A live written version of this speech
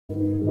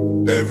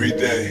Every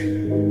day,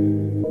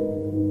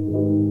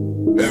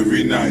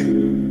 every night,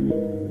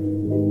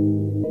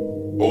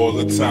 all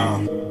the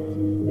time.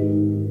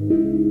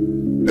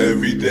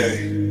 Every day,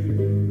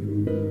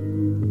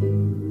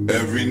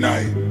 every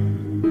night,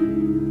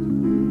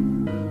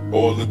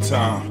 all the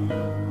time.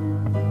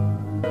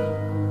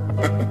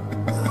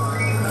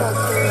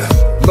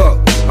 Look,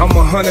 I'm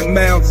 100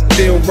 miles,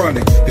 still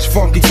running. This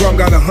funky drum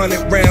got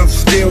 100 rounds,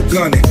 still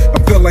gunning. I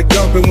feel like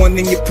dumping one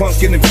in your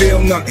pumpkin and feel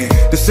nothing.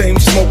 The same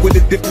smoke with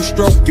a different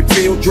stroke, you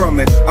feel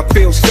drumming. I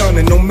feel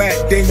stunning, no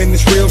Matt Damon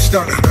is real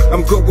stunning.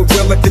 I'm good with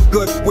will at the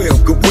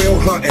goodwill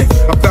hunting.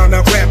 I found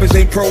out rappers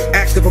ain't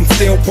proactive, I'm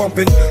still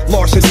bumping.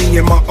 Larceny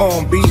in my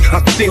arm beat, I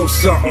feel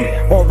something.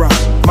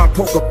 Alright, my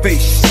poker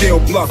face still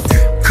bluffing.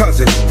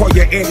 Cousin, pull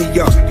your ante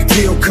up, you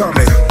feel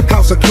coming.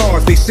 House of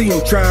cards, they see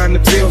him trying to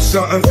build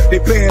something. They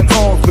playing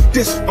arms, but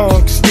this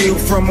arm can steal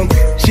from them.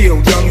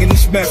 Chill, young and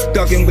this meth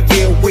dugging with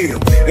ill will.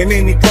 And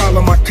any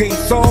problem I can't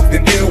solve,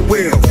 then ill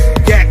will.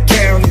 Gat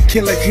down and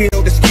kill a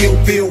hill, that's Kill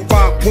Bill.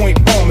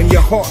 5-point bomb and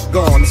your heart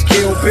gone, it's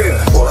Kill Bill.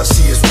 All I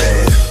see is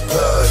red,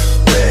 blood,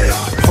 red.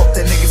 Fuck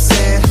that nigga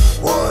said,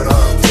 what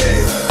up,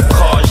 dead.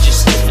 Cars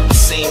just sniffing the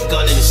same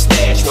gun in the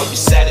stash. Won't be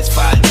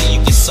satisfied till you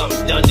get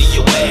something done to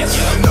your ass.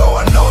 I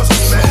know it's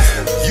a man.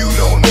 You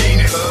don't mean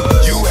it.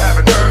 You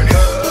haven't earned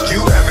it.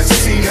 You haven't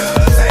seen it.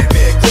 Hey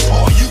man,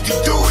 all you can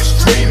do is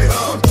dream it.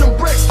 Them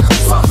bricks,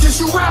 fuck is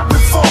you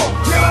rapping for?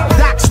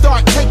 Doc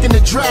start taking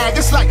the drag.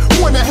 It's like,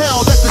 who in the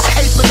hell let this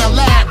ape in the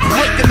lab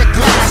breaking the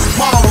glass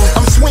bottle?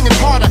 I'm swinging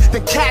harder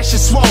than cash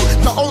is swole.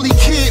 The only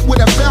kid with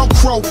a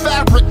Velcro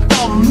fabric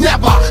thumb,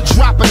 never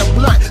dropping a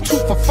blunt. 2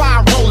 for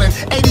 5 rolling.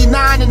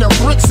 89 in the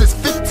bricks is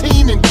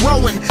 15 and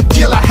growing.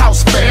 Gilla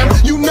House fam,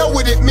 you know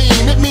what it mean.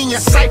 It mean your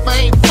cipher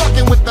ain't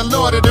fucking with the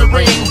Lord of the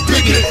Rings.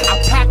 Dig it.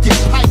 I pack your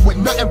pipe with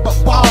nothing but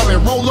bar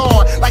and roll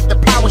on like the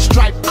power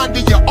stripe under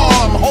your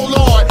arm. Hold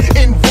on,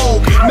 in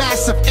vogue,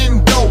 massive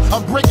endo.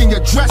 I'm breaking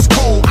your dress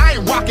code. I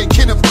ain't rocking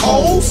Kenneth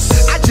Coles.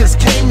 I just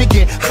came to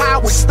get high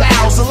with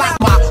styles. I like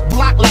my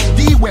block like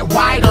D with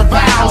wider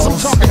vowels. I'm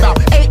talking about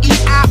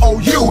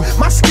A-E-I-O-U.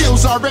 My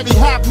skills already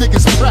have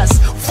niggas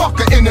pressed. Fuck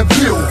an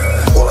interview.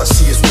 All I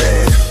see is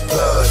red,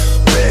 blood,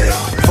 red.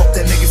 Fuck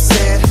that nigga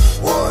said,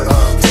 what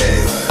up,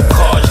 dead.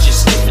 Cars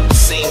just sniffing the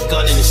same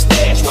gun in the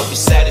stash. Won't be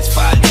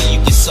satisfied till you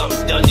get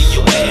something done to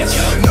your ass.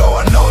 I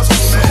know it's a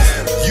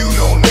man. You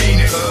don't mean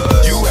it.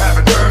 You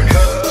haven't earned it.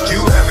 You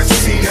haven't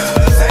seen it.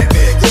 Hey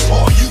man,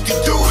 all you can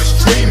do is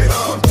dream it.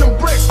 Them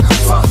bricks,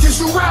 fuck is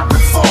you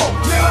rapping for?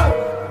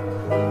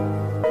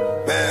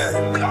 Man,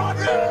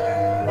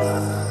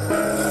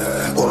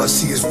 all I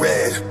see is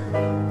red.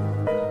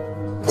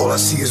 All I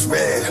see is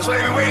red. That's what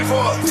they've been waiting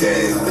for.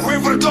 Dead. They've been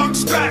waiting for the dog to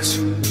scratch.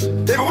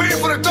 They've been waiting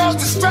for the dog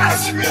to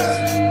scratch.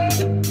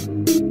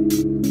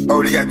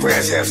 Already got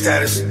grass half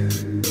status.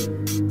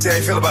 How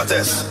you feel about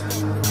this?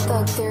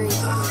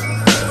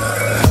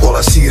 All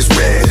I see is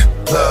red,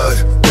 blood,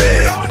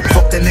 red.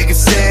 Fuck that nigga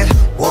said,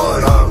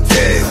 what up,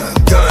 dead.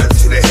 Gun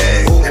to the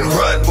head and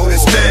run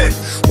instead.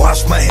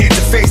 Wash my hands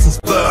and face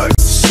and blood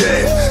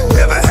shed.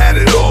 Never had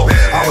it all.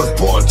 I was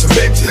born to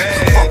mention.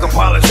 Fuck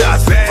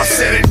apologize if I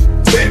said it.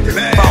 If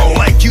I don't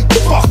like you,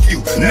 fuck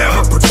you.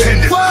 Never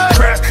pretended.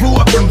 Crash blew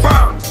up and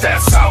burned.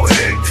 That's how it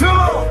is.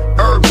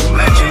 Urban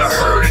legend, I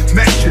heard it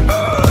mentioned.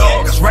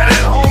 Dog is right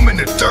at home in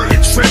the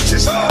dirty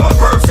trenches.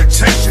 Birth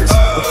intentions.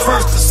 The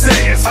first to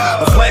say is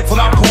of life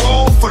without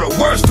parole for the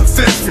worst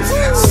offenses.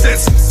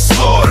 Senses,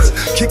 slaughters.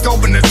 Kick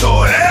open the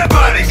door.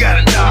 Everybody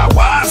gotta die.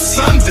 Wives,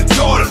 sons, and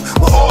daughters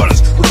with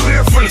orders. We're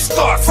clear from the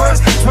start.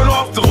 First, turn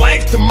off the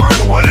lights to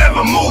murder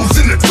whatever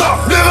moves in the dark.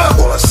 Nigga.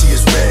 All I see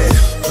is red,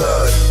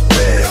 blood,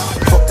 red.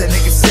 Fuck that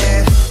nigga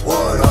said,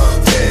 what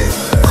up,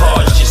 dead.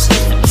 Cars just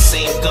sniffing the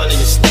same gun in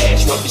the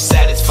stash. Won't be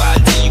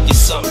satisfied till you get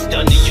something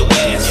done to your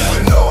ass.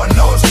 I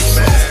know it's a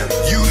man.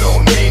 You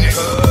don't mean it.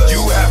 You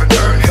haven't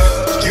earned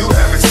it. You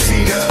haven't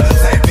seen it.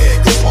 Hey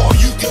man, all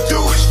you can do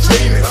is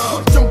dream it.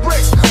 Them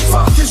bricks,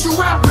 fuck is you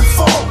rapping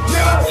for?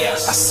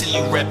 I see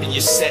you repping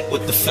your set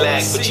with the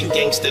flag, but your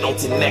gangster don't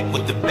connect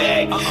with the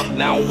bag.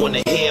 Now I don't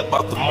wanna hear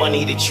about the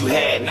money that you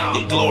had.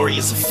 Your glory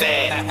is a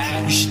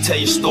fad. You should tell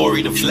your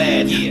story to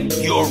Vlad.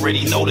 You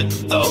already know that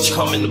the thugs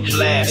coming to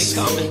blast.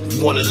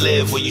 You wanna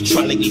live where you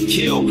tryna get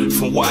killed.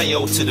 From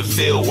YO to the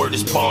Ville, where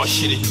this pawn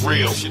shit is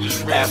real.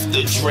 After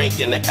a drink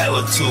and an L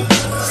or two.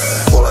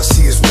 All I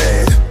see is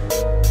red.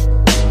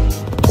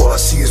 All I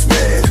see is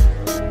red.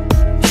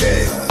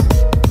 Yeah.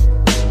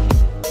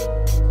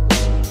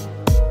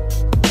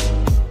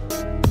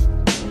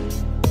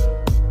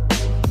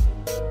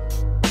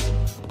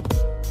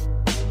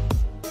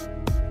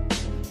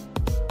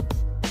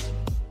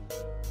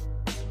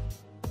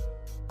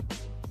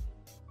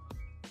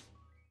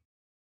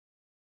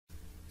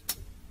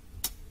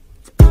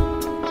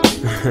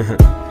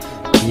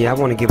 Yeah, I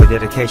want to give a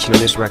dedication on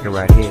this record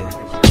right here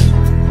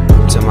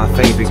to my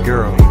favorite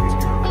girl.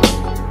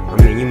 I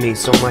mean, you mean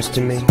so much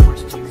to me.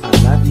 I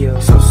love you.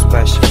 So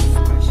special.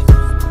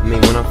 I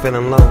mean, when I'm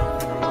feeling low,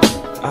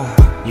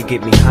 you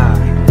get me high.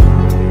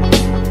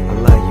 I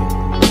love you.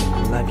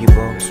 I love you,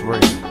 bro. It's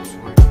real.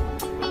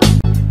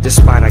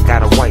 Despite I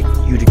got a wife,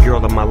 you the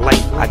girl of my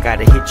life. I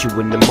gotta hit you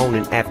in the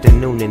morning,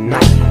 afternoon, and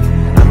night.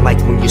 I like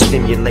when you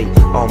stimulate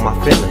all my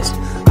feelings.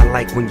 I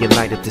like when you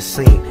light up the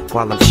scene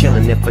while I'm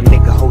chillin'. If a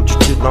nigga hold you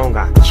too long,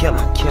 I kill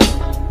him.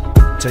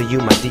 Tell you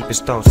my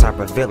deepest thoughts, I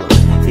reveal them.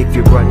 If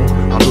you're running,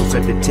 I lose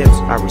at the tips,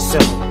 I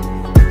resell them.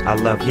 I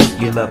love you,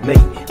 you love me.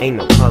 Ain't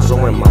no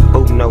puzzle in my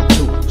boot, no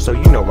two. So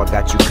you know I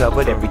got you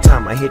covered every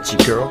time I hit you,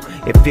 girl.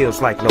 It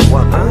feels like no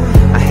other.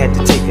 I had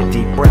to take a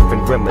deep breath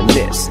and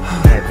reminisce.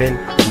 Heaven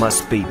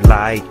must be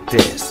like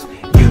this.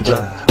 You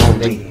the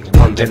only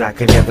one that I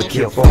could ever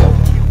kill for.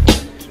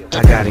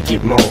 I gotta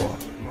get more.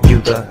 You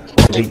the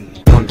only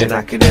one that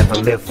I could ever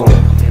live for.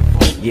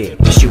 Yeah,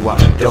 it's you I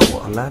adore.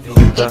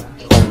 You the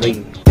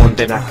only one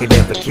that I could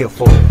ever kill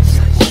for.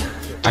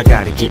 I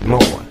gotta get more.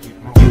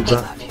 You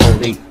the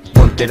only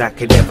one that I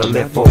could ever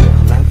live for.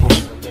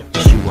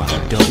 It's you I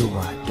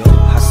adore.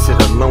 I sit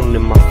alone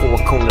in my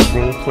four-corner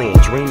room playing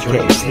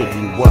Dreamcast,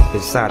 hitting you up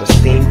inside a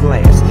stained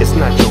glass. It's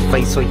not your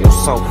face or your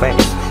soft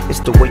ass, it's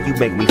the way you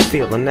make me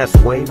feel, and that's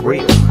way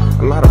real.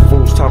 A lot of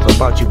fools talk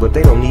about you, but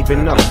they don't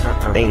even know.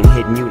 They ain't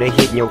hitting you, they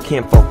hitting your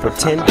kinfolk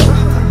pretender.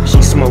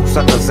 She smoke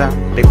suckers out,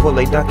 they pull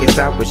they duckets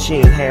out, but she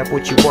ain't have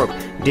what you work.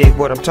 Dig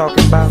what I'm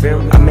talking about?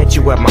 I met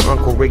you at my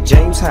Uncle Rick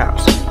James'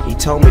 house. He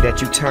told me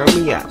that you turned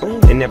me out,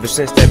 and ever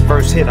since that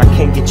first hit, I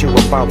can't get you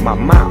up out my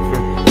mouth.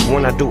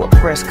 When I do a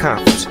press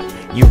conference,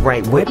 you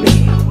right with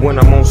me. When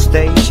I'm on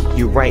stage,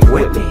 you right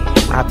with me.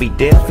 I'll be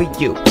there for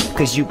you,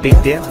 cause you be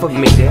there for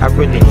me. I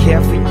really care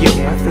for you.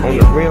 On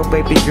the real,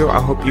 baby girl, I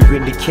hope you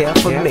really care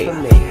for me.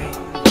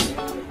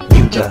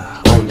 You the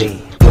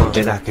only one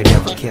that I could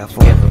ever care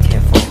for.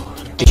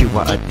 You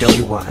I adore.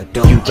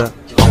 You the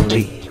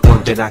only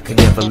one that I could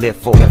ever live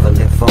for. I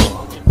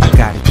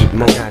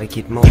gotta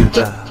get more. You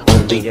the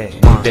only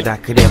one that I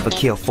could ever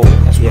kill for.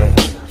 Yeah.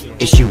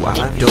 It's you I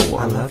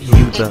adore.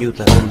 You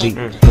the only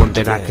one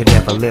that I could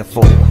ever live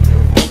for.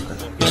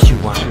 It's you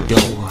I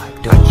adore.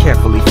 I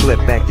carefully flip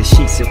back the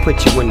sheets and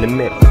put you in the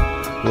middle,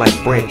 like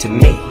bread to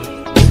me.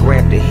 And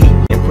grab the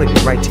heat and put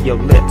it right to your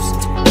lips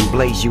and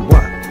blaze you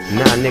up.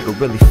 Now nigga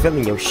really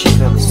feeling your shit.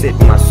 Sit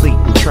in my seat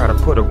and try to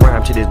put a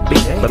rhyme to this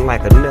beat, but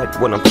like a nut,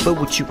 when I'm through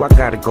with you, I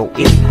gotta go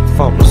eat.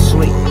 Fall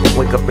asleep,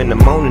 wake up in the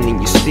morning and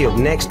you're still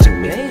next to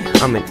me.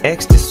 I'm in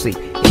ecstasy,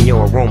 and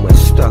your aroma is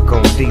stuck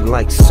on D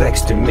like sex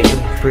to me.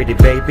 Pretty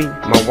baby,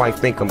 my wife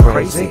think I'm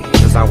crazy,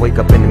 cause I wake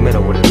up in the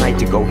middle of the night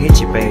to go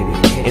hit you, baby.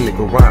 In the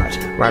garage,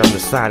 right on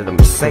the side of the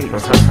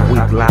Mercedes. We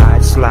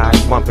glide, slide,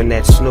 bumping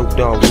that Snoop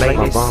Dogg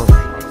latest.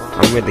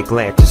 I'm really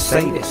glad to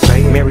say this.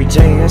 Mary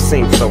Jane, that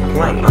seems so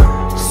plain.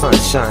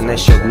 Sunshine,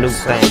 that's your new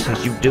thing,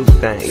 cause you do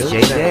things.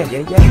 Yeah.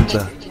 You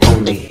the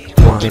only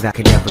one that I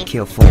could ever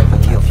kill for.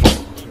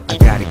 I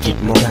gotta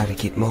get more. You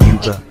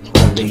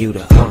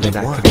the one that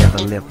I could ever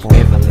live for.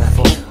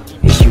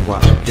 It's you I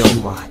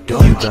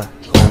adore. You the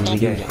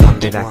only one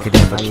that I could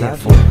ever care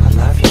for.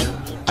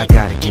 I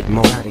gotta get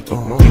more. You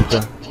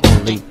the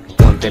only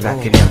one that I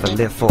could ever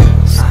live for.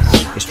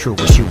 It's true,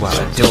 it's you I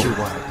adore. It's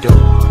you I adore.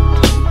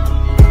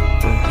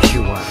 It's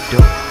you I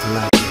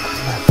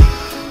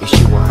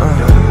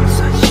adore.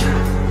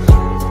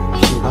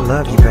 I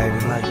love you, baby.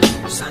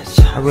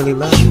 I really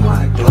love you.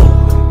 I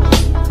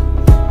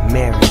adore.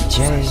 Mary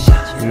Jane,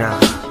 nah.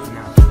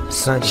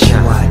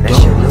 Sunshine,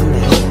 that's your new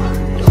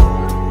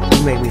name.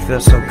 You make me feel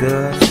so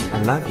good.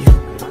 I love you.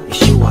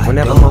 It's you I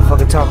Whenever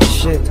motherfucker talking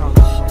shit,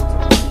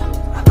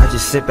 I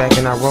just sit back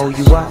and I roll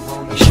you up.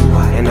 It's you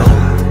I adore.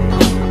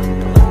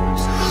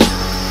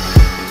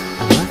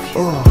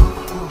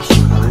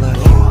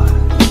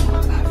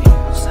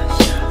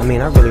 I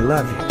mean, I really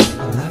love you.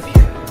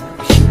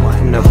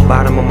 From the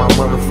bottom of my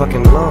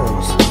motherfucking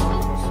lungs.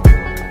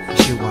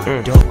 You I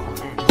adore.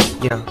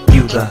 Yeah,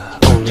 you the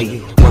only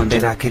one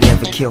that I could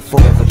ever kill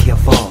for. I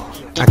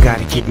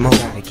gotta get more.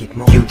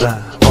 You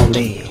the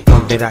only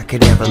one that I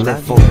could ever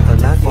live for.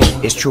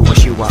 It's true,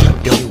 it's you I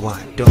adore.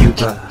 You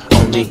the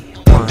only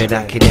one that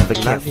I could ever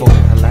care for.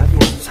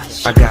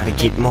 I gotta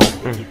get more.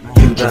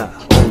 You the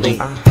only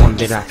one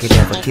that I could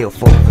ever kill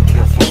for.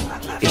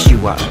 It's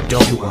you I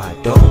adore.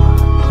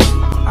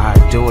 I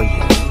adore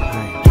you.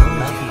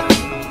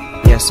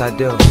 Yes, I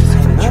do.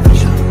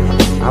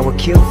 I will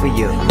kill for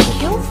you.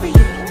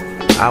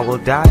 I will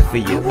die for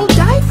you.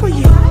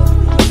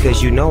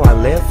 Because you know I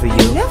live for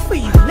you.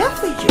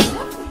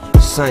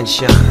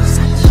 Sunshine.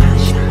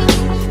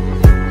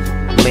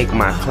 Make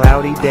my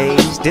cloudy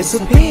days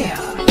disappear.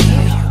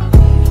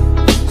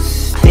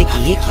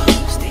 Sticky icky.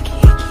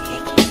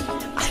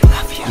 I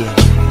love you.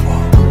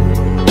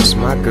 Yeah. It's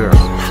my girl.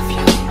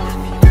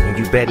 And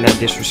you better not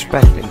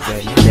disrespect it,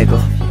 nigga.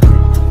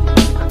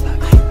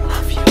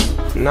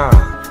 Nah,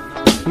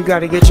 you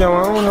gotta get your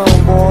own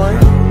homeboy.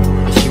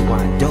 It's you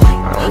I adore. I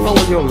don't know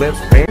where your lips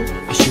been.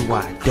 It's you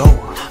I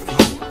adore.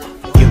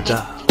 You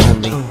the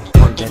only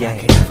one that I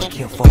could ever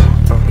kill for.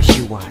 It's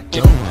you I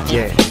adore.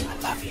 Yeah,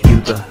 you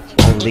the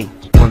only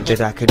one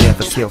that I could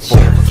ever kill for. I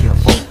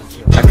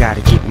gotta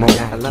get more. You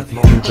the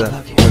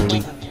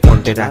only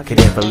one that I could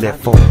ever live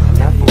for.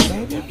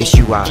 It's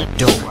you I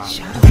adore.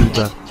 You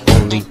the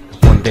only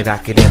one that I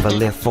could ever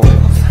live for.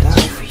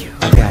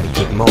 I got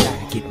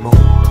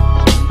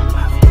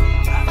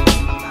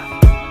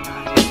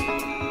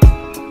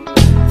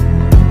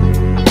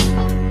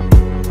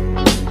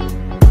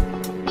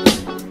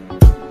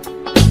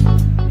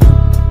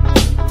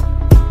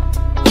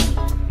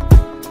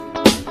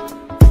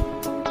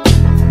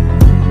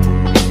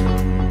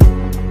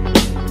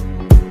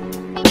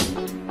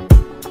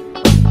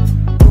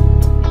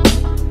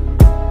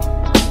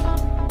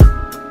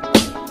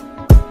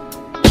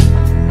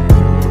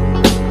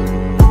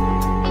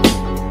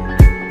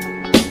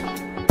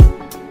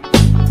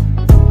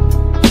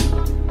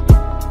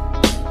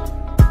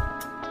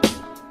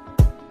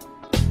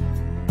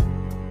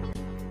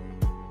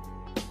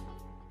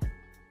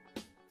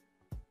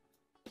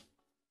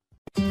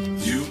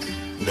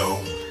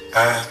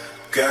I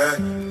got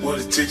what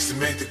it takes to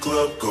make the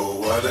club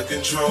go out of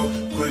control.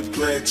 Quit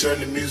playing,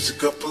 turn the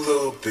music up a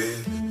little bit.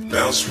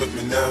 Bounce with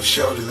me now,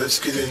 shawty, let's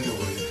get into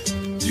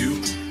it. You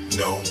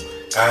know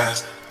I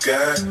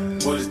got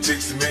what it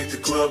takes to make the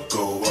club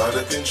go out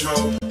of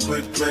control.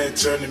 Quit playing,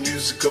 turn the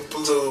music up a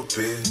little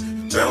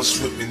bit. Bounce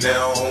with me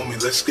now,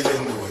 homie, let's get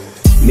into it.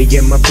 Me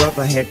and my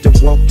brother had to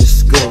walk to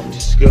school.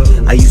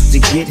 I used to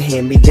get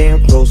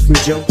hand-me-down clothes from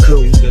Joe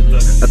Cool.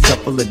 A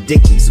couple of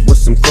Dickies with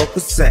some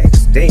crocus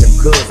sacks. Damn,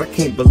 cuz I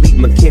can't believe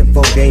my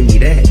kinfolk gave me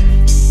that.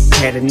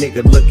 Had a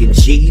nigga looking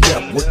G'd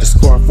up with the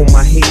scarf on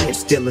my head,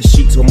 still a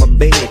sheets on my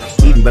bed,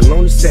 eating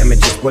bologna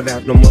sandwiches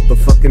without no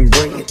motherfucking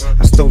bread.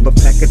 I stole a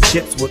pack of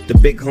chips with the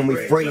big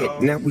homie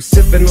Fred. Now we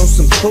sipping on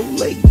some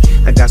Kool-Aid.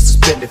 I got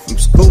suspended from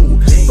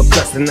school for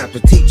cussing out the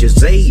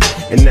teacher's aide,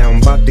 and now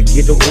I'm about to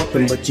get a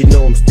whooping, but you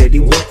know I'm steady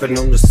working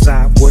on the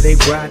side where they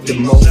ride the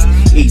most.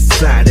 East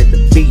side of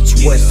the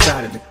beach, west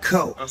side of the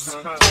coast,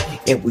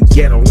 and we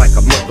get on like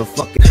a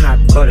motherfucking hot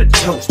buttered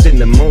toast in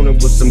the morning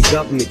with some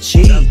government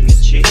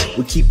cheese.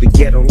 We keep it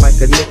ghetto like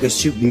a nigga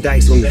shooting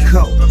dice on the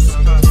coast.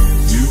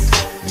 You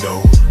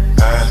know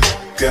I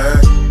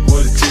got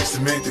what it takes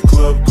to make the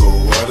club go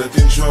out of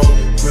control.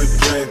 Quit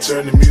playing,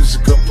 turn the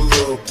music up a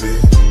little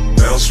bit.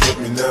 Bounce with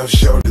me now,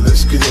 shawty,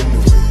 let's get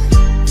into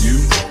it. You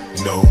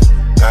know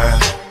I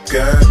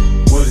got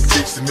what it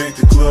takes to make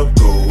the club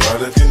go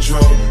out of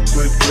control.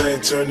 Quit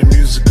playing, turn the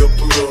music up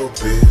a little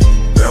bit.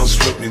 Bounce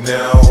with me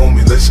now,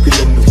 homie, let's get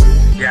into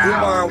it.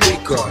 Woman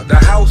weaker, the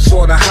house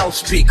or the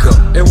house speaker.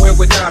 And when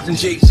with Nas and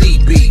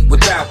Jay-Z beat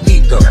without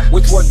either.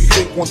 Which one you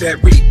think want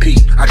that repeat?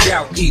 I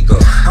doubt either.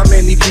 How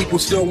many people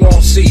still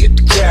won't see it?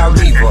 The cow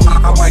lever.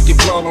 I might get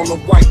blood on the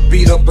white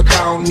beater, but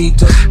I don't need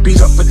to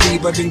beat up a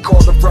diva, then call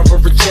the brother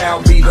a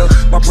child beater.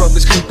 My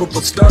brother's keeper,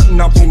 but stunting,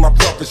 I'll be my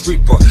brother's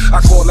reaper.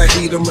 I call that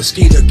heater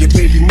mosquito, get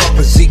baby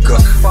mother Zika.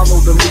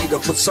 Follow the leader,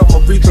 put some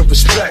Aretha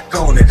respect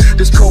on it.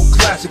 This cold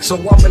classic, so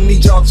I'ma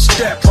need y'all to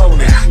step on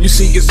it. You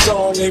see your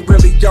song ain't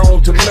really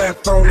on to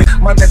left on it.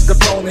 My next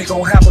opponent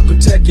gon' have a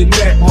protect your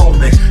neck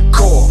moment.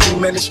 Core,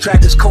 man, this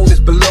track is cold, it's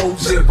below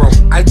zero.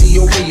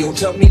 Ideal Rio,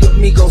 tell me the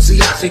Migo,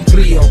 see I say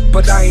Cleo.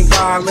 But I ain't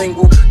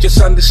bilingual,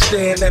 just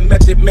understand that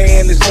Method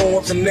Man is more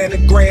of an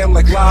anagram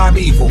like live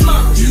evil.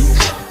 You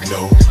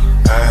know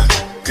I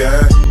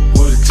got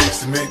what it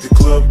takes to make the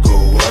club go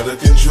out of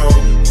control.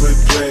 Quit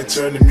playing,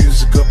 turn the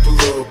music up a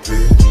little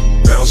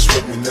bit. Bounce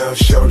with me now,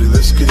 shawty,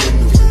 let's get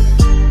into it.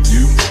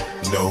 You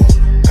know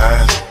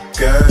I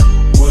got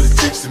what it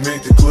takes to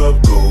make the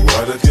club go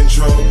out of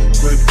control.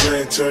 Quit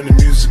playing, turn the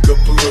music up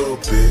a little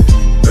bit.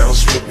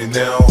 Bounce with me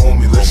now,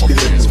 homie, let's get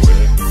into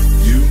it.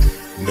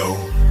 You know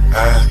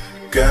I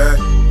got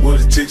what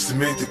it takes to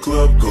make the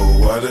club go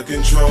out of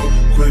control.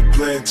 Quit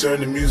playing,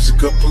 turn the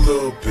music up a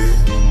little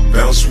bit.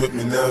 Bounce with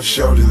me now,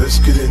 shawty, let's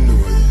get into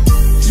it.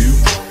 You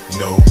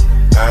know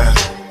I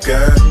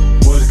got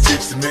what it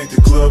takes to make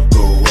the club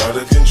go out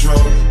of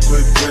control.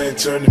 Quit playing,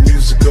 turn the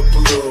music up a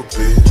little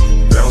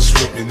bit. Bounce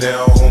with me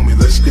now, homie,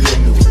 let's get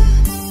into it.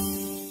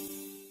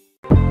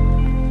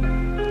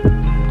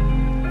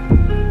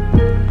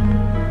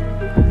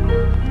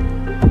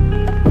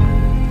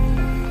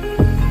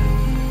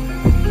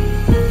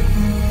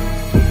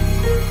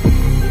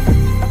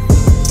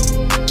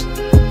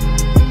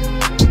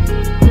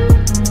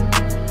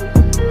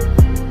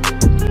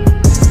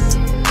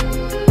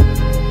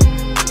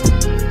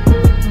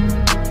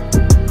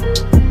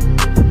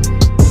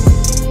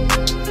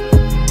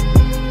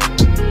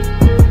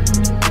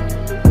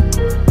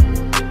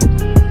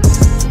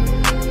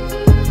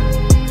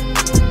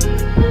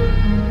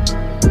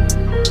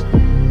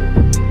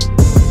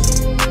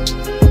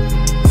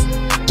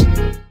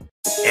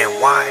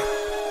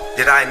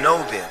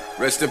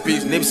 Rest in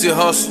peace, Nipsey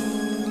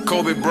Hussle,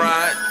 Kobe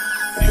Bryant.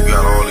 You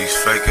got all these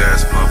fake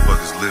ass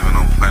motherfuckers living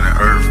on planet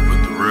Earth,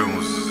 but the real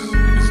ones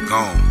is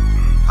gone.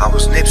 I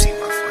was Nipsey,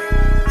 my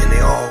friend, and they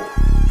all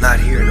not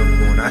here no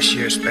more, and I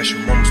share special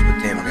moments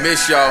with them.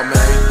 Miss y'all, man.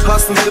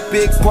 Hustling's a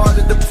big part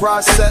of the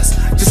process.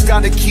 Just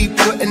gotta keep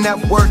putting that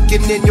work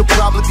and then you'll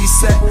probably be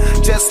set.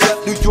 Just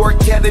left New York,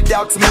 headed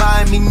out to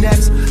Miami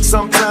next.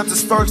 Sometimes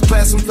it's first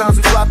class, sometimes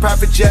we fly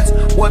private jets.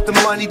 Want the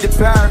money to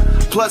power,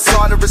 plus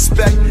all the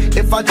respect.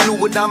 If I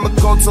do it, I'ma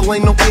go till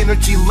ain't no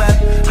energy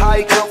left.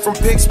 I come from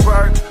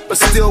Pittsburgh, but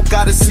still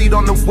got a seat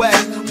on the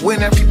west.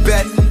 Win every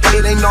bet,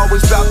 it ain't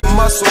always about the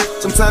muscle.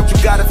 Sometimes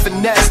you gotta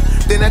finesse,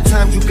 then at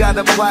times you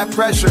gotta apply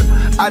pressure.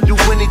 I do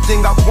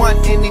anything I want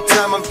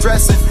anytime I'm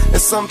dressing, and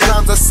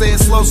sometimes I say it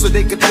slow so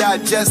they could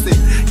digest it.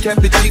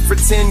 Kept the G for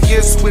 10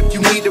 years, so if you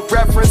need a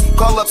reference,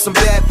 call up some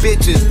bad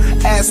bitches,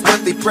 ask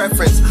what they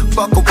preference.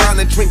 Fuck around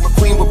and drink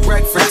McQueen with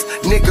breakfast.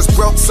 Niggas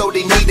broke so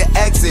they need an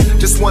exit,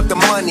 just want the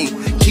money,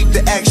 keep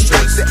the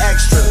extras, the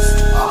extras.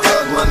 I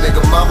hugged my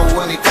nigga mama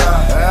when he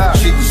died.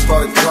 She just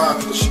started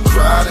crying, she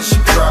cried and she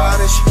cried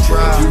and she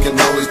cried. You can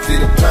always see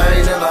the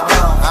pain in her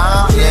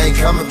eye. He ain't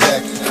coming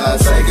back, I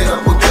take it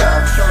up with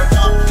God.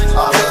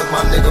 I hugged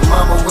my nigga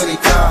mama when he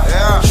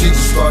died. She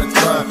just started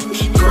crying,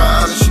 she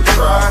cried and she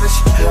cried and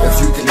she cried.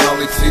 If you can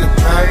only see the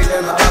pain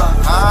in her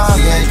eye,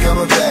 he ain't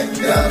coming back,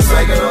 gotta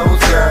take it up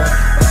with God.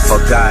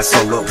 God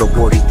so loved the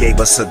world, he gave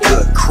us a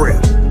good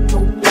crib.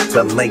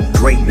 The late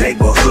great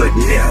neighborhood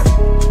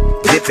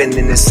nip. Dipping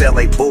in this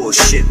LA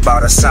bullshit,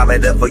 bought a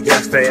solid of a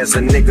youngster as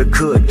a nigga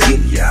could get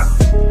ya.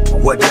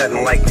 What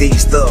nothing like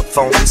these thug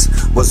phonies,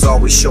 was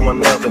always showing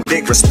love and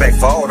big respect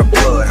for all the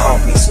blood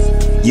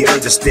homies. You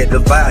understood the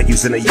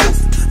values in the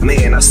youth.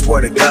 Man, I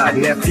swear to God,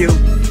 nephew,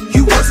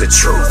 you was the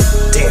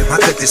truth. Damn, how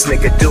could this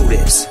nigga do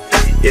this?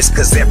 It's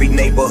cause every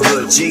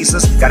neighborhood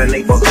Jesus got a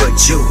neighborhood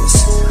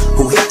Judas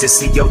who hate to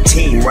see your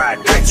team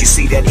ride back. You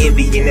see that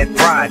envy and that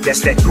pride, that's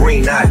that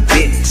green-eyed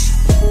bitch.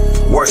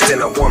 Worse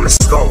than a woman's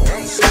scorn.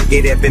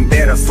 It had been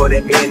better for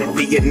that man if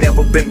he had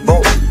never been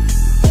born.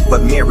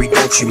 But Mary,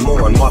 don't you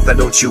mourn, Martha,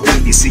 don't you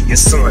weep. You see your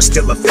son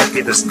still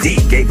affected us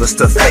deep, gave us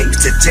the faith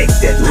to take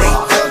that leap.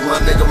 I hugged my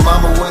nigga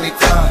mama when he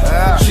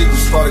died. She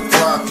just started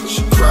crying.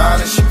 She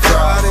cried and she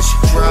cried and she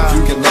cried.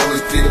 You can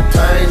always see the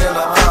pain in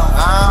her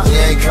eye. He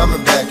ain't coming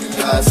back.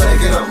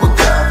 Take it up with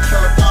God.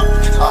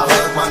 I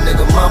hugged my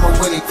nigga mama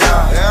when he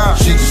died.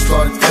 She just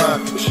started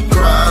crying. She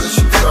cried and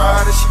she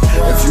cried and she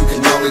cried. If you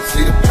can only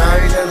see the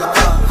pain in her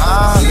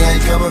eye, he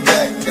ain't coming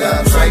back.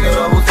 Take it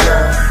up with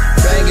God.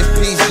 Banging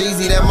peace,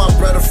 Jeezy, that my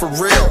brother for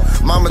real.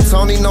 Mama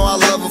Tony know I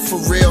love her for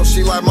real.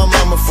 She like my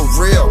mama for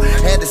real.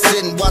 Had to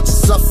sit and watch her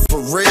suffer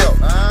for real.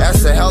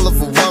 That's a hell of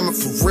a woman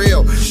for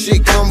real.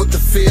 Shit come with the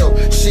feel.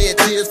 Shed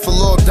tears for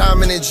Lil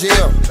Diamond in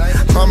jail.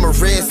 Mama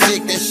red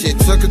sick, that shit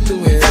took her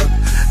through hell.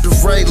 The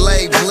Ray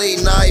lay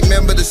bleeding, I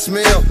remember the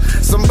smell.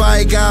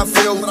 Somebody gotta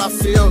feel what I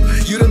feel.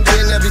 You done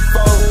been there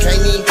before. Can't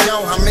even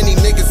count how many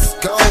niggas is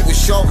gone.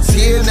 Wish y'all was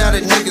here, now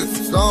that niggas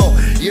is gone.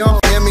 You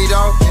don't hear me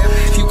though?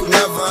 You can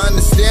never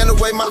understand the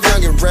way my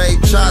youngin' Ray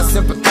try to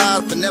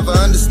sympathize, but never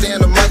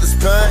understand a mother's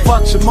pain.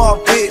 Fuck your mom,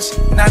 bitch,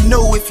 and I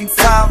know if you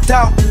found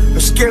out, her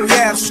scary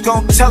ass was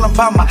gon' tell him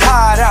about my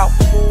hideout.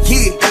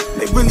 Yeah,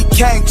 they really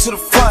came to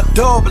the front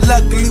door, but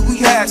luckily we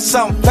had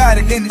something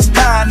better than this 9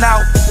 out.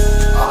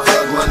 I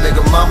hugged my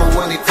nigga mama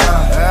when he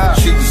died.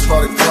 She just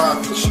started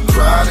crying. She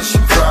cried and she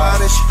cried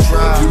and she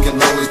cried. You can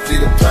only see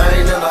the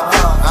pain in her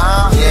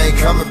eye. He ain't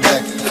coming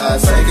back.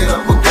 Take it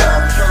up with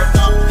God.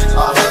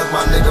 I hugged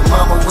my nigga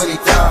mama when he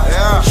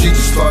died. She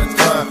just started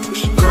crying.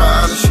 She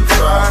cried and she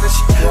cried and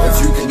she cried.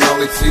 If you can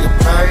only see the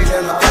pain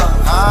in her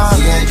eye,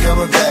 he ain't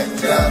coming back.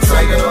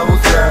 Take it up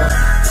with God.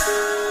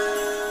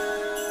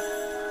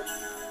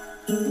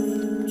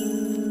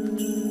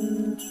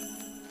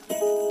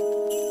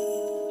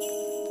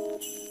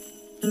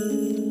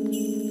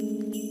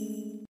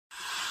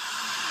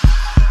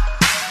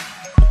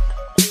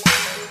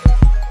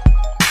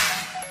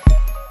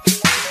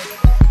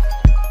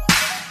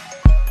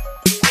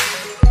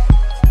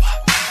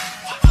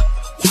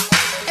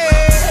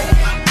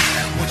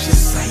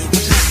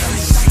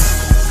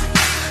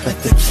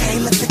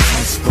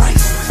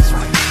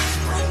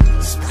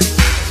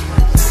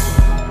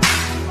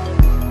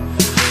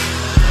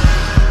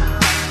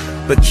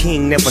 But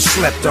King never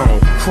slept on.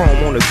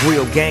 Chrome on the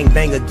grill,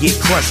 gangbanger get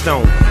crushed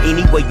on.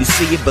 Any way you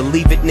see it,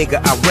 believe it,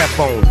 nigga, I rap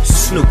on.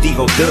 Snoop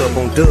Dogg dub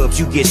on dubs,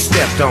 you get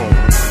stepped on.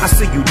 I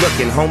see you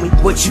looking, homie,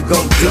 what you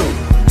gon' do?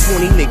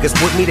 20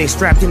 niggas with me, they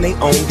strapped and they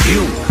own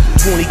you.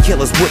 20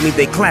 killers with me,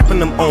 they clapping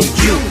them on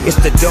you. It's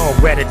the dog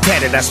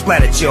rat-a-tat-tat, I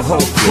splattered your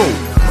whole crew.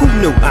 Who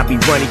knew I'd be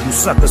running you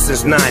suckers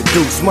since 9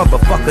 deuce?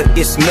 Motherfucker,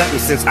 it's nothing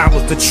since I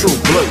was the true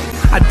blue.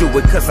 I do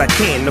it cause I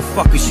can, the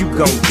fuck is you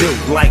gon' do?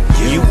 Like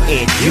you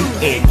and you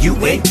and you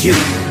and you.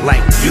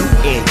 Like you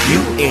and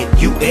you and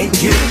you and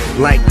you.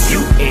 Like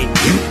you and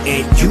you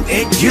and you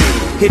and you.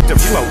 Hit the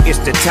flow, it's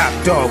the top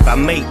dog, I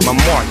made my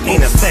mark.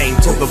 Ain't a thing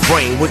to the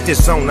brain, with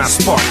this zone I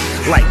spark.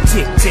 Like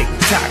tick, tick,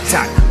 tock,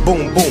 tock,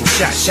 boom, boom,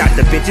 shot, shot.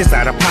 The bitches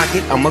out of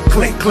pocket, I'ma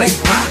click, click,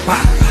 pop,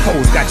 pop.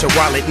 Hoes got your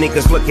wallet,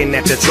 niggas looking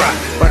at the drop.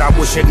 But I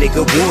wish a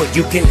nigga would,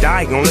 you can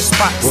die on the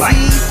spot. Like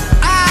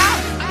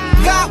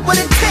I got what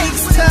it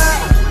takes to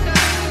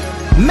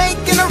make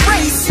and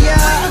erase ya.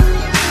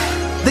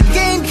 The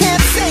game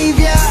can't save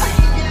ya.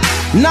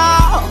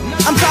 No,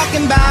 I'm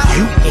talking about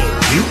you and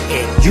you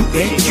and you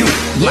and you.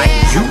 Like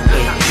you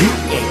and you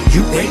and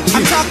you and you.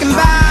 I'm talking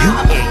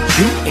about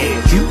you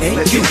and you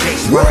and you and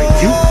you. Right,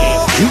 you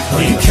and you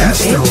and you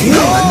and you.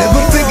 I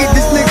never figured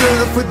this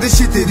nigga up with the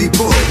shit that he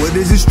pulled. What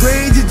is it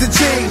strange is the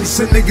change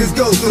some niggas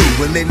go through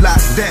when they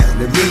lock down.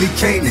 They really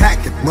can't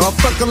hack it.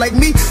 Motherfucker like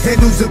me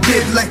handles a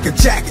bit like a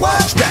jacket.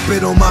 Strap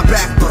it on my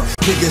back, but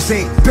niggas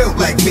ain't built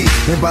like me.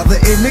 And by the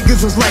end,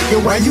 niggas was like, yo,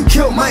 why you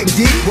killed Mike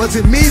D?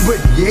 Wasn't me, but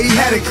yeah, he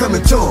had it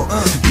coming to him.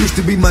 Used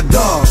to be my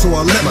dog, so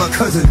I let my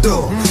cousin do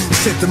him.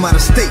 Sent him out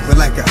of state with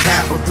like a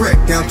half a brick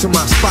down to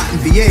my spot in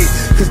VA,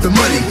 cause the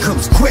money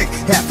comes quick.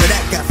 Half of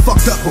that got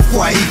fucked up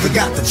before I even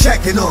got to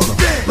checking on him.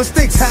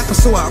 Mistakes happen,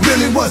 so I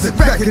really wasn't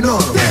backing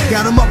on him.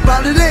 Got him up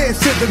out of there and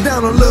sent him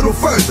down a little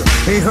further.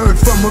 Ain't heard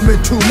from him in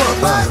 2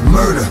 months.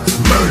 Murder,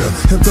 murder.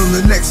 Until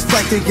the next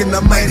flight, thinking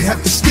I might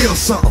have to steal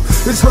something.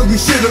 This hungry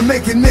shit'll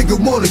make a nigga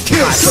wanna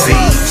kill something.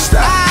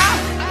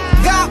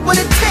 I got what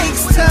it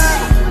takes to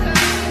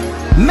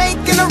make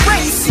and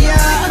erase ya.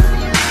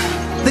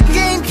 The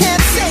game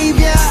can't save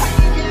ya.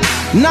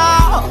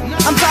 No,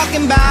 I'm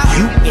talking about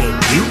you and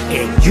you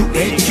and you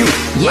and you.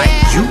 like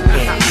you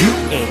and you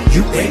and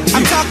you and you.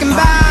 I'm talking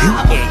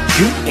about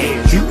you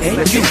and you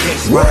and you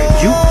and you. Right,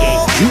 you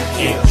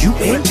and you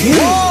and you.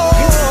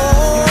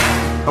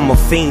 I'm a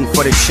fiend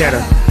for the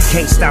cheddar.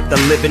 Can't stop the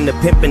living, the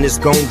pimpin' is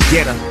gon'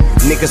 get her.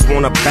 Niggas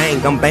wanna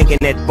bang, I'm banging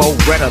that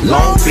Beretta.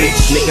 Long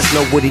Beach, niggas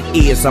know what it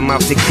is, I'm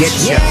out to get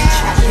ya.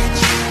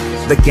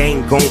 The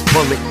game gon'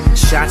 pull it,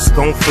 shots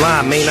gon'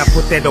 fly, man, I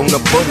put that on the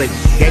bullet.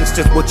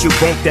 Gangsters, what you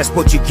want, that's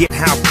what you get,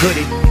 how could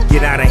it?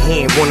 Get out of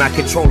hand when I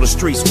control the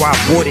streets, why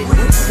would it?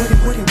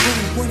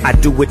 I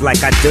do it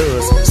like I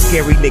does.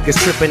 Scary niggas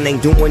trippin',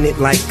 ain't doing it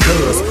like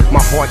cuz. My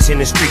heart's in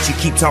the streets, you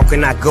keep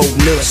talking, I go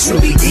nuts.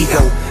 Snoopy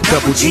Ego,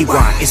 double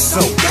GY, it's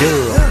so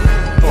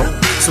dumb.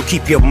 So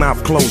keep your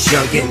mouth closed,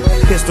 youngin'.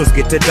 Pistols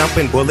get to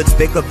dumping, bullets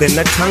thicker than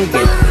a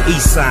tonguin'.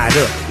 East side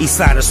up, east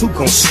siders, who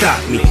gon'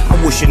 stop me?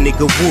 I wish a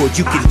nigga would,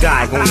 you can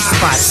die on the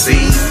spot,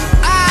 see?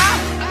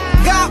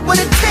 I got what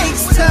it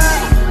takes to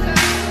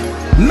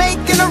make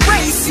an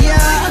erase ya.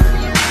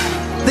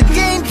 The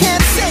game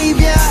can't save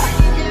ya.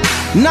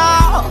 No,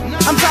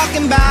 I'm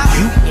talking about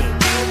you.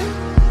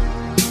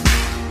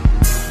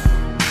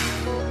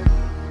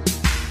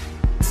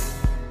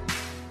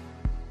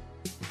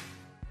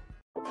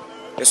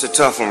 It's a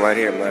tough one right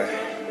here, man.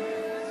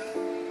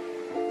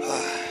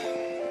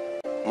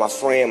 My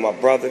friend, my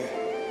brother,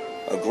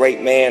 a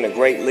great man, a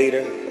great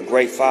leader, a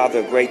great father,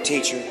 a great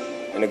teacher,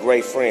 and a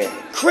great friend.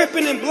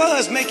 Crippin' and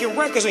Bloods making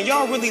records, and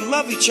y'all really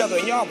love each other,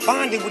 and y'all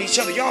bonding with each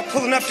other. Y'all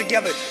pulling up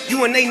together.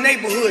 You in they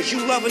neighborhoods,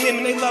 you loving them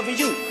and they loving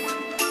you.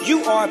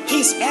 You are a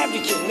peace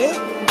advocate, nigga.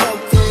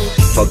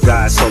 For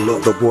God so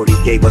loved the world,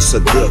 he gave us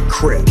a good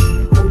crib.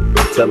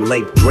 The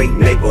late great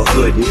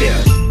neighborhood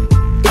nigga.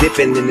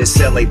 Dipping in this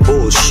LA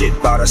bullshit,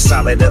 about as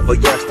solid of a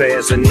youngster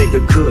as a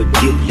nigga could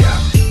get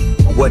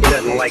ya. What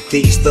nothing like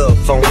these thug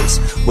phones.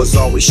 Was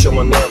always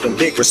showing love and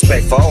big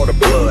respect for all the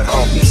blood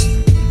homies.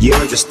 You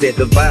understood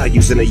the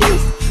values in the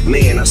youth.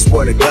 Man, I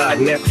swear to God,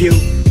 nephew,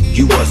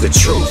 you was the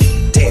truth.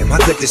 Damn,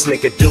 how could this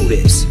nigga do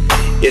this?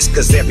 It's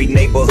cause every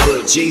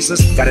neighborhood Jesus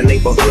got a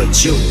neighborhood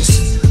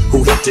Judas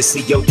who hit to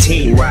see your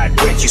team ride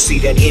with. You see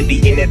that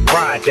envy and that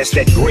pride, that's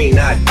that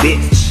green-eyed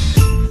bitch.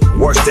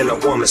 Worse than a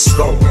woman's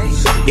scorn.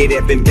 It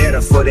had been better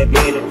for that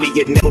man if he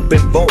had never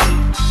been born.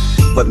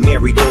 But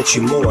Mary, don't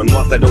you mourn.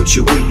 Martha, don't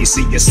you weep. You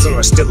see your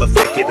son still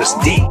affected us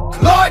deep.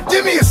 Lord,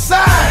 give me a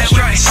sign.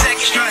 Strike,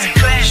 second,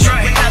 clash,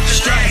 right, nothing.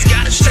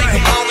 Gotta take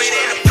a moment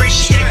and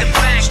appreciate the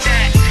fact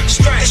that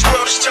this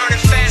world is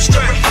turning faster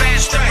and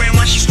faster. And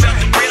once you felt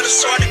the real,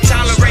 it's hard to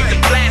tolerate the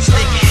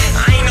plastic.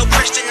 I ain't no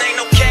Christian, ain't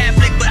no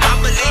Catholic, but I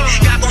believe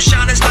God gon'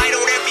 shine his light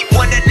on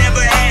everyone that never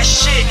had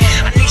shit.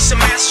 I need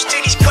some answers to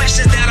these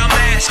questions that I'm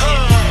asking.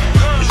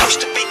 We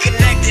used to be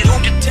connected, who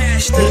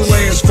detached us?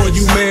 Lands for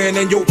you, man,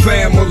 and your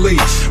family.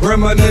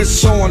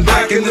 Reminisce on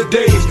back in the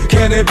days.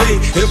 Can it be?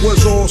 It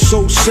was all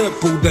so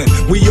simple then.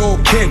 We all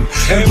kin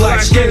and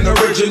black skin.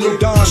 Original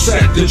Don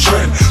set the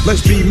trend.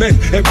 Let's be men,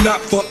 if not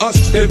for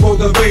us, then for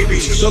the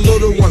babies, the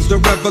little ones. The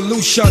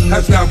revolution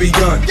has now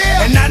begun.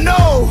 Yeah. And I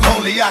know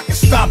only I can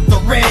stop the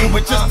rain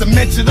with just a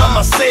mention of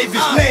my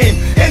Savior's name.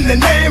 In the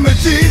name of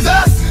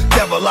Jesus.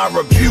 Devil, I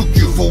rebuke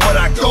you for what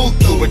I go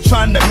through and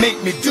trying to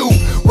make me do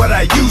what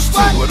I used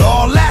to. But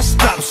all that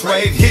stops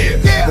right here.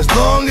 As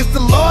long as the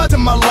Lord's in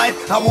my life,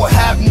 I will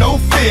have no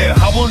fear.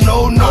 I will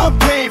know no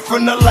pain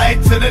from the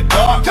light to the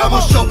dark. I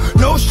will show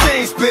no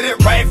shame, spit it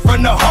right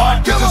from the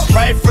heart. Cause it's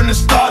right from the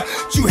start.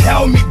 You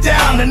held me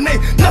down and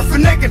ain't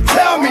nothing they can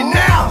tell me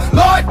now.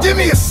 Lord, give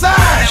me a sign.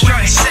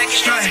 Strike,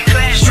 second,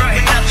 clash,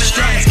 right,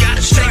 nothing.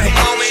 Gotta take a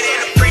moment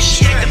and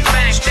appreciate the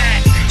fact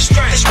that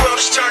this world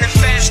is turning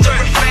faster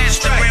and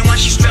faster. And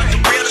once you felt the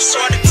real, it's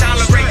hard to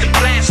tolerate the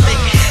plastic.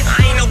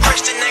 I ain't no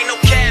Christian, ain't no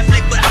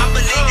Catholic, but I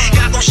believe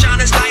God gon' shine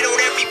his light on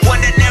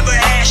everyone that never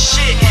had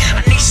shit.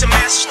 I need some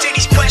answers to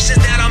these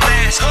questions that I'm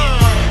asking.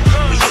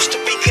 We used to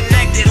be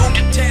connected, who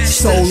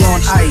detached us? Soul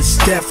on ice,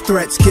 death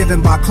threats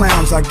given by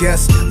clowns, I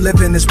guess.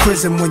 Live in this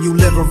prison when you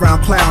live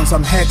around clowns.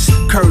 I'm hexed,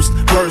 cursed,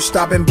 worst,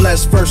 I've been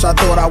blessed. First I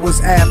thought I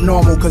was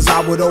abnormal, cause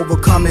I would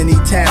overcome any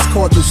task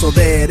cordial. So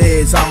there it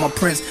is, I'm a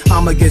prince,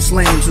 I'm against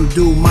lames who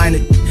do minor.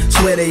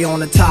 Swear they on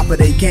the top of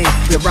their game.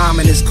 The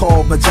rhyming is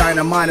called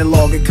vagina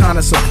monologue. It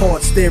kinda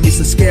supports theories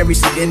and scary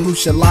shit in who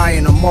should lie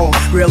in the mall.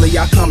 Really,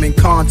 I come in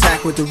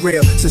contact with the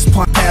real. Since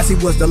Punk Passy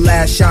was the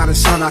last shining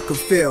sun I could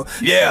feel.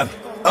 Yeah.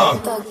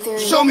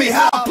 Show me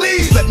how,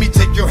 please. Let me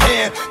take your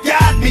hand,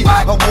 guide me.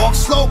 I walk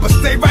slow, but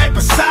stay right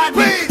beside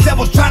me.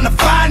 Devil's trying to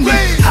find me,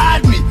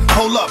 hide me.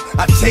 Hold up,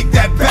 I take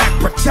that back.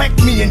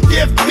 Protect me and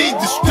give me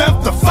the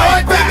strength to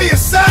fight back. Give me a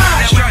sign.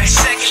 Strike,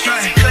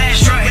 second,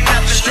 clash, right,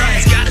 nothing.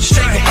 Gotta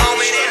take a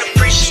moment and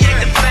appreciate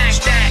the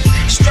fact that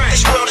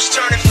this world is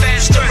turning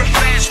faster and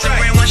faster.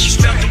 And once you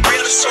felt the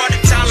real, it's hard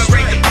to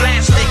tolerate the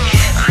plastic.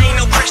 I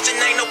ain't no Christian,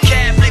 ain't no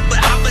Catholic,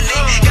 but I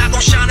believe God gon'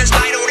 shine his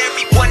light on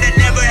everyone that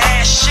never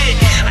had shit.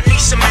 I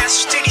need some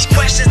answers to these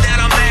questions that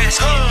I'm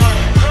asking.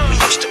 We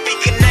used to be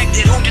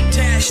connected, who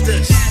detached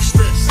us?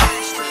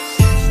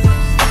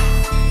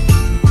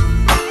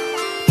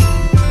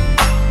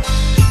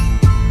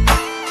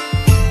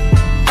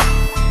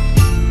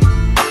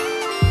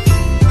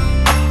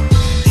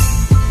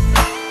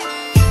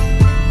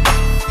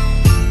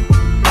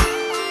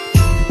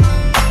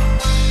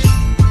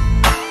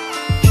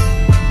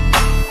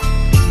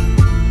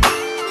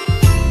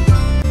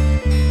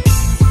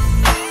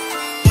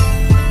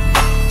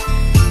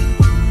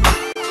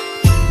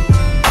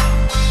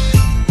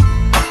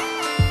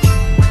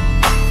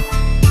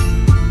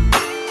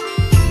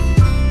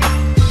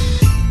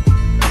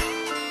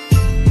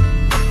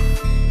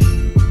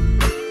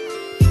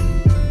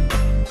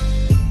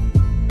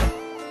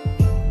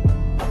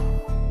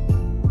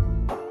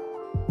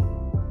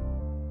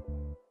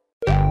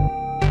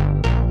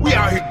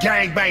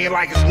 gang banging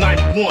like it's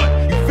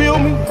 91. You feel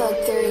me?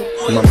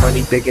 My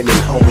money bigger than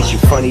homies, you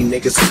funny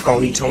niggas are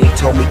phony. Tony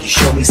told me you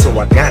show me, so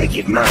I gotta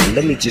get mine.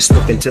 Let me just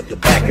look into the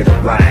back of the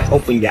ride.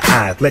 Open your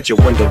eyes, let your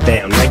window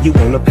down. Now you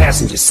on the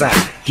passenger side.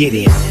 Get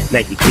in, now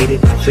you get it,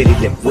 fit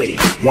it and with it.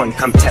 One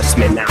come test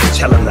me now,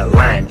 tell him the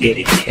line did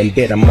it. And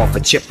bet I'm off a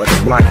chip of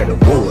the block of the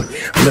wood.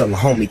 Little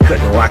homie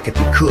couldn't rock it,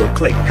 he could.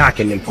 Click,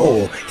 cocking and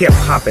pull. Hip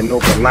hopping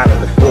over a lot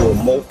of the bull,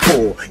 more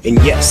full. And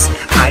yes,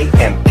 I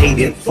am paid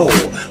in full.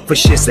 For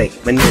shizzy,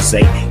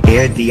 manizzy,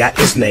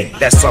 R-D-I-S-N-A.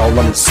 That's all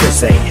I'm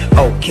say.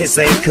 Oh, kiss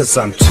ain't cause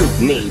I'm too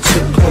mean, too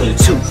clean,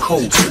 too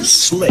cold, too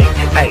slick.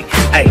 Hey,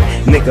 hey,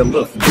 nigga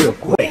look real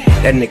quick.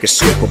 That nigga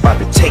Snoop about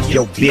to take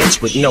your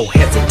bitch with no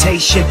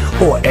hesitation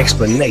or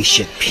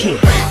explanation.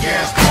 Fake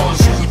ass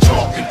ballers who we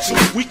talking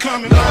to. We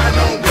coming lying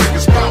on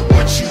records about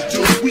what you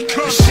do. We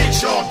come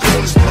shit y'all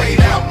doing is played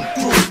out and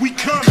through. We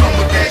come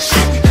with that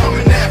shit, we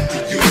coming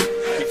after you.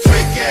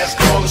 Fake ass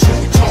ballers who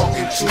we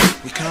talking to.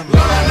 We come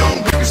lying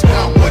on records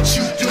about what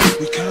you do.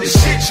 We come the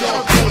shit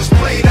y'all doing is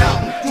played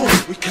out and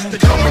through. We come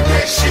with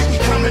that shit, we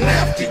coming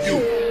after you.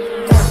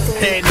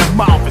 Head in the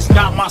mouth, it's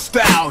not my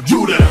style.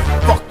 You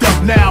done fucked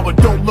up now, but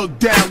don't look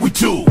down, we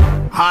too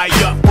high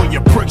up for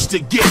your pricks to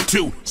get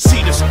to.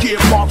 See the skid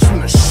marks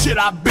from the shit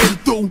I've been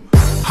through.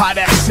 How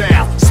that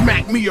sound?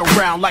 Smack me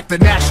around like the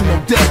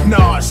national debt.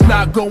 Nah, it's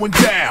not going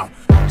down.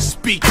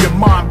 Speak your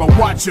mind, but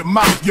watch your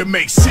mouth. You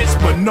make sense,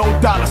 but no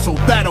dollar, so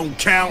that don't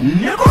count.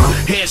 Never.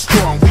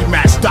 Headstrong, we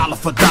match dollar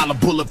for dollar,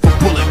 bullet for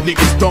bullet.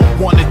 Niggas don't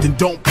want it, then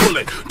don't pull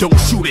it. Don't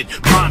shoot it,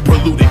 mind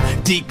polluted,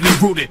 deeply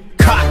rooted.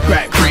 Cock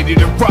back, ready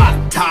to rock,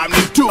 time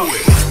to do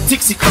it.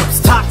 Dixie cups,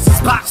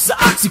 toxins, boxes of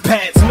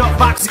oxypads, enough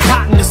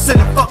oxycontin to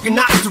send a fucking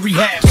ox to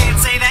rehab. Can't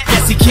say that?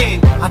 Yes, he can.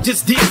 I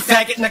just did,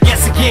 faggot, and I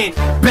guess again.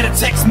 Better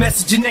text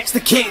message your next to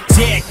kin.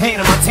 Tag,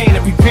 hand on my tan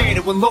and prepared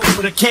it with load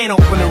with a can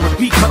opener.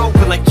 Repeat, cut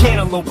open like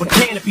cantaloupe, but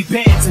canopy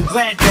bags and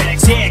glad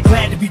bags. Yeah,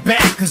 glad to be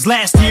back, cause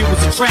last year was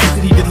a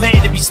tragedy. The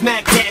land to be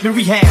smack dab in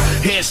rehab.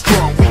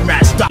 Headstrong, we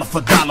match dollar for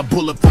dollar,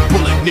 bullet for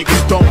bullet.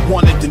 Niggas don't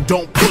want it, then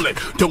don't pull it.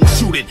 Don't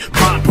shoot it,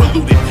 mind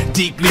polluted,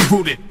 deeply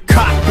rooted.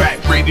 Cock back,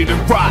 ready to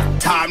rock,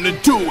 time to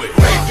do it.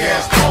 Fake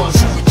ass ballers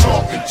who we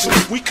talking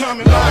to. We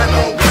coming lying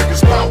on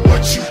records about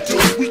what you do.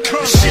 We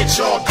come shit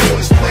y'all doing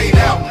is played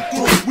out and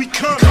through. We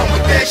come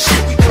with that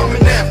shit, we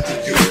coming after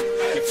you.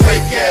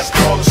 Fake ass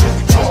ballers who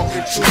we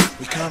talking to.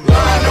 We come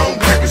lying on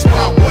records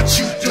about what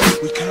you do.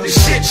 The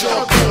shit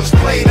y'all doing is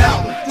played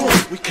out and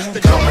through. We come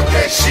with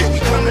that shit, we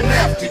coming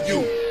after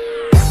you.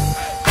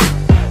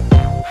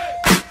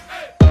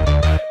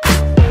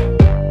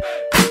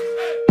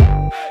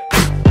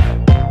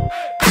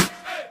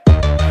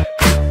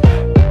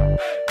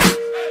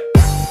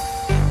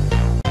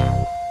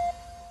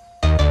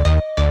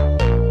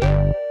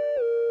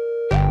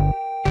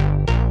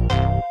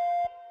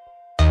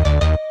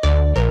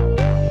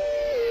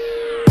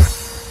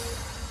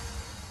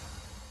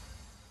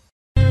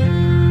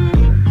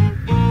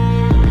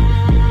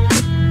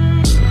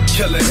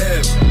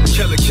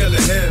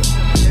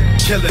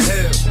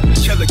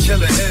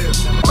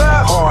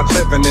 Hard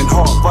living and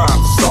hard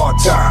rhymes, it's hard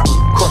time.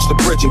 Cross the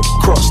bridge and get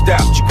crossed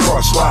out, you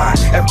cross line.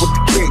 F with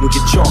the king,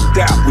 get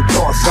chalked out with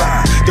cross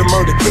line. The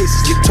murder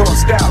cases get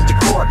tossed out, the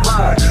court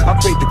line. I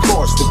paid the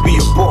cost to be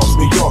a boss,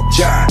 New York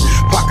giant.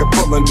 Pocket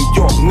full of New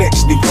York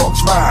Knicks, New York's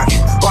fine.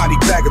 Body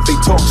bag if they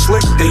talk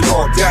slick, they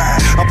all die.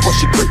 I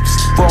push your grips,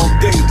 wrong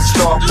day to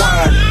start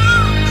wine.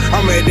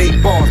 I'm at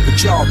 8 bars, but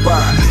y'all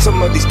buy. Some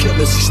of these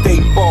killers, you stay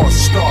bars,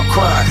 start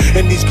crying.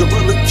 And these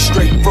gorillas be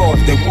straight frauds,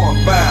 they walk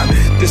by.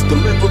 This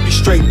delivery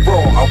straight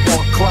raw, I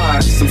want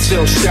clients. I'm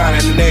still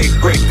shining in every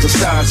break, cause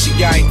see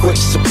I ain't quit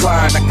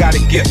supplying. I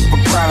gotta get for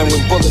grinding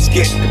when bullets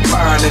get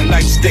defined and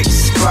nightsticks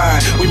is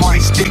flying. We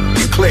might stick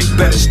to click,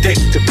 better stick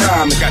to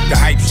time. Got the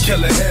hype,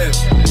 killer him,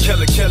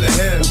 killer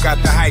him. Got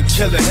the hype,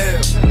 killer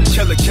him,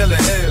 killer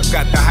him.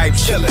 Got the hype,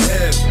 killer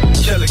him,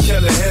 killer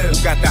him.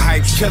 Got the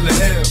hype, killer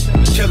him,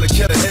 killer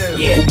him.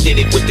 Yeah, who did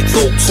it with the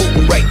quotes?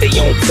 Who write their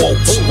own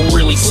quotes? Who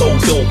really so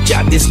dope?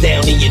 Jot this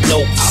down in your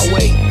notes. Oh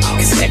wait,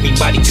 cause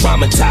everybody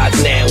traumatized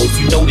now. If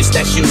you notice,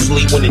 that's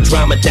usually when the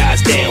drama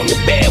dies down. The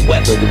bad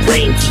weather, the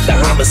rain keep the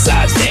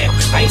homicides down.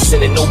 I ain't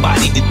sending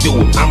nobody to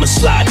do it, I'ma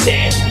slide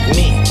down.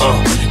 Me,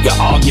 your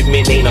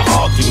argument ain't an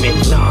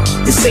argument. Nah,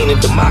 this ain't a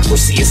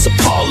democracy, it's a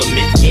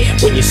parliament.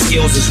 When your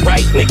skills is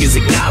right,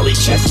 niggas acknowledge.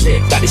 That's it.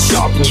 Gotta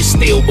sharpen your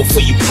steel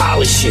before you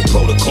polish it.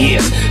 Protocol.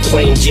 Yeah,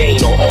 plain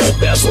Jane on all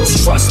bezels.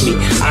 Trust me,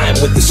 I am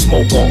with the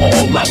smoke on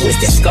all levels.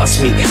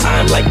 Disgust me, I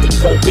am like the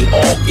Pope in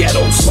all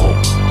ghettos.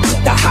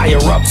 The higher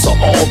ups are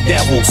all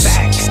devils.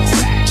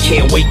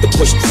 Can't wait to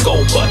push the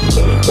go button.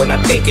 When I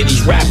think of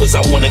these rappers,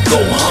 I wanna go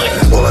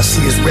hunt. All I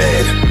see is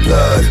red,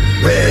 blood,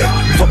 red.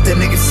 Fuck that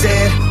nigga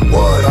said,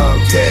 what? I'm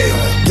dead.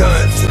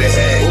 Gun to the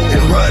head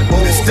and run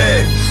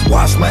instead.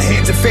 Wash my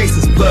hands and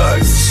faces, blood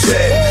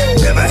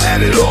shed. Never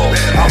had it all,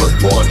 I was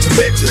born to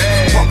mention.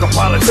 Fuck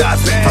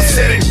apologizing, I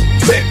said it.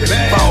 If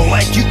I don't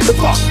like you,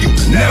 fuck you.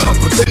 Never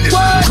pretended.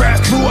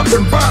 Grass blew up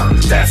and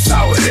burned, that's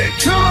how it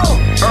is.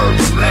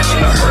 Urban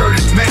legend, I heard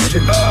it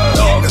mentioned.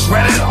 Niggas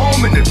ran at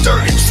home in the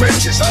dirt.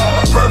 trenches.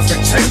 My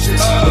perfect changes,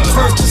 the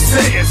perfect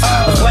sentence.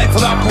 Life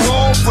without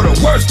parole for the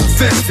worst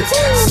offenses.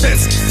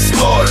 Senses,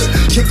 slaughtered,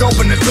 kick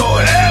open the door.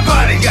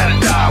 Everybody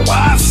gotta die.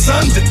 Wives,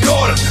 sons, and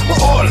daughters.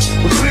 We're orders,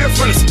 we're clear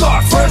from the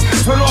start. First,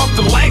 turn off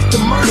the light to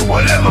murder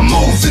whatever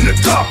moves in the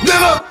dark.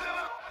 Nigga!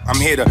 I'm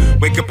here to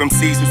wake up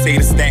MCs who say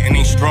the statin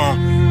ain't strong.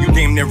 You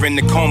damn near in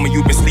the coma,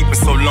 you been sleeping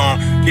so long.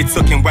 Get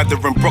tooken whether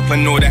in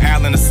Brooklyn or the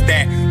island of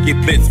Stat. Get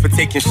blitzed for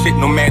taking shit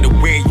no matter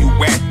where you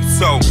at.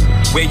 So,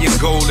 where you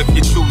go if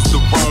you choose to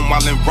roam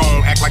while in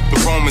Rome? Act like the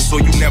Romans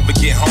or you never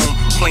get home.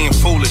 Playing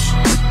foolish,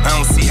 I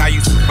don't see how you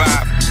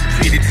survive.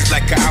 Treated just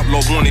like an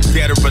outlaw, wanted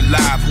dead or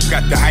alive. Who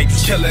got the hype?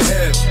 Killer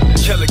him,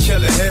 killer,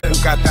 killer him. Who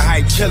got the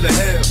hype? Killer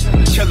him,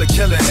 killer,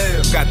 killer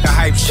him. Got the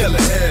hype? Killer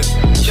him,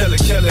 killer,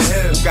 killer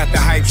him. Got the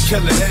hype?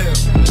 Killer him,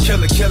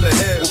 killer, killer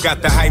him. Who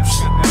got the hype?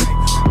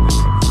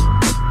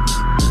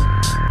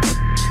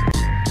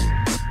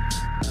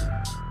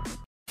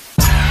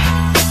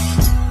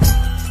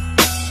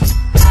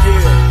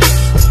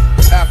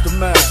 Yeah,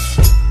 Aftermath.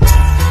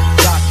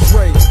 Dr.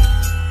 Dre.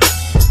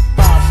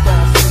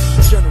 5-star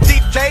General.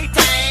 DJ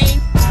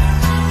Tang.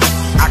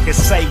 I can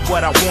say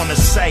what I wanna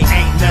say,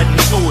 ain't nothing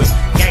to it.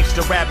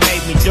 Gangsta rap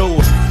made me do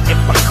it. If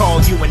I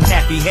call you a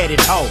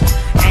nappy-headed hoe,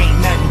 ain't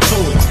nothing to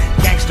it.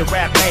 Gangsta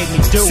rap made me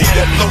do it. See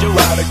that low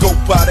rider go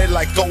by there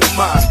like, oh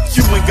my.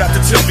 You ain't got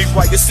to tell me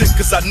why you're sick,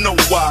 cause I know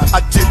why. I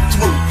did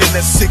through in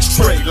that 6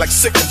 tray, like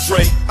sick and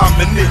Dre. I'm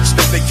an itch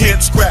that they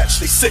can't scratch,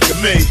 they sick of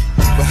me.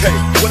 But hey,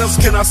 what else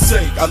can I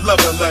say? I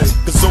love LA,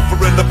 cause over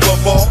and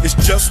above all, it's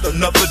just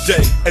another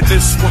day. And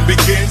this one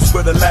begins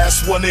where the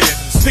last one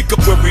ends. Pick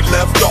up where we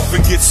left off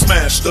and get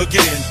smashed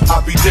again.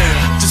 I'll be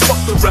damned, just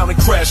fucked around and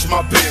crashed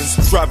my Benz.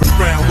 Driving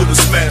around with a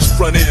smashed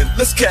front end.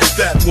 Let's catch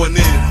that one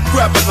in.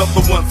 Grab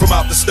another one from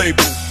out the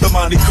stable. The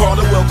Monte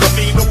Carlo, El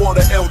Camino, or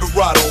the El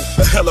Dorado.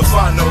 The hell if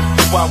I know.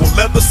 Vinyl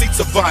leather seats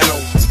of vinyl.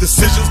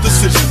 Decisions,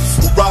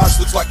 decisions. Mirage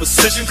looks like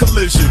precision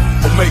collision.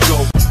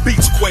 Omega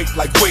beats quake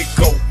like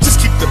Waco. Just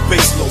keep the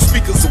bass low.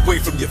 Speakers away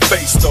from your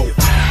face though.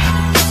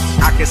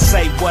 I can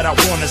say what I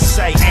wanna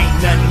say, ain't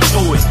nothing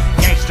to it.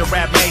 Gangsta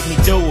rap made me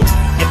do it.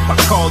 If I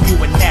call you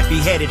a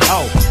nappy-headed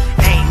hoe,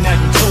 ain't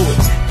nothing to it.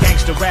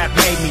 Gangsta rap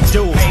made me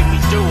do it. Made me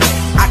do it.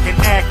 I can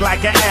act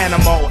like an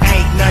animal,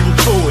 ain't nothing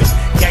to it.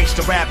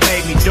 Gangsta rap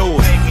made me do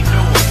it. Made me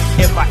do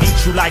it. If I eat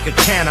you like a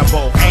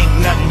cannibal, ain't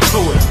nothing to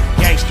it.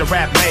 Gangsta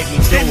rap made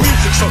me do it. That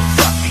music so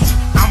fluffy,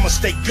 I'ma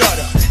stay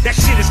gutter. That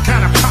shit is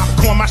kinda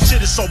popcorn, my shit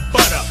is so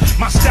butter.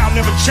 My style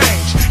never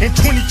changed in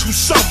 22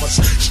 summers.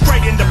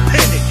 Straight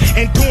independent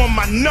and doing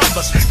my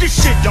numbers. This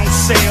shit don't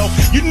sell,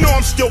 you know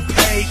I'm still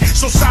paid.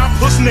 So side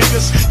puss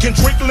niggas can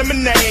drink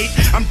lemonade.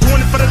 I'm doing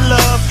it for the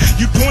love,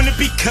 you doing it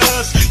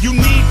because you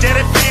need that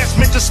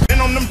advancement to spend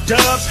on them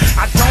dubs.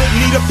 I don't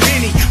need a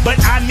penny, but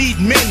I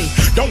need many.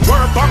 Don't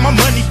worry about my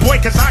money,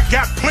 boy, cause I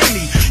got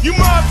plenty. You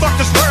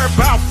motherfuckers worry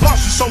about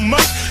flossing so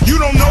much.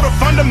 You don't know the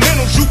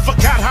fundamentals, you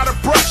forgot how to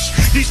brush.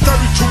 These 32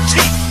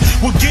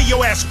 teeth will give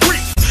your ass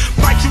grief.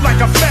 Bite you like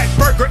a fat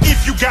burger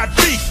if you got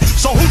beef.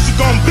 So who's it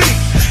gonna be?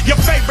 Your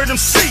favorite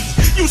MC.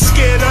 You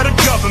scared of the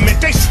government,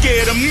 they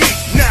scared of me.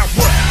 Now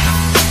what?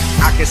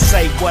 I can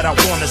say what I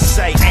wanna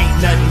say, ain't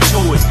nothing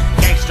to it.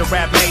 Gangsta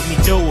rap made me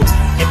do it.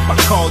 If I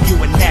call you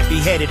a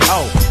nappy-headed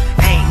hoe,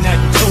 ain't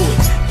nothing to it.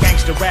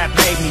 Gangsta rap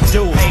made me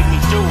do it. Made me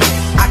do it.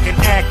 I can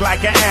act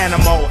like an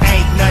animal,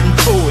 ain't nothing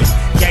to it.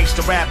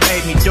 Gangsta rap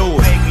made me do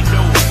it. Made me do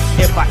it.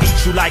 If I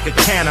eat you like a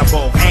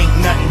cannibal, ain't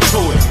nothing to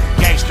it.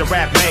 Gangsta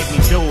rap made me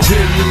do it. 10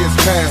 years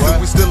past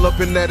and we still up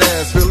in that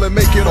ass, feel it,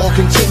 make it all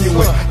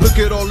continuing. Look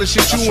at all the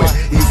shit you in.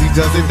 Easy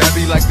does it, that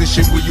be like the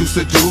shit we used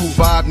to do.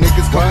 5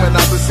 niggas coming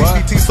out the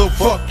CBT, so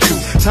fuck you.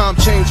 Time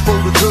change for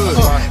the good.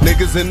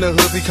 Niggas in the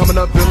hood be coming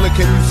up, Villa,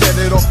 can you set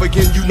it off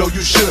again? You know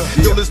you should.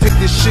 Yo, let's take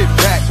this shit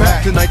back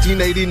to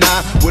 1989.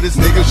 With this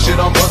nigga shit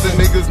I'm buzzing,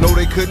 niggas know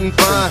they couldn't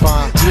find.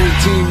 Dream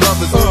team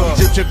lovers,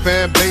 Egyptian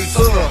fan base.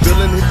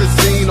 Villain hit the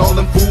scene, all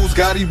them fools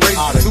got erased.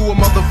 To a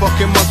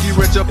motherfucking monkey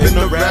wrench up in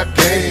the rap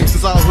game.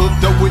 Since I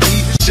hooked up with E,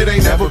 shit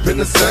ain't never been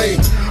the same.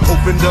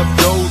 Opened up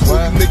doors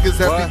where you niggas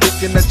have me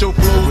thinking that your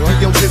flows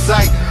be on this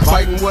sight.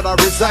 Fighting what I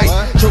recite,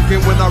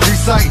 choking when I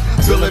recite.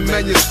 Filling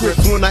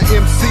manuscripts when I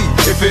MC.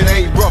 If it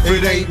ain't rough,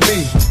 it ain't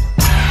me.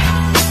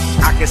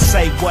 I can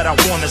say what I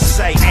wanna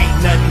say, ain't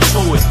nothing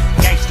to it.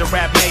 Gangsta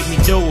rap made me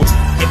do it.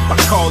 If I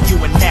call you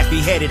a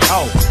nappy-headed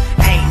hoe,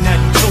 ain't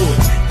nothing to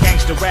it.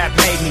 Gangsta rap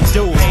made me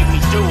do it. Made me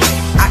do it.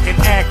 I can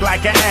act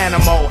like an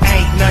animal,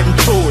 ain't nothing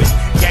to it.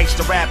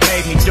 Gangsta rap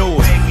made me do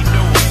it. Made me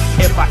do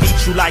it. If I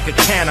eat you like a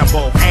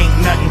cannibal,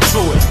 ain't nothing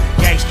to it.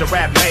 Gangsta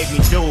rap made me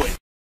do it.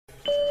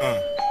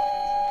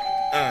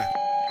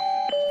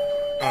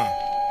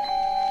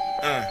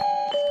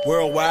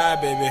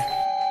 Worldwide, baby.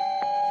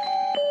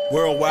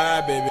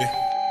 Worldwide, baby.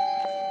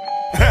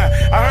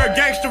 I heard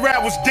gangsta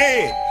rap was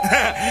dead.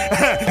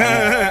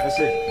 That's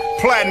it.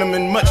 Platinum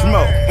and much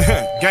more.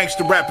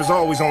 Gangsta rap is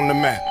always on the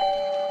map.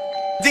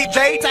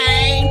 DJ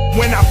Tang.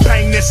 When I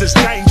bang this, it's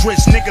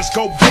dangerous. Niggas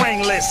go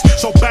brainless.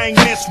 So bang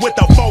this with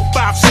a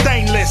 4-5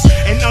 stainless.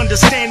 And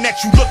understand that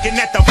you looking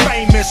at the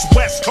famous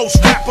West Coast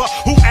rapper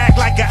who act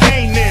like an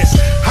anus.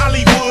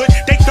 Hollywood,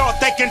 they thought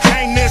they can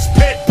tame this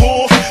pit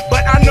bull,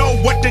 but I know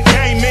what the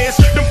game is.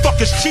 Them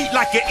fuckers cheat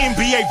like an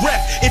NBA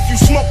rep. If you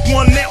smoke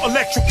one, they'll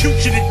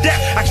electrocute you to death.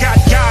 I got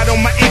God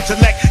on my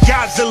intellect,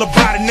 Godzilla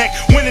by the neck.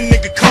 When a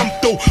nigga come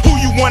through, who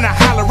you wanna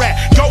holler at?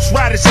 Ghost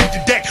Riders hit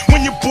the deck.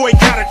 When your boy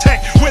got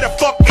attacked, where the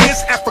fuck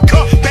is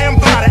Africa? Bam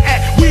by the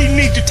act, we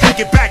need to take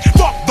it back.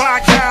 Fuck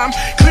Viacom,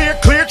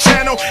 clear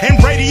channel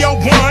and Radio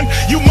 1.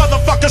 You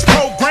motherfuckers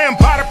programmed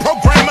by the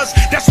programmers.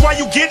 That's why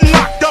you getting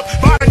locked up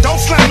by the dope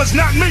slammers,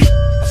 not me.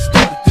 I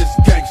started this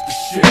gangster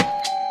shit.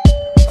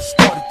 I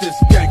started this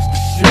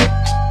gangster shit.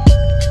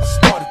 I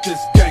started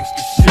this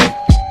gangster shit.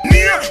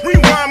 Nia,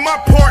 rewind my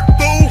part,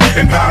 fool,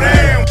 and bow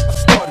down. I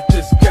started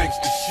this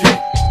gangster shit.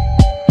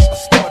 I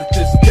started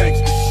this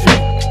gangster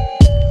shit.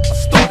 I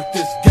started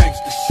this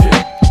gangster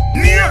shit.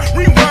 Nia,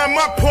 rewind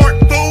my part,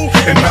 fool,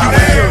 and bow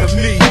down. To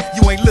me,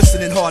 you ain't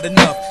listening hard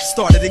enough.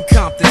 Started in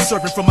Compton,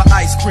 serving from an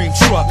ice cream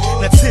truck.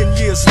 Now 10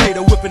 years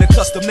later, whipping a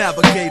custom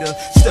navigator.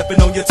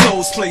 Stepping on your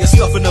toes, player,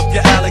 stuffing up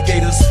your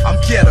alligators. I'm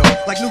ghetto,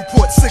 like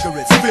Newport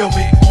cigarettes, feel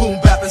me? Boom,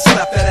 bap, and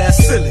slap that ass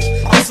silly.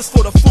 This is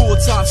for the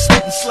full-time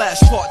student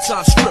 /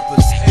 part-time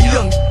strippers. And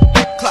young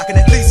clocking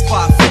at least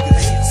 5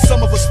 figures.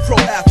 Some of us pro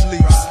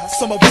athletes,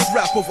 some of us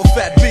rap over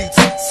fat beats.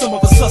 Some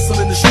of us hustle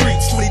in the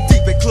streets, 20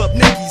 deep at Club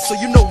Nicky, so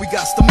you know we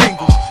got to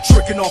mingle.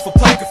 Tricking off a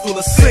pocket full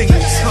of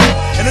singles,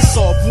 and it's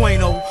all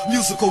bueno,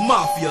 musical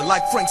mafia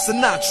like Frank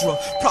Sinatra.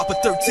 Proper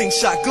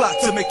 13-shot Glock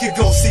to make you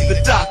go see the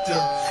doctor.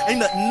 Ain't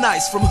nothing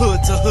nice from hood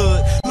to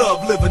hood,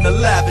 love living a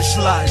lavish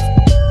life.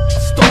 I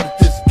started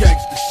this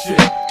gangster shit.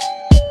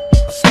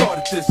 I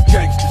started this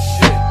gangster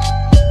shit.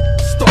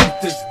 I started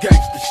this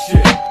gangster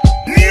shit.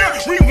 Nia,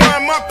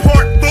 rewind my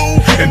part, fool,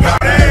 and bow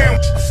down.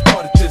 I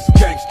started this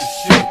gangster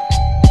shit.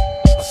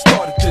 I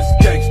started this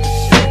gangster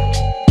shit.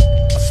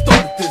 I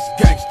started this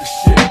gangster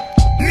shit.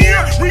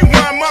 Nia,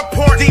 rewind my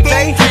part, fool,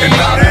 and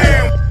bow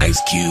down.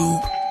 Ice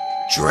Cube,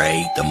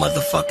 Dre, the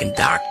motherfucking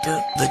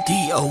doctor, the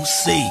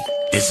DOC.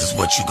 This is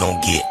what you gon'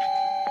 get.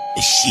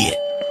 The shit.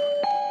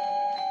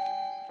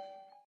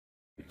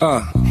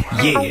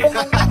 Yeah.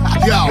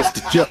 Yo,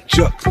 Mr.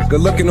 Chuck,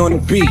 good looking on the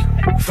beat.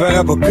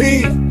 Forever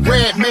P.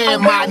 Red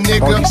man, my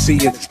nigga. All you see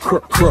is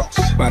crooks.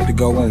 About to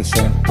go in,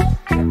 son.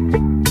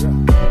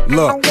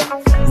 Look.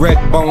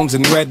 Red bones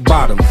and red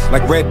bottoms.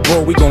 Like Red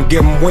Bull, we gon'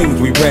 give them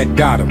wings, we red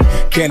dot them.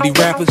 Candy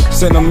rappers,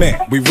 send them in,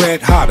 we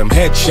red hot them.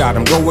 Headshot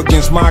them, go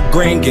against my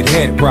grain, get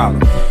head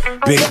problem.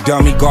 Big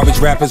dummy, garbage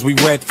rappers, we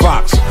red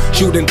fox.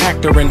 Shoot an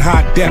actor in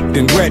high depth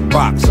and red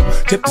box.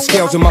 Tip the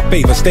scales in my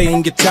favor, stay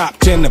in your top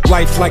 10. If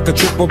life's like a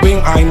triple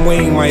beam, I'm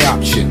weighing my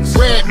options.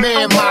 Red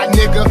man, my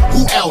nigga,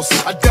 who else?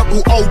 A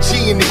double OG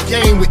in the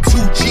game with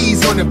 2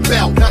 G's on the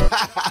belt.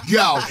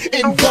 Yo,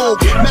 in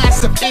vogue,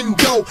 massive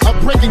endo.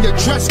 I'm breaking your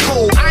dress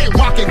code, I ain't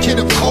rocking Kid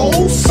of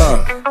Coles.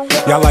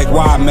 Y'all like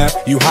why,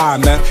 meth? You high,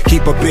 meth?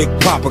 Keep a big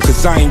popper,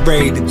 cause I ain't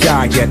ready to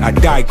die yet. I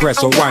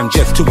digress, or I'm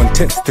just too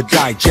intense to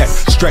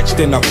digest. Stretched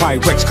in a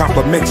Pyrex,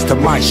 compliments to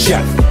my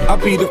chef. I'll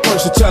be the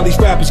first to tell these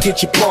rappers,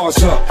 get your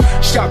paws up.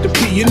 Shout to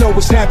P, you know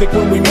it's havoc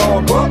when we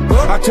mob up.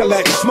 I tell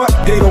that smut,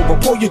 date over,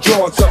 pull your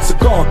drawers up.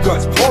 Cigar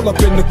guts, all up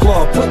in the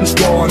club, putting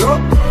squad up.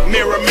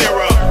 Mirror,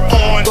 mirror,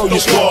 on throw the your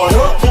squad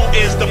wall. up. Who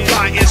is the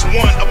flyest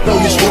one of Throw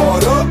your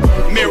squad up.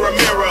 Mirror,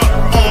 mirror,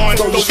 on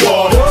Throw the your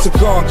squad wall. up.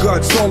 Cigar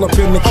guts, all up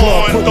in the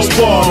club, On putting the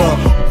squad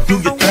wall. up. Do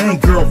your thing,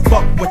 girl,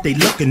 fuck what they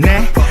looking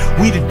at.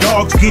 We the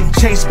dogs getting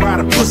chased by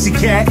the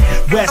pussycat.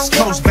 West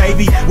Coast,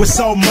 baby, with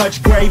so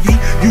much gravy.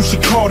 You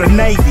should call the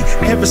Navy.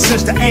 Ever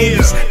since the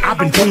 80s, I've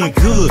been doing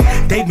good,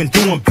 they've been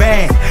doing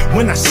bad.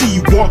 When I see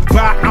you walk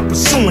by, I'm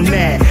pursuing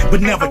that,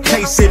 but never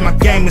chase it. My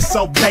game is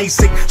so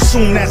basic.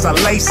 Soon as I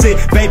lace it,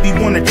 baby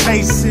wanna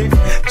chase it.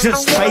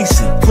 Just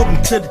face it, put me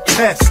to the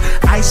test.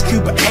 Ice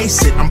Cube or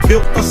ace it, I'm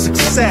built for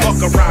success.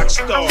 Fuck a rock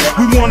star.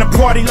 We wanna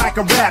party like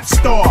a rap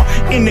star.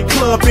 In the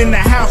club, in the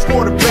house,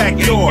 or the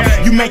backyard.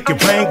 You make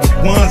it rain with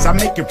ones, I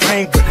make it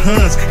rain with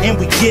huns. And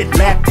we get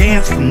lap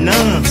dance from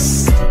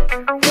nuns.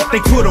 They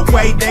put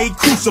away they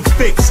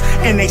crucifix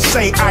and they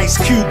say, Ice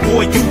Cube,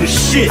 boy, you the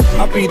shit.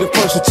 I'll be the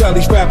first to tell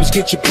these rappers,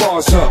 get your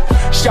paws up.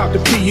 Shout to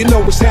P, you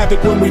know it's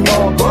havoc when we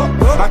mob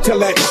up. I tell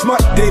that smut,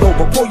 date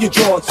over, pull your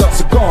drawers up.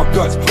 Cigar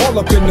guts, all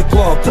up in the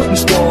club, putting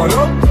squad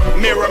up.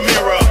 Mirror,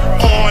 mirror,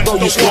 on throw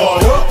the your wall.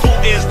 squad up.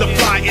 Who is the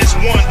flyest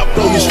one of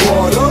Throw your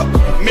squad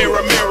up.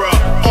 Mirror, mirror,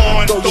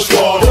 on throw the your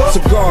squad wall. up.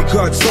 Cigar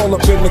guts, all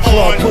up in the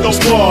club, putting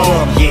squad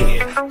up.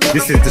 Yeah.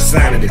 This is the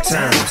sign of the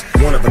times,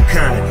 one of a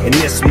kind, and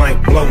this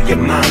might blow your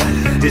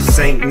mind. This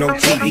ain't no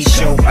TV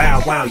show,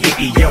 bow wow,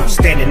 yippee yo,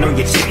 standing on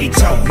your tippy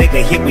toe,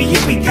 nigga, here we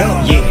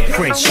go. Yeah,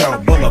 Crenshaw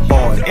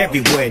Boulevard,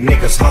 everywhere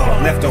niggas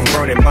hard, left on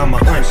burning by my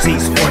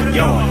auntie's front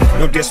yard.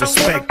 No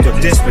disrespect or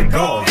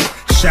disregard.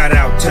 Shout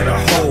out to the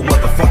whole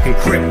motherfucking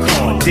crib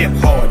car. Dip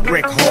hard,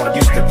 brick hard,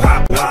 used to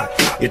pop lock.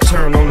 You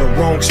turn on the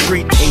wrong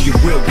street and you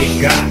will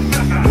get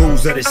got. Rules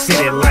hoes of the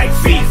city like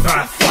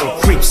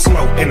V54. Creep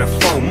slow in a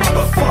phone,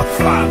 motherfuck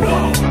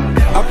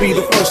 5-0. I'll be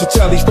the first to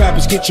tell these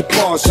rappers, get your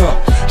paws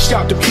up.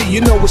 Shout to P,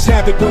 you know what's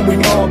happening when we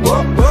mob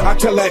up. I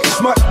tell that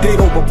smut, they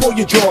over, pull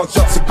your drawers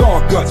up.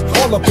 Cigar guts,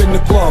 all up in the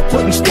club,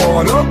 putting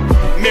squad up.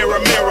 Mirror,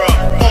 mirror,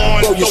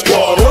 on blow your the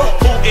wall.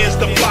 Up. Who is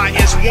the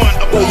flyest one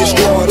of blow your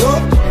squad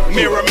up.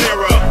 Mirror,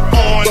 mirror,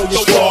 on blow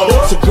your the wall.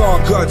 Up. Cigar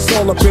guts,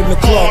 all up in the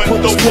club,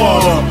 putting the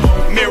squad up.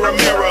 Mirror,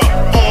 mirror,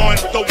 on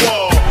the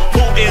wall.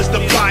 Who is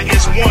the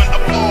flyest one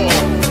of all?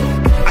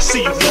 I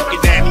see you looking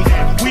at me,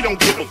 we don't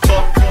give a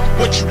fuck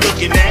what you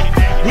looking at.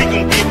 We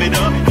gon' give it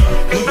up.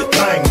 Do your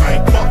thing,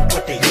 man, fuck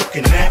what they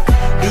looking at.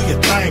 Do your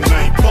thing,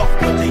 man, fuck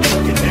what they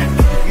looking at.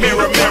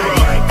 Mirror, mirror,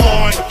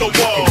 on the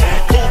wall.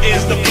 Who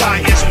is the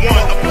flyest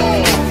one of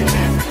all?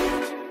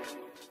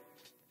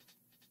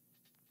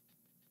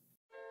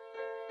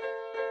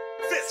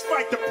 Fist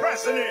fight the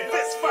president.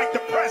 Fist fight the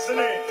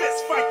president.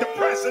 Fist fight the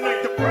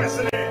president. The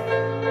president.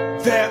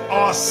 There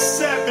are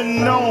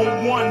 7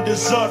 known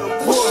wonders of the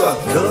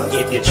world.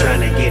 If you're trying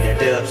to get a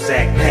dub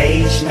sack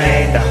page,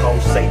 man, the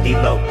hoes say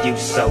D-Lo, you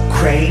so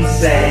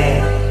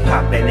crazy.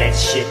 Poppin' that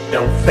shit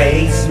don't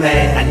faze,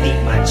 man. I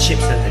need my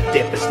chips and the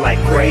dip is like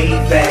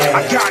gravy.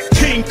 I got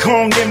King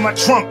Kong in my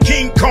trunk,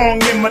 King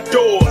Kong in my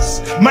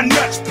doors. My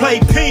nuts play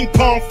ping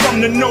pong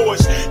from the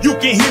noise. You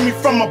can hear me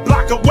from a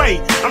block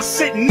away. I'm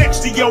sitting next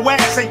to your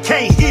ass and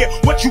can't hear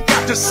what you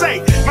got to say.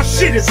 My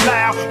shit is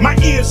loud, my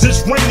ears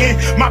is ringing.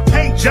 My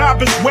paint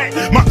job is wet,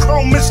 my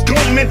chrome is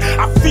gleaming.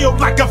 I feel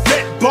like a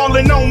vet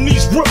ballin' on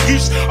these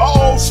rookies. A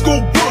old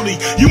school bully,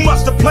 you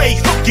must have played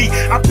hooky.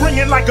 I bring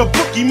it like a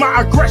bookie,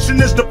 my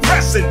aggression is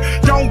depressing.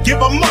 Don't give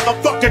a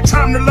motherfucker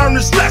time to learn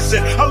this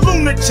lesson. A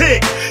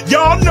lunatic,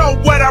 y'all know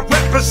what I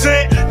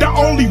represent. The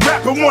only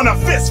rapper wanna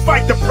fist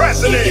fight the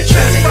president. If you're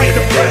trying to get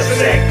a dub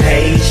sack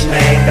page,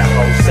 man, the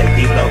hoes say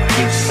D-Lo,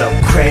 you so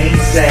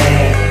crazy.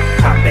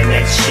 Poppin'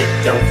 that shit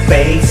don't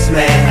faze,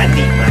 man. I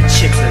need my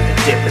chips and the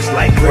dip is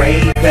like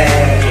gravy.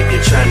 If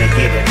you're trying to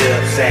get a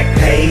dub sack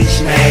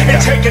page, man,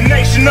 and take a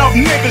nation of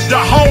niggas to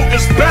hold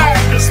us back.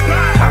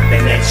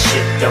 Poppin' that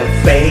shit don't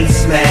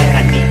faze, man.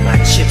 I need my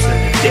chips and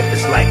the dip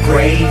is like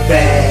gravy.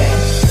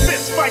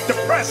 Fist fight the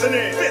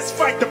president. Fist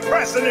fight the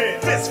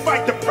president. Fist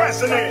fight the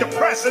president. The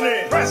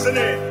president.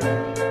 President.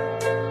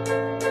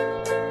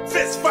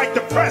 Fist fight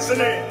the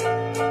president.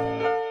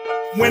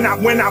 When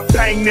I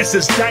bang this,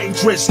 it's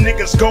dangerous.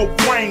 Niggas go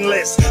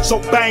brainless. So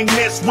bang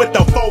this with the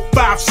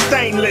 4-5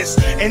 stainless.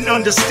 And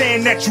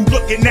understand that you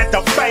looking at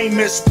the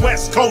famous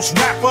West Coast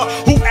rapper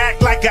who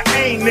act like a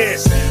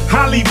anus.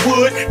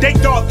 Hollywood, they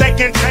thought they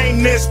can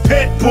tame this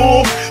pit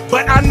bull,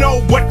 but I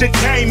know what the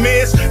game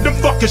is. Them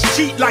fuckers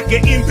cheat like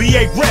an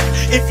NBA rep.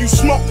 If you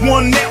smoke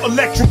one, they'll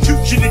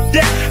electrocute you to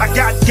death. I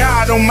got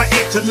God on my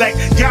intellect,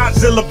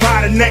 Godzilla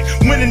by the neck.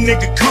 When a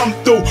nigga come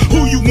through,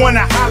 who you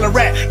wanna holler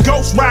at?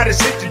 Ghost Riders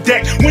hit the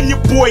deck. When your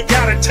boy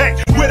got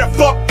attacked, where the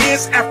fuck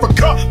is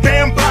Africa?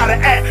 Bam by the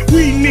act,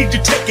 we need to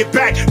take it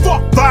back.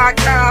 Fuck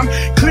Viacom,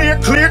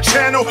 clear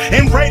channel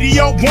and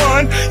Radio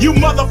 1. You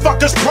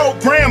motherfuckers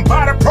programmed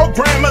by the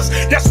programmers.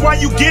 That's why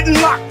you getting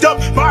locked up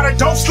by the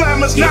dope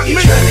slammers, not me.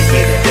 If you're trying to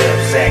get a dub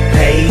sack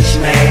page,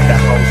 man, the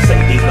hoes say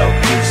D-Lo,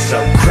 you so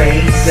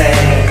crazy.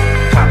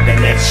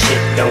 Poppin' that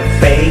shit don't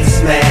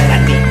faze, man.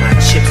 I need my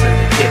chips and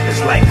the dip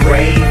is like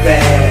gravy.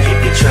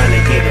 If you're trying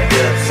to get a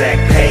dub sack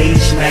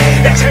page,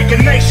 man, and take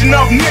a nation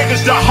of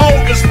niggas to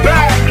hold us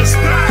back.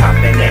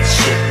 Poppin' that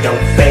shit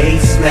don't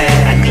faze, man.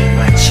 I need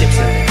my chips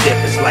and the dip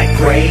is like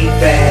gravy.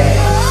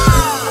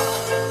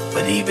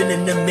 But even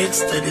in the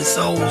midst of this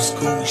old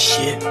school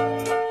shit,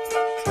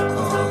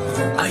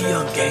 our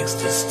young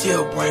gangsters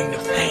still bring the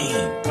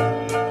pain.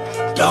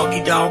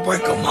 Doggy dog,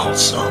 break 'em off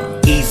some.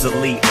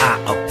 Easily I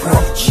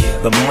approach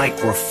the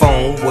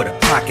microphone with a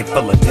pocket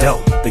full of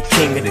dope. The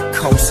king of the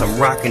coast, I'm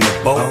rocking the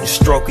boat,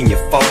 stroking your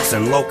folks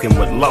and loking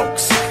with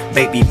lokes.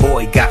 Baby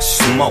boy got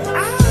smoke.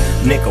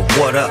 Nigga,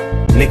 what up?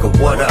 Nigga,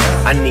 what up?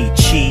 I need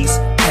cheese,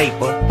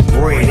 paper,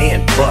 bread,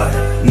 and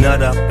butter.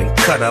 Nut up and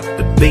cut up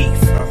the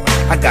beef.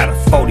 I got a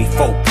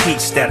 44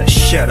 piece that'll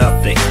shut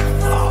up the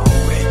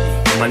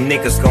My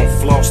niggas gon'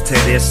 floss to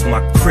this. My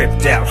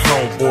cripped out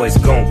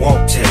homeboys gon'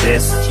 walk to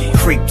this.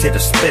 Creep to the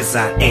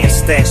spizzot and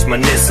stash my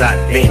nizzot.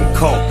 Then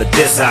call the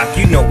dizzot.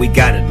 You know we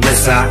got it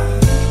lizzot.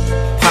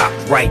 Pop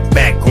right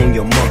back on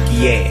your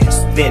monkey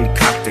ass. Then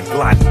cock the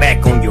Glock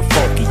back on your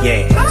funky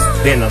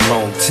ass. Been a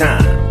long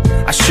time,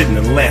 I shouldn't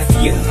have left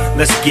you.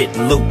 Let's get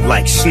loot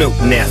like Snoop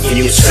nephew. If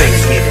you're trying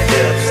to get a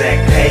dub sack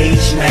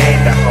page,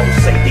 man, the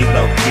hoes say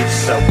D-Lo, you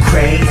so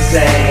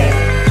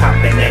crazy.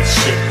 Poppin' that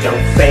shit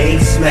don't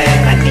faze, man.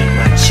 I need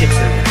my chips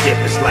and the dip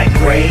is like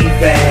gravy.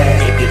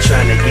 If you're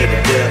trying to get a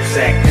dub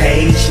sack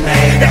page,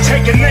 man, and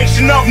take a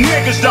nation of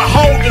niggas to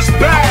hold us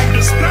back.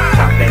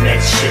 Poppin' that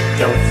shit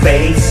don't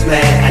faze,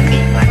 man. I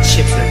need my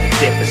chips and the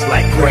dip is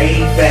like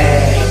gravy.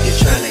 If you're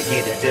trying to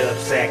get a dub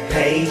sack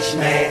page,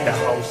 man, the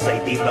hoes say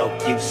D-Lo,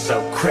 you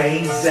so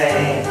crazy.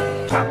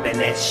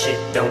 Poppin' that shit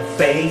don't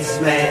faze,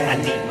 man. I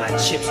need my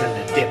chips and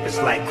the dip is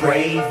like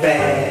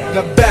gravy.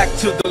 Now back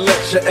to the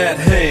lecture at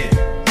hand.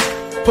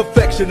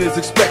 Perfect action is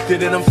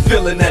expected and I'm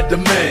feeling that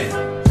demand.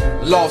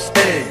 Los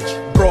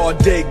Angeles, broad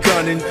day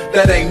gunning,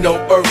 that ain't no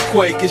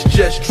earthquake, it's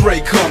just Dre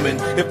coming.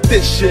 If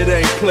this shit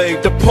ain't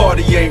played, the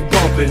party ain't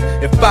bumping.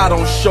 If I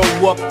don't show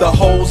up, the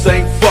hoes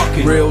ain't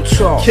fucking. Real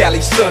talk.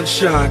 Cali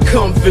sunshine,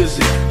 come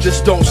visit.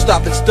 Just don't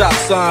stop at stop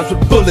signs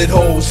with bullet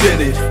holes in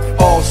it.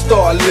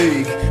 All-Star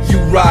League, you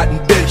riding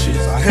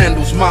benches, I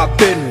handles my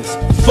business.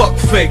 Fuck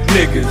fake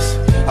niggas.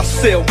 I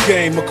sell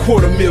game,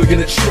 $250,000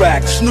 a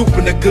track. Snoop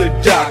in a good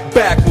doc,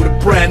 back with a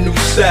brand new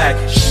sack.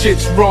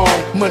 Shit's wrong,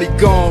 money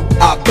gone,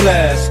 I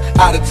blast.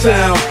 Out of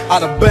town,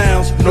 out of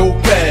bounds, no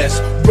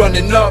pass.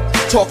 Running up,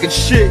 talking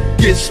shit,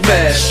 get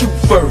smashed. Shoot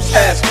first,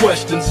 ask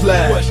questions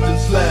last.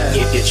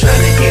 If you're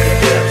trying to get a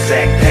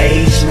Dubsack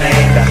page,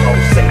 man, the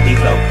whole say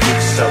D-Lo, you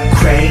so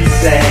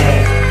crazy.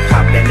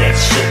 Poppin' that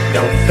shit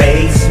don't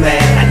faze,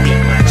 man. I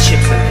need my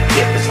chips and the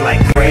dip is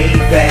like gravy.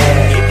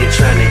 If you're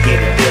trying to get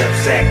a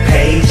Dubsack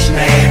page,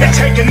 man, and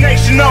take a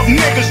nation of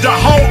niggas to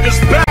hold us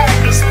back.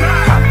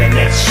 Poppin'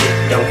 that shit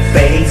don't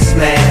faze,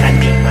 man. I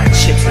need my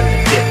chips and the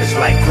dip is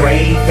like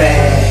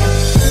gravy.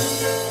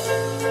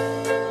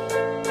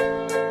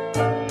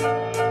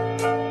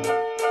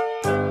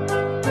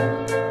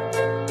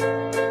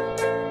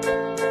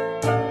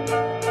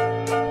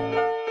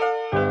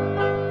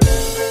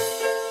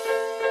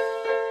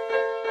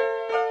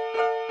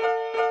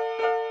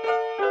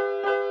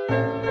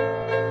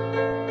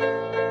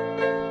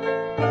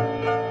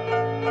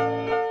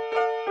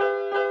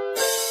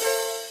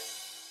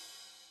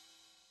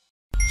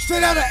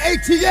 Straight out of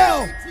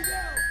ATL.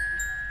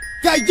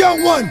 Got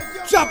young one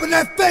dropping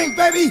that thing,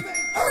 baby.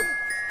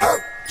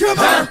 Come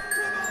on.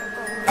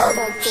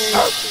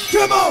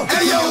 Come on.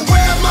 Hey, yo,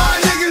 where my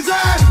niggas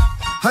at?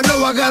 I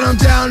know I got them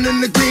down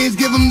in the greens.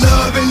 Give them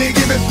love and they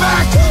give it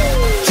back.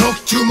 Talk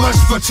too much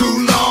for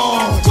too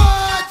long.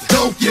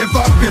 Don't give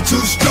up, you're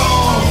too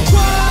strong.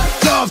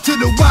 Love to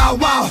the wild,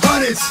 wild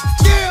hunters.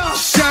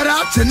 Shout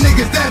out to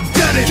niggas that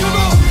done it.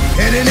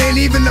 And it ain't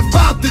even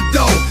about the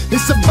dough.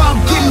 It's about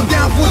getting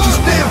down for what you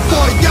stand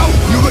for, yo.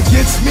 You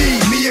against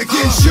me, me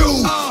against you.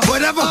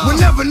 Whatever,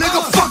 whenever, nigga,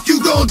 fuck you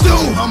gon' do.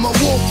 I'm a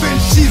wolf in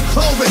sheep's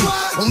clothing.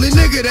 Only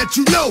nigga that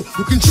you know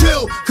who can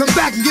chill, come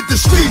back and get the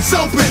streets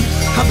open.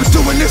 I've been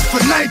doing this for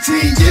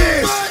 19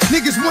 years.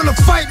 Niggas wanna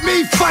fight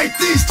me, fight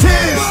these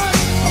tears.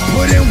 I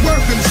put in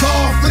work and it's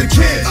all for the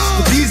kids.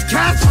 But these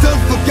cats still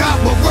forgot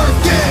what work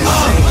is.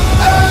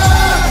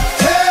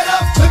 Head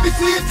up, let me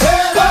see it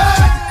head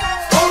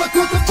up. All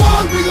across the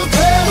board, we gon'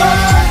 tear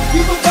up. We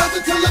gon' bounce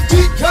until the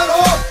beat cut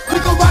off. We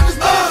gon' rock this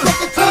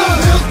motherfucker till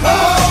the hills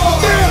fall.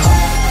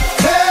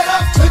 Head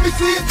up, let me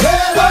see it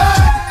head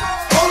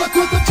up. All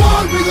across the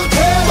board, we gon'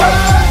 tear up.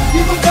 We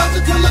gon' bounce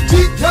until the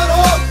beat cut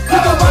off. We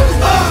gon' rock this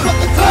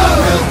motherfucker till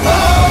the hills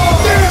fall.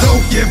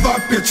 Don't give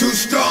up, you're too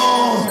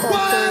strong.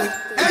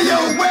 Hey yo,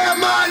 where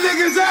my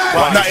niggas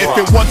at? Now if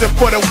it wasn't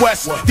for the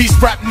West, these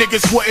rap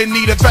niggas wouldn't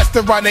need a vest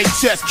around their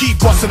chest. Keep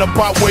busting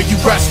about where you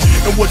rest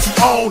and what you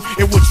own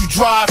and what you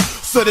drive.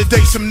 So the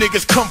day some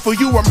niggas come for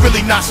you, I'm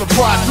really not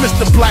surprised.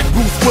 Mr. Black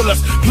Bruce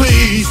Willis,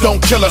 please don't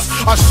kill us.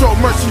 I show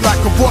mercy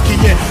like a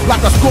Rockian,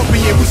 like a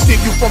scorpion. We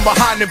sting you from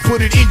behind and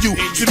put it in you.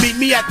 To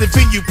meet me at the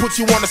venue, put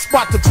you on the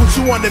spot to put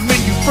you on the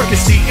menu.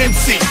 Fricassee,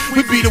 MC,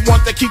 we be the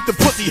ones that keep the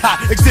pussy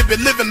hot.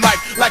 Exhibit living life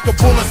like a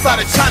bull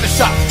inside a China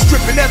shop.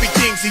 Stripping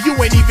everything so you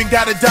ain't even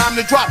got a dime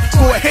to drop.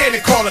 Go ahead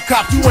and call a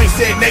cop, you ain't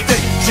said Nathan.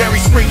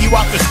 Jerry spring you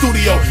out the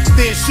studio,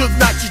 then Suge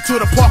knock you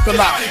to the parking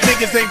lot.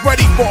 Niggas ain't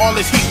ready for all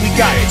this heat we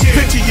got.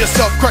 Picture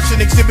yourself crushing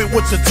exhibit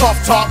with your tough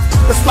talk.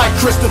 It's like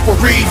Christopher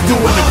Reeve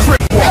doing the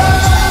crip walk.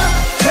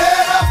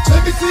 Head up,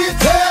 let me see it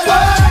head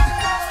up.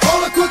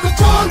 All across the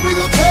board, we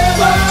gon' tear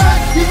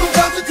up. We gon'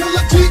 bounce until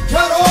the beat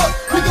cut off.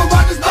 We gon'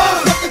 rock this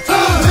motherfucker till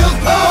the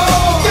hills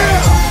fall.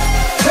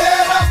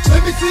 Head up, let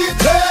me see it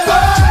head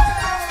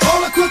up.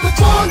 All across the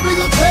board, we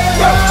gon'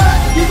 tear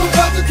up. We gon'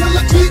 bounce until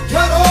the beat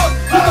cut off.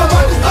 We gon'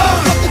 rock this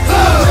motherfucker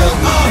till the hills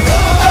fall.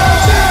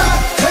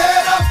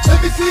 Head up, let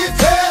me see it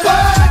head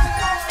up.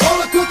 All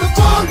across the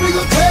board, we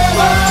gon' tear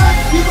up.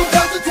 We gon'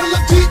 bounce until the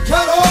beat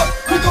cut off.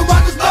 We gon'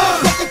 rock this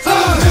motherfucker till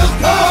the hills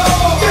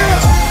fall.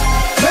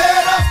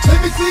 Head up, let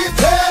me see it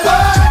head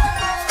up.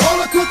 All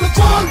across the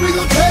board, we gon'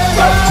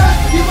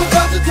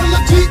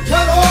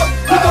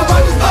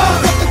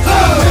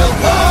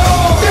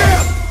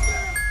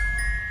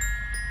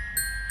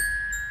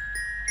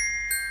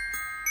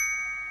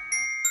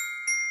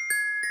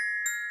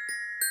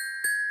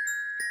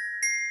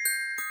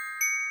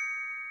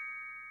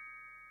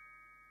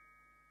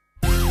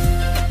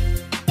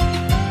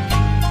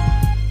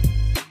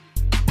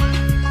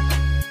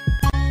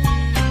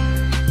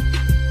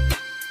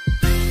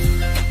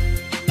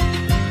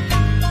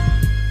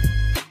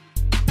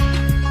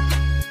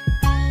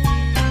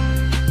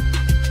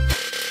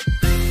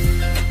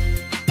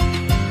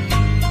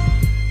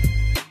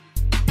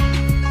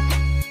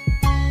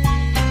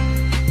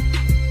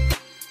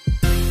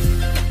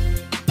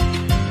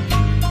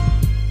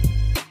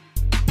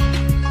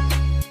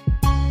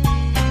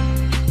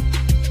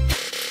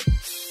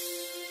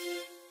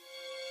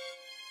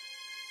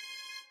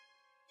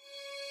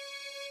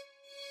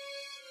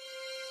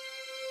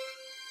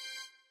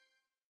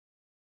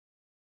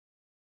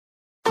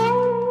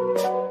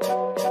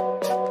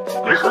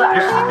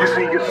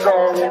 see your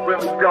song ain't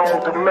really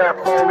gone to map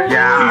on it.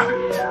 Yeah.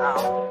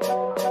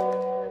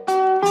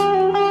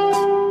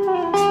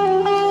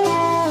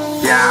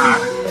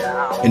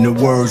 Yeah. In the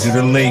words of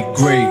the late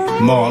great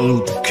Martin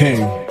Luther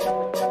King,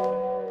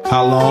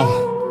 how long?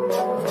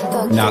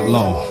 Not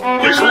long.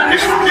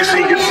 You see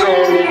your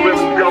song ain't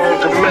really gone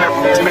to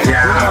map on it.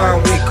 Yeah.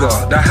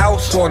 The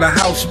house or the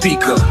house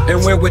speaker,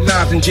 and where would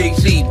Nas and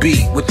Jay-Z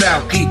be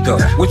without either?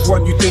 Which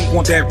one you think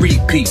want that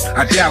repeat?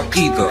 I doubt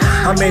either.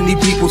 How many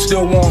people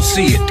still won't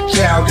see it?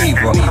 Child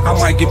either. I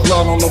might get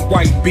blood on the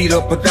white beater,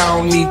 but I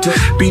don't need to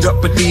beat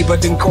up a diva,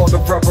 then call the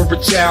brother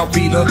a child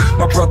beater.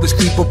 My brother's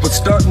keeper, but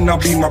stuntin', I'll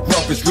be my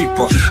brother's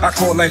reaper. I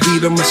call that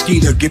heater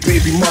mosquito, get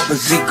baby mother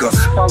Zika.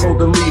 Follow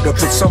the leader,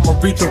 put some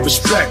Aretha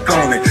respect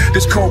on it.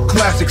 This cold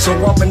classic, so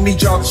I'ma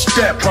need y'all to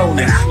step on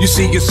it. You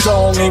see your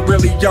song ain't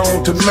really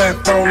on to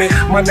meth on it.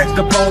 My next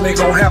opponent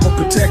gon' have a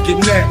protect your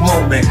neck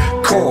moment.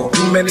 Core,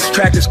 man, this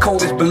track is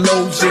cold, it's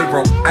below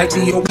zero.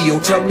 IDO,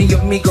 tell me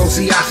amigo,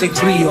 see I say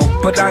Leo.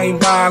 But I ain't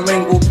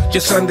bilingual,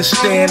 just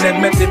understand that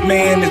Method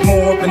Man is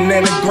more of an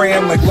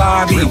anagram like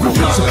live evil.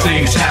 Some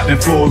things happen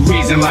for a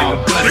reason, like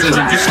a blessing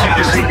in disguise.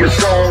 You see your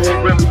song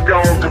ain't really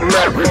gone to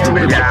meth on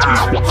it.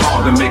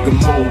 Hard to make a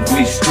move,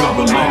 we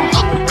struggle on.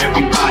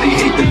 Everybody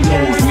hate the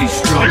news, we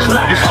struggle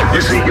on.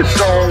 You see your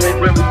song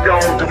ain't really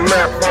gone to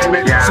meth on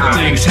it. Some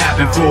things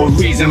happen for a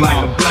reason,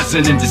 like a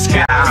blessing in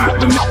disguise.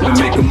 To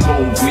make a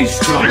move, we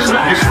struggle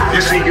on.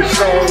 You see your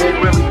song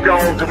ain't really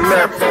gone to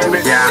meth on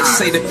it. They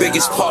say the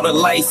biggest part of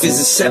life is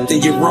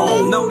accepting your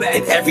own. Know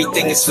that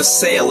everything is for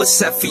sale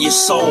except for your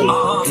soul.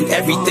 And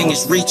everything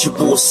is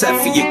reachable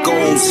except for your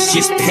goals. It's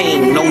just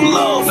pain, no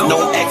love,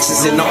 no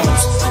X's and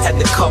O's. Had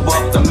to cover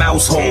up the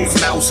mouse holes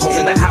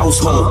in the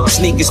household.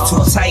 Sneakers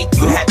too tight,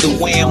 you had to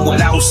wear them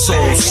without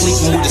soles.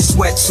 Sleeping with a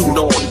sweatsuit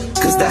on,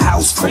 cause the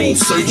house cold.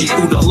 Surging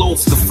through the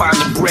loaf to find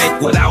the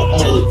bread without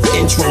mold.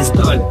 Intro's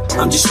done,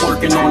 I'm just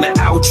working on the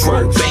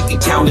outro. Bank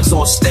account is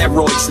on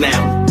steroids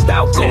now.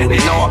 Without gold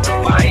and all,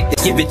 buy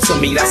it, give it to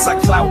me, that's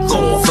like clout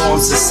gold. Though I'm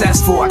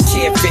successful, I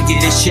can't figure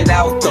this shit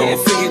out though.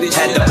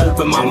 Had to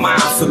open my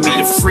mind for me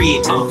to free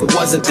it. It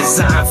wasn't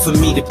designed for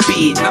me to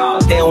be it.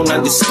 They don't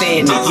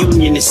understand the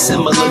union is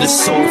similar to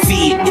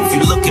Soviet. If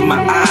you look in my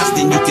eyes,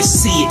 then you can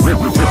see it.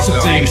 Some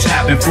things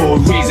happen for a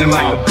reason,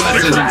 like a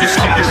blessing in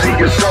disguise. You see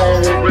your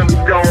song ain't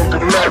really gone to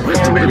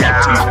meth on it.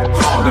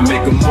 Hard to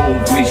make a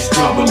move, we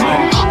struggle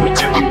on.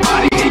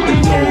 Everybody hate the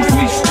news,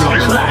 we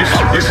struggle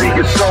on. You see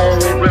your song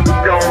ain't really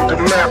gone to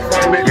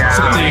meth on it.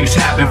 Some things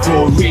happen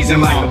for a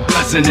reason, like a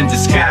blessing in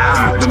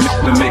disguise.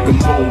 To make a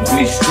move,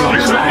 we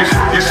struggle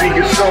on. You see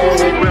your song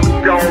ain't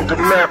really gone to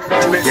meth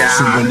on it.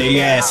 So when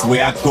they ask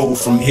where I go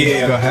from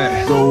here,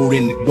 road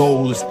and the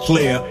goal is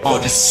clear, or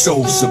just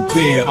so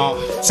severe.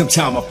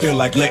 Sometimes I feel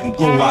like letting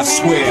go, I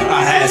swear.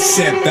 I had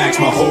setbacks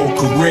my whole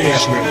career.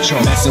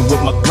 Messing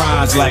with my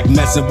grinds like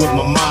messing with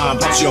my mind.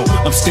 But yo,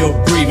 I'm still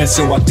breathing,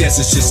 so I guess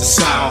it's just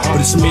a sign.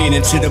 But it's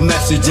meaning to the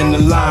message in the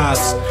lines.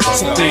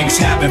 Some things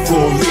happen for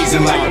a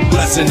reason, like a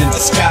blessing in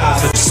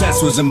disguise. The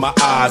success was in my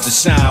eyes, the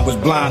shine was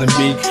blinding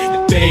me.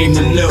 The fame,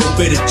 a little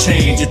bit of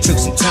change. It took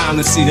some time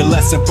to see the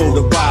lesson for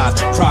the rise.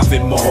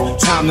 Profit more,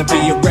 time to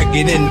be a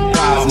record in the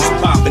prize. And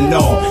it's popping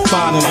off.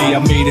 Finally, I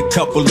made a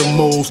couple of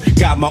moves.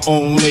 Got my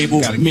own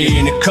label. Me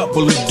and a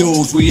couple of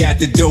dudes, we at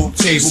the dope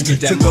table.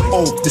 Took an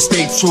oath to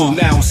stay true,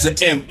 now it's an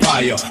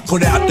empire.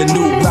 Put out the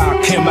new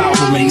rock, came out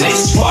with an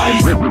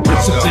inspire.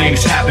 Some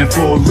things happen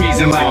for a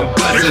reason, like a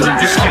blessing in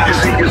disguise. You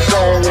see your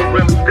song ain't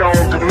really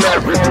gone to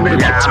meth on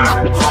it.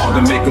 Hard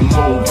to make a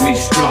move, we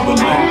struggle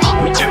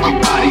on.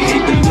 Everybody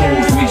hate the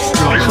news, we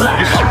struggle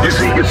on. You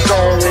see your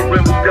song ain't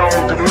really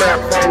gone to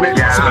meth on it.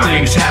 Some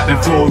things happen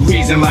for a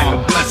reason, like a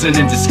blessing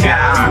in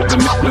disguise. To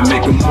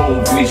make a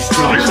move, we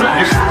struggle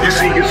on. You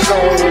see your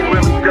song ain't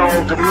really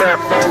gone to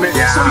meth on it.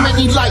 So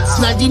many lights,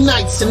 90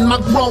 nights in my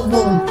grown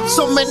room.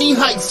 So many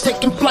heights,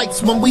 taking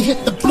flights when we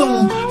hit the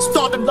bloom.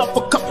 Started off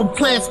a couple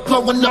plants,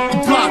 blowing up the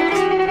block.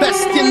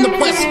 Best in the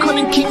West,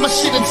 couldn't keep my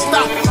shit in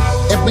stock.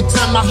 Every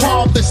time I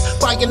harvest,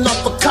 buying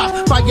off a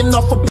cop, buying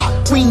off a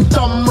block. Green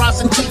thumb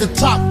rising to the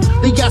top.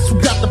 They ask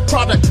who got the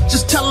product,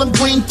 just tell them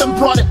Green Thumb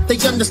brought it. They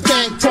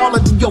understand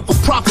quality over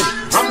profit.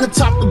 I'm the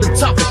top of the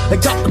topic. I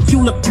got the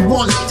fuel if you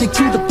want it. Take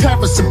you to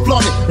Paris and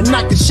flaunt it, and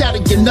I can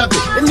shatter your nugget.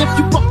 And if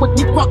you fuck with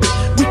me, fuck it,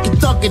 we can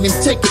thug it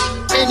and take it.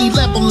 Any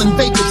level and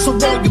Vegas, so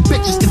all you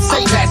bitches can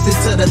say pass it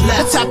to the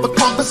left. That type of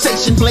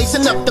conversation,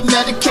 blazing up the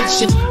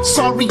medication.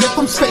 Sorry if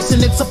I'm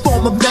spacing, it's a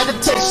form of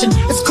meditation.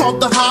 It's called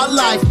the high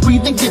life.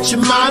 Breathe and get your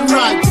mind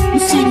right. You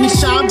see me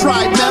shine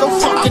bright, metal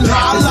fucking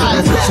high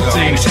life. Some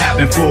things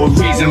happen for a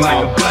reason,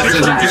 like a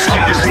blessing in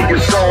disguise. You see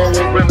your song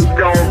ain't really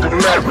gone to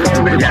meth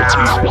on it.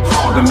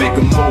 Hard to make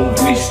a move,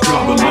 we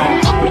struggle on.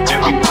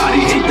 Everybody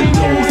hate the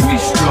news, we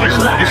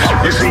struggle on.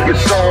 You see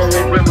your song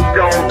ain't really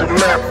gone to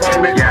meth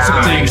on it.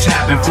 Some things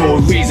happen for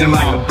a reason,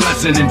 like a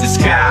blessing in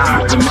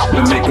disguise. To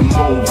make a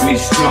move, we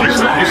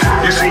struggle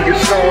on. You see your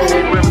song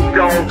ain't really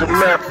gone to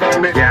meth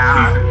on it.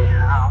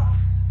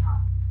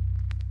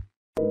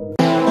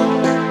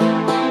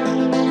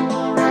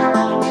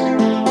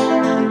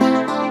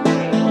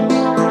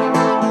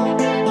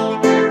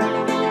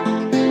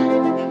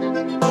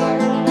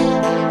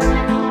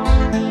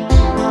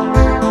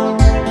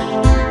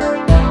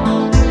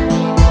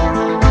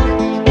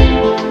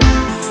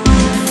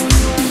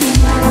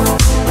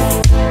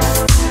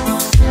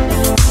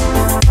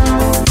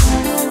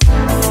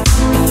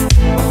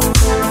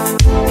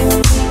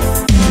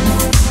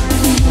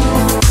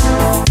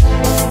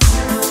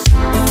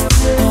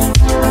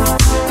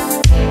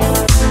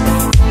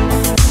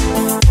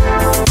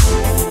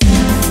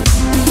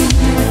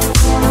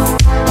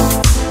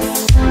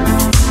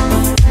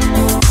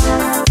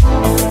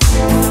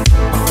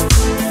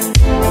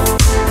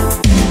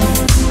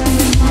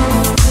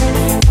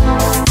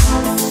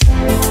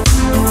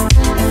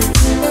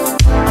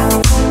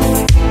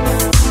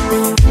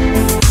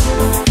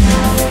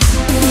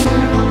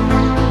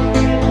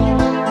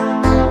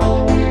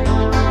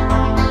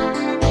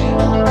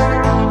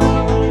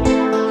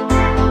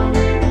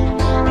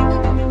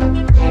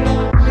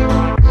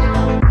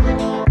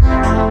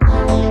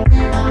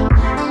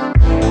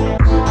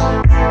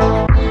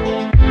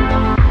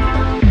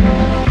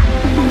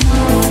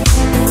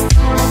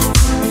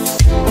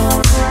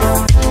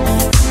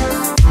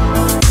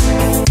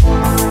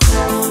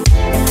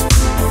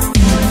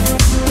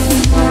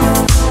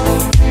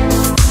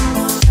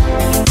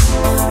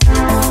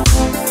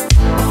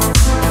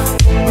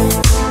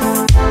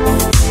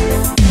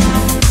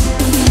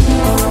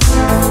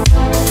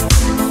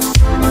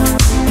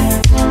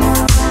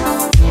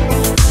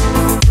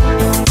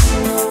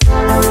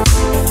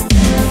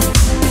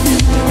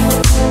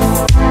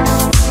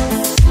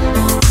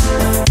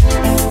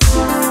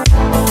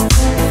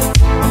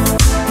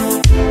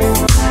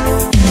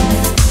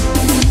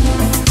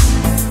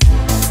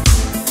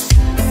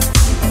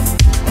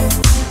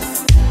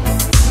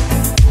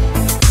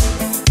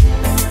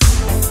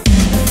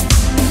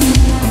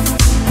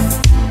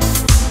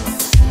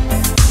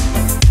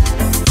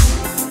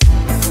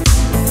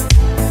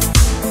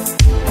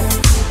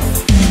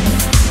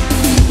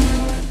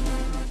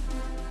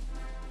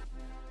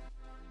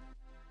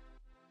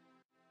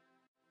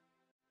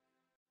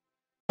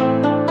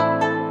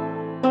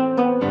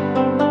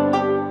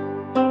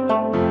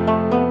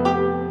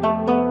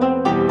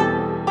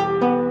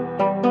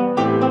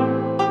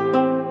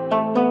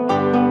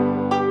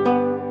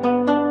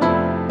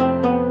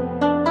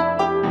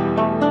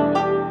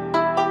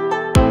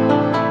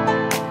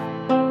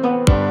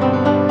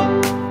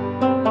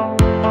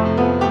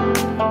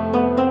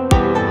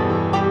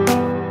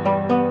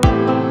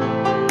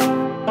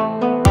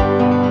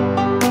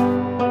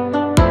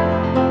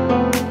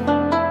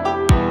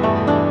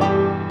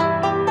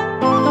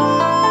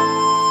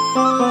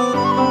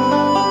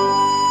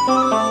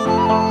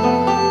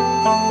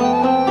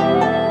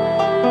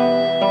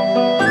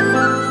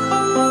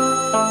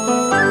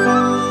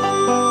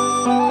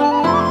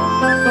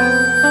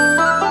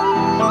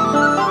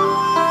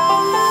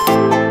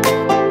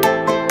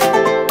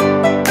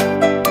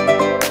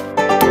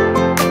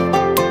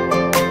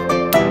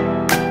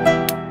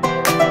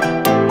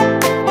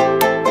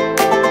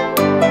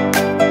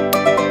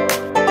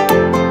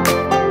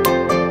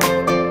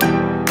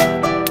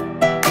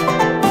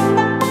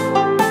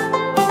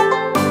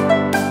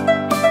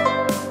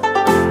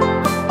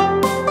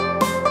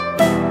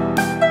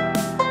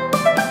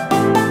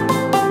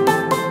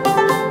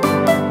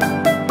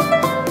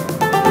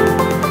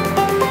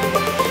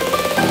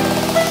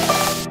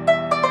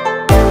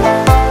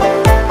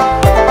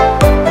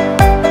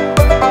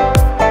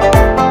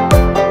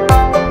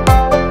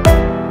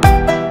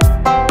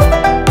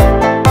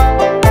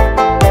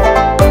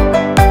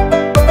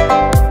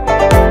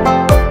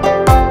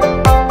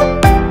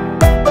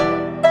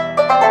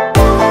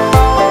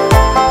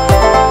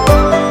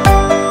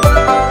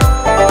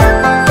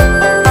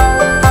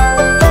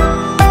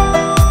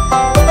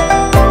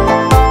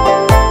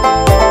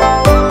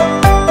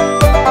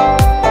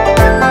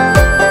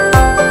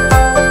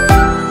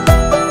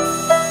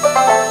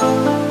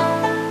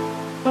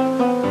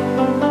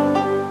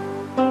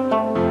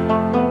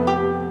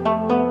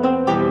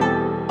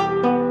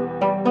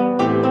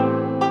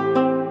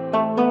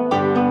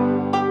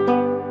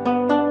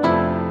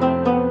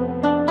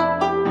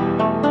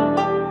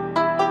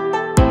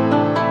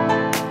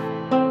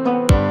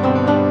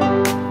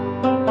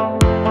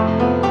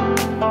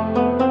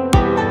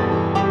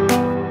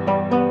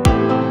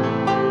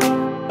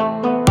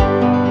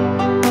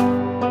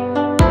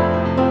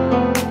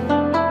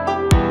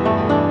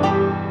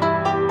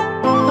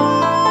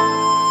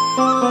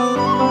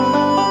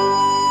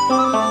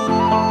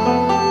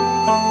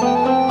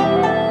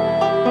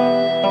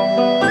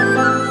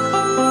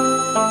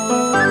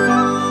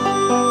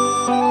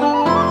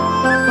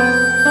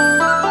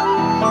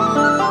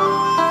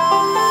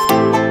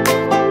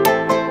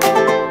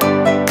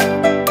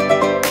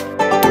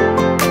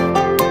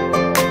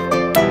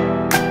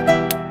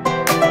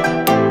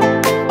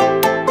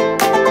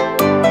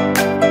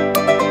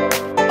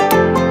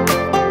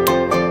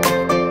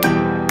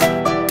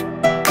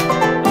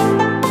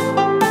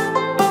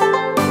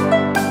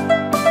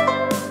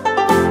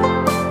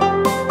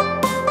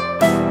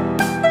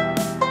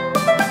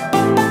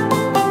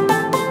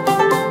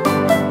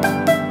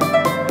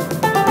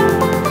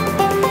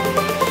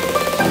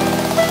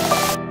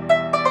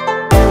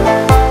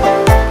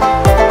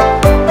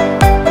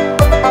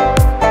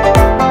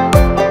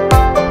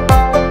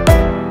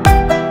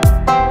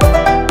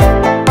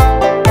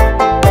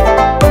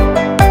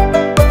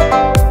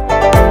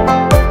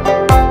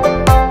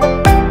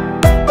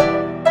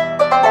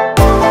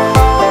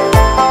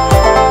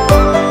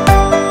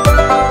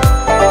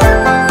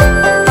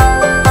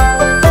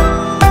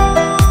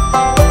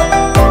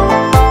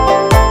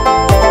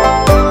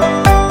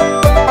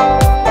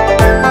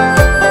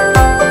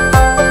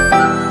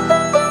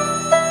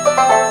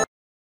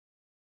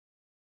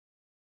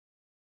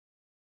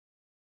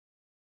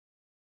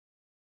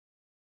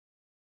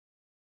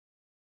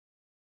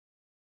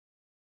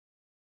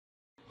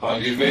 Are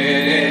you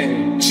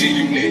ready?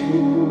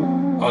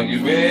 G-Unit. Are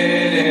you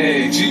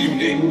ready?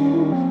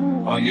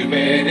 G-Unit. Are you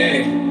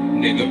ready?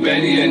 Nigga,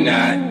 ready or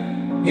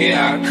not? Here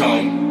I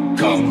come.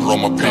 Roll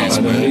my pants,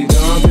 man. I don't need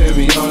Dom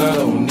Perignon, I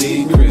don't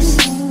need Chris.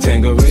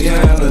 Tangeray,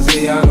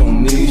 Alizé, I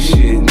don't need shit,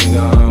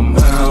 nigga. I'm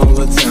high all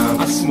the time.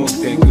 I smoke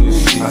that good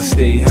shit. I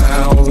stay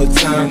high all the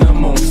time.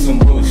 I'm on some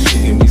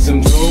bullshit. Give me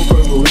some Joe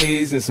Purple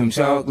Haze and some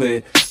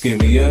chocolate. Give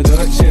me a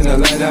Dutch and a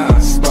lighter. I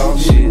spark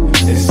shit.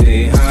 And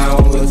stay high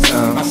all the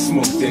time. I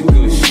smoke that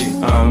good shit.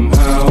 I'm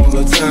high all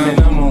the time. And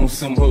I'm on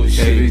some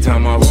bullshit. Every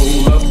time I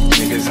roll up,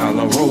 niggas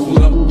holla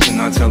roll up.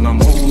 And I tell them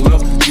hold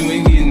up. You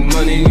ain't getting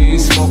money, you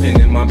ain't smoking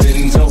in my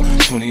Benzo.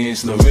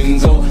 20-inch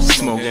Lorenzo,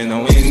 smoking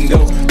on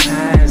window.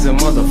 High as a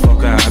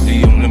motherfucker, I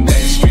be on the back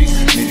streets.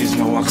 Niggas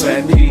know I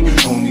clap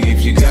heat. Only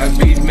if you got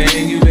beef,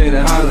 man, you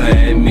better holler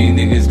at me.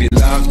 Niggas get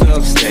locked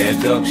up,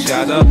 stabbed up,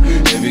 shot up.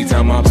 Every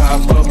time I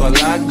pop up, a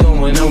lot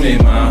going on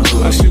in my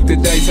hood. I shoot the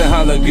dice, I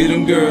holler, get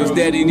them girls.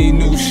 Daddy need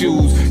new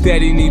shoes.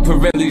 Daddy need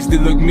Pirellis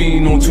that look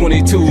mean on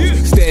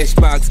 22s. Stash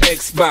box,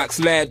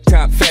 Xbox,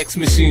 laptop, fax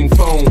machine,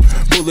 phone.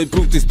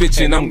 Bulletproof this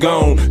bitch and I'm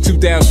gone.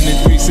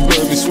 2003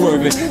 Suburban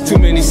swerving. Too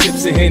many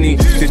sips of Henny.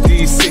 The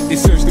D's sick, they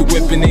searched the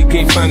whip and they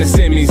can't find the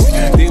semis.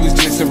 They was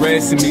just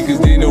harassing me cause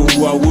they know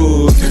who I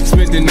was.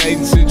 Spent the night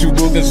in Central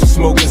Booking, so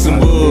smoking some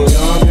bud.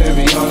 Dom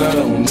Perignon, I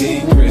don't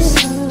need Chris.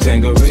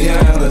 Tangeray,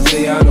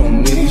 Alizé, I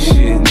don't need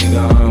shit,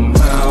 nigga. I'm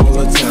high all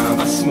the time.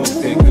 I smoke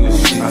that good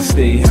shit. I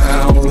stay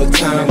high all the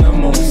time.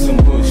 I'm on some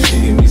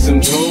bullshit. Give me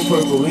some Joe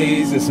Purple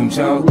Haze and some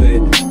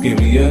chocolate. Give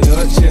me a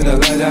Dutch and a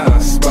lighter. I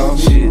spark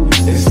shit.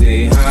 And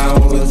stay high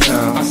all the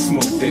time. I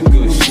smoke that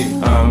good shit.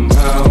 I'm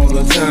high all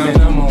the time.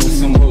 And I'm on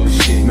some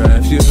bullshit. Now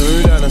if you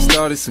heard I done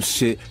started some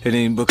shit, it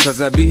ain't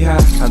because I be high,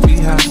 I be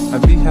high, I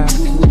be high.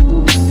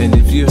 And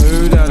if you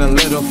heard I done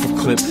let off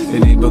a clip,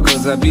 it ain't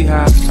because I be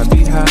high, I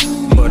be high.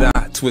 But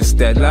I twist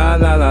that la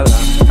la la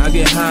la. I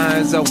get high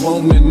as I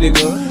want a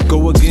nigga.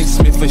 Go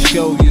against me for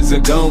show, you's a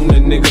goner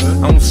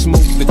nigga. I don't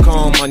smoke to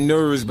calm my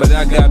nerves, but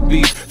I got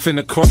beef.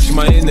 Finna crush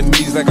my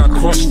enemies like I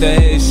crushed the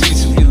ass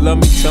sheets. If you love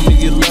me, tell me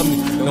you love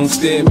me. Don't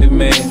stare at me,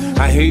 man.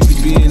 I hate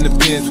to be in the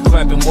pins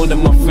clapping one of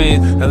my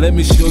fans. Now let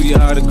me show you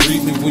how to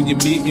greet me when you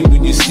meet me,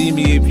 when you see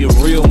me. If you're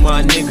real,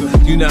 my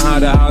nigga, you know how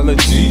to holler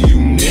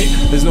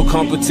G-Unit. There's no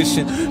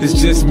competition, it's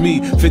just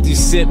me. 50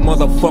 Cent,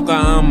 motherfucker,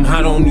 I'm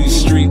hot on these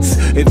streets.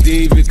 If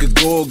David could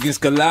go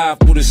against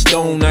Goliath with a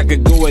stone, I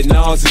could go at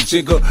Nas and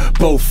Jigga,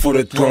 both for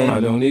the throne. I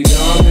don't need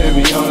Dom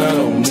Perignon, I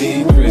don't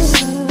need Chris.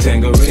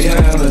 Tangeray,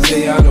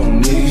 Alizé, I don't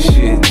need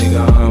shit,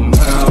 nigga. I'm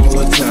high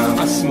all the time.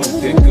 I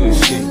smoke that good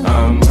shit.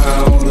 I'm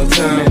high all the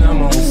time, and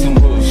I'm on some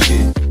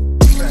bullshit.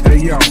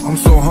 Hey yo, I'm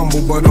so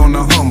humble but on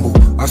the humble.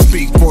 I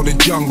speak for the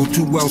jungle,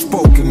 too well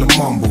spoken to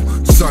mumble.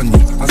 Son you,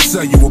 I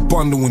sell you a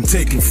bundle and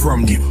take it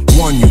from you.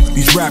 Won you,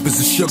 these rappers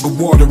are sugar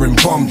water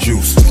and bum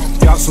juice.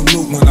 Y'all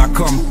salute when I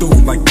come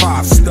through like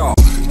 5-star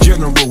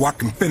general, I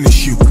can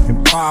finish you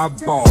in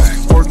 5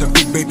 bars. Word to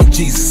big baby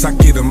Jesus, I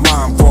get a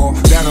mind ball.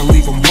 That'll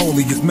leave them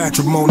holy as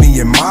matrimony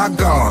and my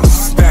God.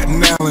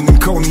 Staten Island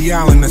and Coney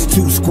Island, that's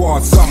 2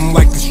 squads. Something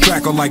like this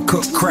track or like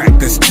cook crack,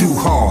 that's too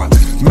hard.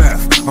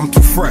 Meth, I'm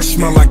too fresh,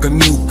 smell like a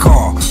new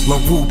car.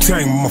 Love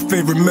Wu-Tang, my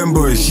favorite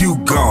member is you,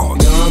 God.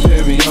 Dom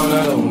Perignon,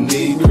 I don't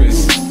need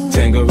Chris.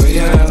 Tangeray,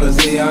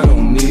 Alizé, I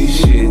don't need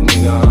shit,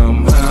 nigga.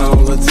 I'm high all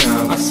the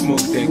time. I smoke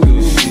that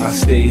good shit. I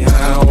stay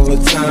high all the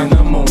time. And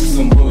I'm on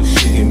some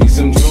bullshit. Give me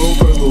some Joe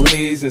Purple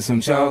Haze and some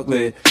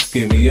chocolate.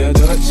 Give me a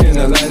Dutch and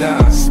a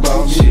lighter. I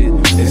spark shit.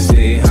 And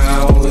stay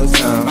high all the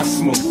time. I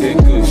smoke that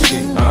good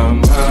shit.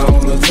 I'm high all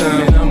the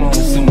time. And I'm on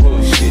some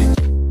bullshit.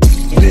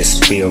 This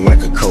feel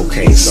like a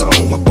cocaine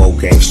song. My bow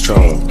game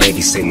strong.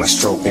 Baby say my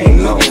stroke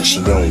ain't long. She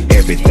on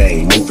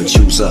everything. Move and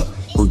choose up.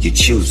 Who you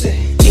choosing?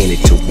 In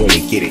it to win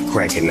it, get it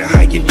crackin', now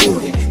how you do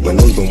it?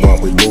 Maneuvering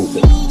while we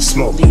moving,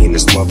 smoky in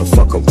this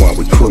motherfucker while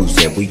we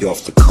cruising. We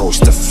off the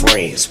coast of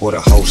France, what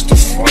a host of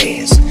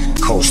friends.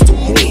 Coastal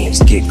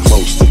winds, get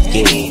close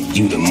again.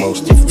 You the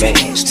most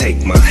advanced,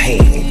 take my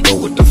hand, go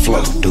with the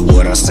flow. Do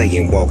what I say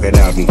and walk it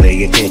out and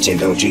pay attention,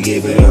 don't you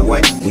give it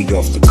away. We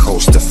off the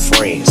coast of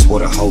France,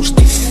 what a host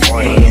of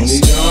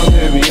friends. I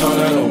don't need Dom Perignon,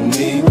 I don't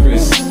need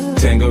Chris.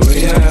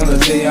 Tangeray,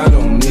 Alizé, I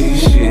don't need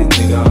shit,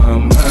 nigga.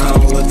 I'm high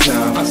all the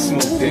time. I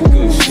smoke that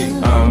good shit.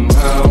 I'm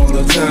high all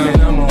the time,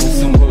 and I'm on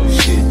some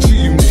bullshit.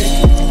 G-Unit,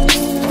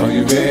 are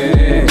you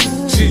ready?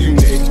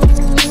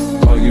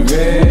 G-Unit, are you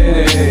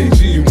ready?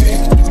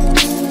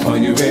 G-Unit, are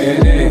you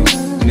ready?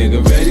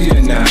 Nigga, ready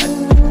or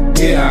not?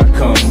 Here I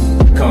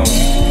come, come.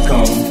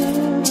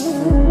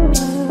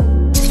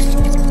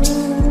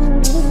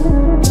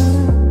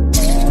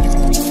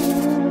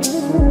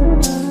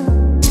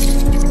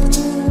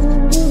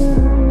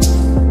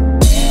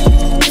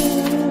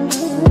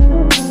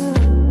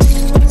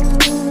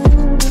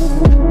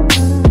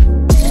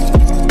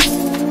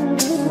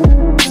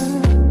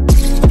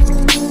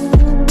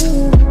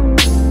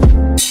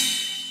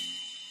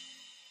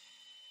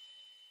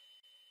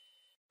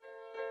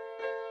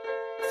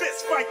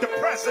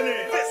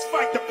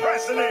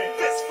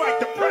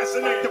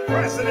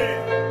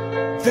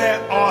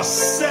 There are are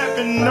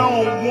 7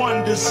 known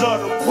wonders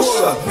of the world.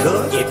 What's up,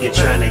 good? If you're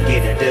trying to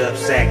get a dub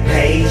sack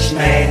page,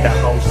 man, the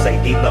hoes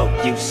say D-Lo,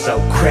 you so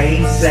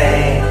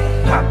crazy.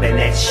 Poppin'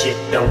 that shit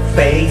don't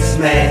faze,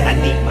 man.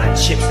 I need my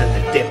chips and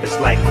the dip is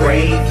like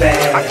gravy.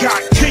 I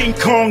got King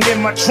Kong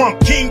in my trunk,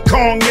 King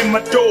Kong in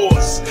my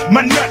doors.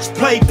 My nuts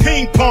play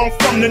ping pong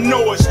from the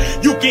noise.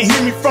 You can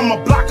hear me from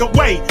a block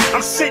away.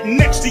 I'm sitting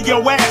next to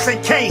your ass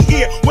and can't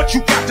hear what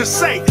you got to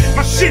say.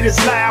 My shit is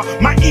loud,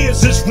 my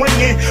ears is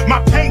ringing.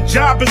 My paint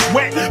job is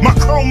wet, my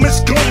chrome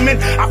is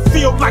gleaming. I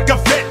feel like a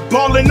vet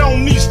ballin'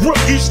 on these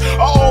rookies.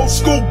 A old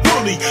school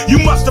bully, you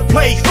must have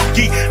played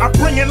hooky. I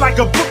bring it like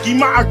a bookie,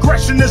 my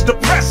aggression is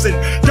depressing.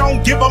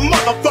 Don't give a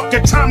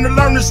motherfucker time to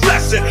learn this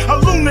lesson. A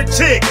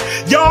lunatic,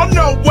 y'all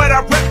know what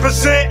I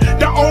represent.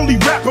 The only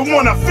rapper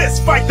wanna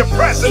fist fight the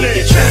president. If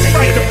you're trying to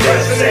get a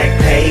dub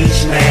sack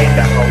page, man,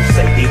 the hoes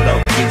say D-Lo,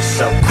 you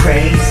so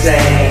crazy.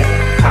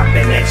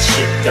 Poppin' that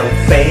shit don't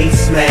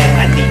faze, man.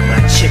 I need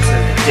my chips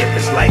and the dip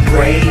is like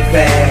gravy.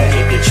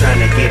 If you're trying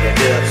to get a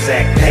dub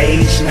sack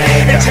page,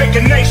 man, and take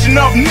a nation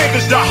of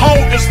niggas to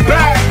hold us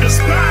back.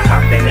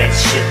 Poppin' that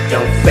shit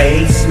don't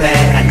faze,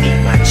 man. I need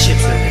my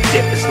chips and the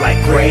dip is like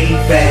gravy.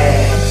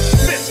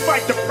 Fist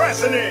fight the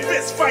president,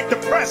 fist fight the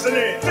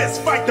president,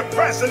 fist fight the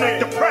president,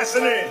 the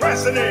president,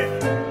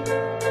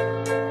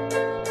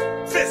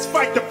 fist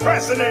fight the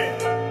president.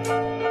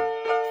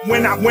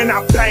 When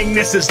I bang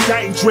this, it's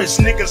dangerous,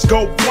 niggas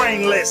go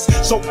brainless.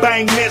 So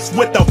bang this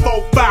with the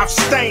 4-5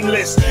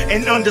 stainless.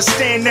 And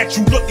understand that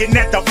you looking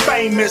at the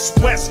famous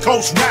West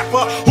Coast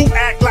rapper who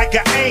act like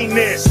a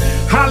anus.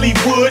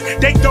 Hollywood,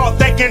 they thought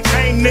they can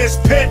tame this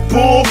pit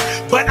bull,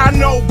 but I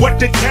know what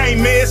the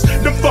game is.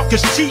 Them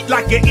fuckers cheat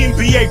like an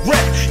NBA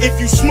rep. If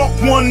you smoke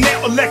one,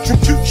 they'll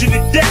electrocute you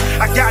to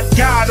death. I got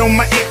God on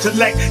my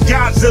intellect,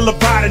 Godzilla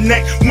by the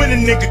neck. When a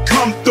nigga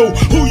come through,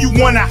 who you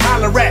wanna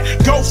holler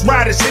at? Ghost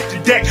Riders hit the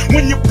deck.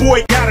 When your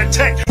boy got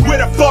attacked, where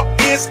the fuck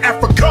is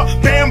Africa?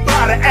 Bam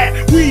by the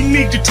act, we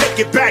need to take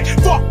it back.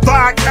 Fuck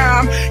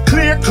Viacom,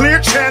 clear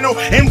channel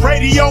and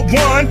Radio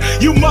 1.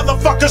 You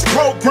motherfuckers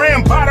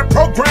programmed by the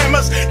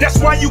programmers. That's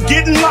why you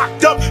getting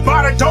locked up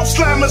by the dope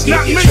slammers,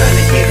 not me. If you're trying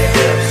to get a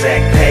dub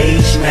sack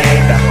page,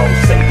 man, the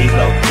hoes say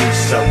D-Lo, you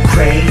so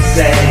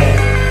crazy.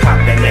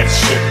 Poppin' that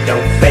shit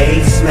don't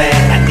faze, man.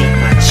 I need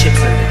my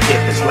chips and the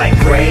dip is like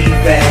gravy.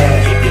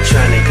 If you're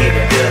trying to get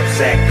a dub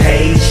sack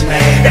page,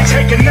 man, and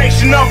take a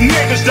nation of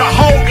niggas to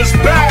hold us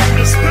back.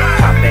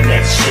 Poppin'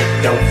 that shit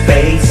don't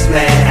faze,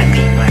 man. I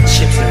need my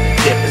chips and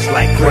the dip is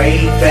like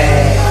gravy.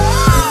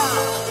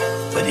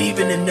 But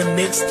even in the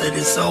midst of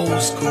this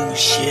old school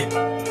shit,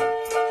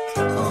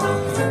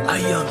 our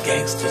young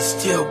gangsters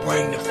still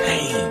bring the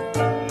pain.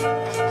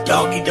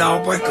 Doggy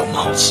dog, break 'em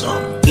on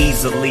something.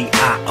 Easily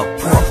I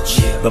approach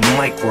the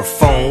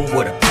microphone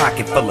with a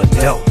pocket full of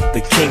dope.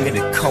 The king of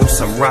the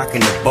coast, I'm rocking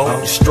the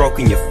boat,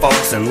 stroking your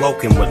folks and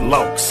loking with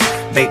lokes.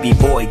 Baby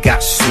boy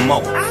got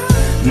smoke.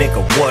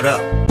 Nigga, what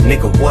up?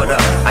 Nigga, what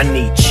up? I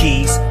need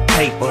cheese,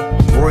 paper,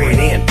 bread,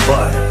 and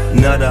butter.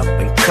 Nut up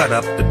and cut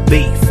up the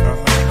beef.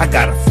 I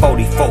got a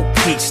 44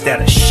 piece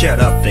that'll shut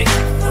up the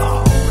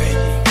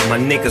My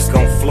niggas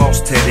gon'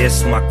 floss to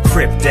this. My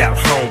cripped out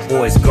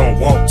homeboys gon'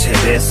 walk to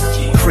this.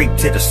 Creep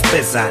to the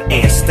spizzot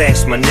and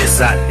stash my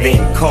nizzot.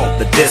 Then call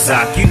the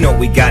dizzot. You know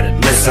we got it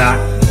lizzot.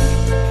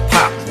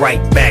 Pop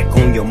right back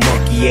on your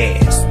monkey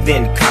ass.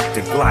 Then cop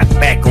the Glock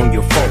back on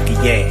your funky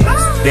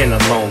ass. Been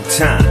a long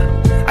time,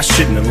 I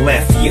shouldn't have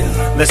left you.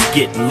 Let's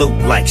get loot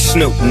like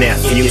Snoop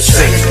nephew. If you're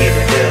trying to get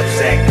a dub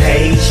sack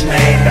page,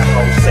 man, the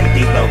hoes say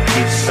D-Lo,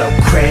 you so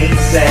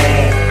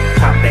crazy.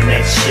 Poppin'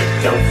 that shit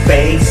don't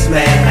faze,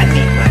 man. I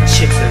need my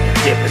chips and the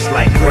dip is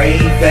like gravy.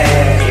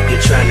 If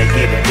you're trying to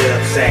get a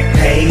dub sack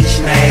page,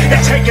 man,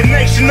 and take a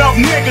nation of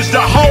niggas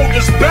to hold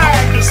us back.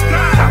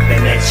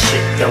 Poppin' that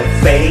shit don't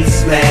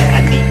faze, man.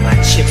 I need my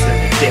chips and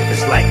the dip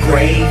is like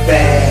gravy.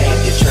 If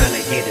you're trying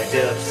to get a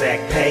dub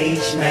sack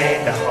page,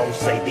 man, the hoes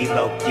say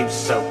D-Lo, you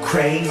so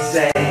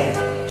crazy.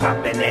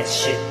 Poppin' that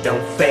shit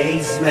don't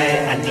faze,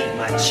 man. I need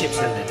my chips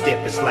and the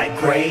dip is like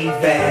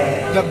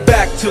gravy. Now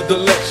back to the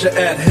lecture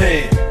at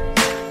hand.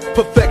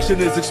 Perfection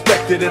is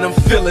expected and I'm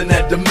feeling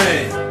that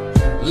demand.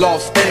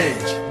 Los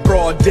Angeles,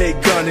 broad day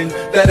gunning.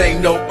 That ain't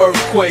no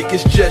earthquake,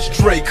 it's just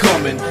Dre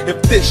coming.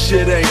 If this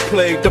shit ain't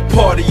played, the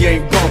party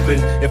ain't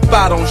bumping. If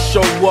I don't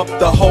show up,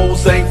 the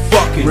hoes ain't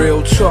fucking.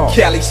 Real talk.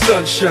 Cali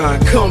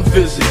sunshine, come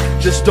visit.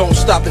 Just don't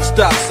stop at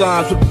stop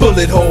signs with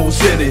bullet holes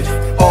in it.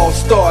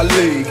 All-Star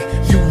League,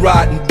 you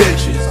riding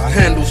benches. I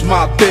handles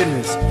my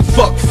business.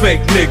 Fuck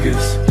fake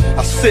niggas.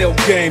 I sell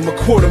game,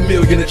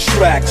 $250,000 a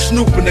track.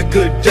 Snoop in a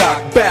good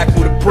doc, back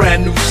with a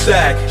brand new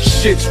sack.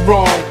 Shit's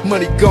wrong,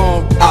 money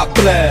gone, I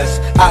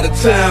blast. Out of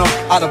town,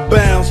 out of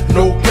bounds,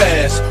 no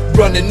pass.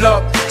 Running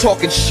up,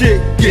 talking shit,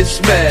 get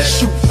smashed.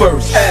 Shoot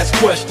first, ask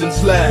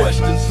questions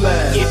last.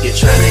 If you're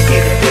trying to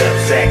get a dub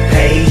sack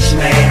page,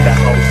 man, the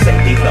hoes say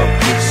D-Lo,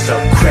 you so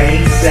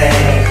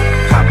crazy.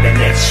 Poppin'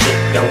 that shit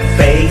don't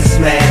faze,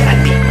 man. I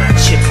need my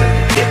chips and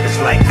the dip is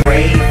like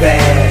gravy.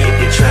 If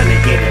you're trying to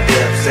get a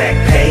dub sack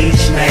page,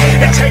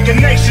 man, and take a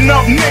nation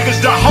of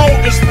niggas to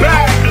hold us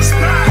back.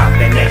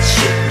 Poppin' that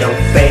shit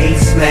don't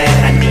face, man.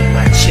 I need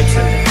my chips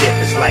and the dip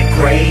is like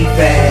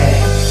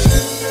gravy.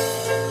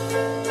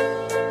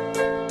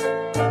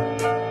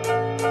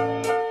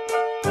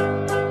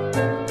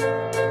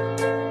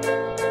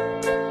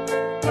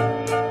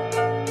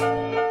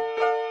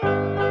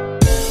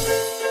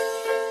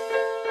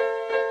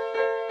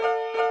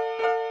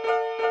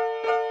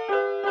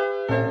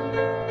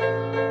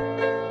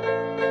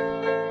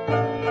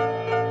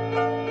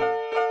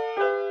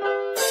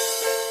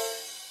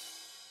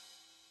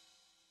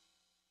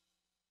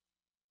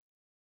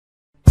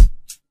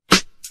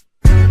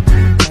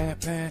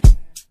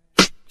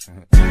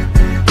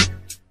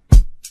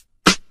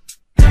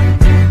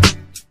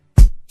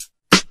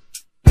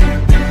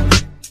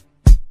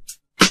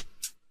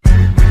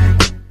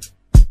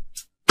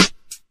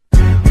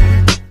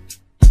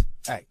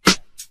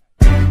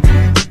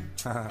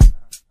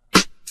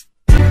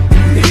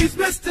 He's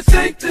Mr.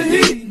 Take the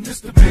Heat,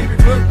 Mr. Baby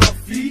Rub My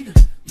Feet,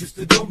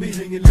 Mr. Don't Be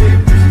Hanging Late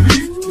in the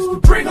Street,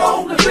 Mr. Bring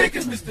On the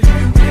Bacon, Mr.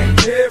 You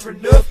Ain't There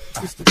Enough,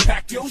 Mr.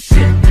 Pack Your Shit,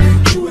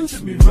 Mr. Do It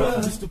To Me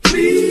Run, Mr.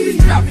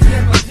 Please, drop me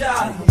in my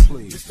job,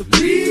 Mr.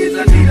 Please,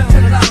 I need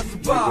 $100 to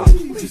buy,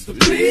 Mr.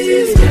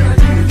 Please, can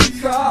I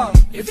use your car?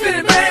 If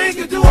any man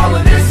can do all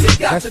of this, he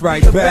got That's to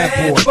right, be a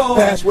bad boy. boy.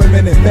 Fast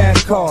women and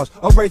fast cars.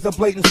 A razor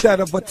blade instead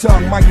of a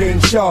tongue. My game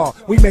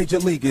sharp. We major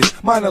leaguers,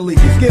 minor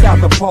leaguers. Get out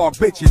the park,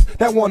 bitches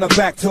that wanna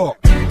back talk.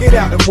 Get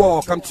out and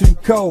walk. I'm too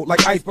cold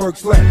like iceberg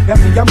slim.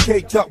 That's see, I'm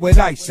caked up with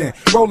icing.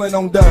 Rolling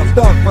on dubs,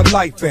 thug for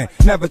life and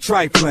never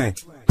trifling.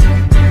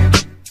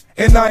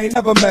 And I ain't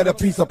never met a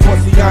piece of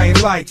pussy I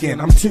ain't liking.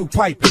 I'm too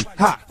piping,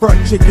 hot,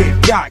 front chick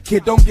get got.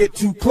 Kid, don't get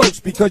too close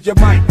because you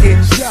might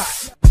get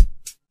shot.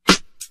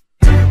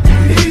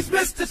 He's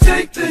Mr.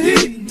 Take the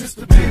Heat,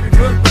 Mr. Baby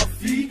Rub My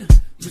Feet,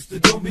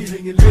 Mr. Don't Be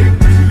Hanging Late in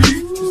the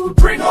Street, Mr.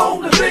 Bring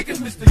On the Bacon,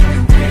 Mr.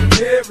 You Ain't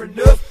There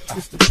Enough,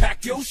 Mr.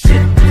 Pack Your Shit,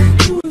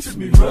 Mr. Do It To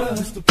Me Run,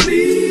 Mr.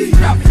 Please,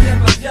 drop me in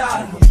my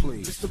job,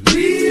 Mr.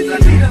 Please, I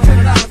need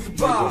 $100 to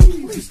buy,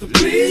 Mr.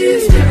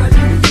 Please, can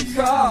I use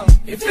your car?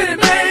 If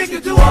any man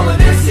can do all of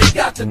this, he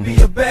got to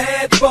be a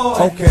bad boy.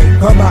 Okay,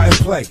 come out and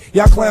play.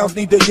 Y'all clowns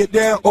need to get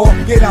down or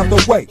get out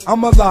the way.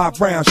 I'm a live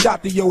round,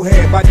 shot to your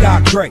head by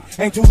Doc Dre.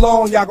 Ain't too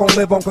long, y'all gon'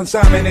 live on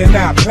consignment and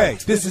not pay.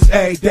 This is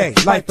a day,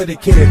 life of the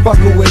kid. Fuck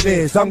who it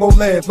is. I'm gon'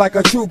 live like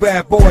a true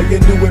bad boy. You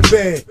knew it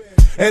big.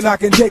 And I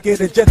can take it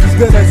as just as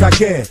good as I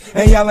can.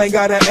 And y'all ain't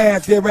gotta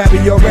ask, they're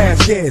rapping your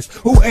ass kids.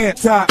 Who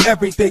anti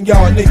everything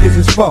y'all niggas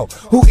is for?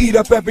 Who eat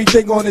up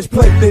everything on his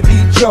plate that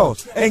eat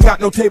yours? Ain't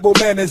got no table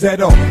manners at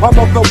all. I'm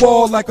off the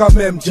wall like I'm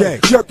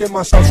MJ, jerking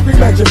myself,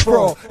 scream at your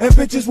fraud. And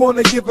bitches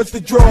wanna give us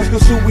the draws,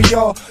 cause who we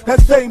are.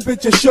 That same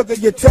bitch of sugar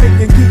you take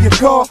and give your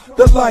car.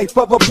 The life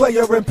of a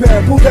player in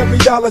pen. Who's every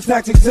dollar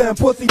tax exempt?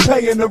 Pussy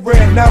paying the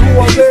rent. Now who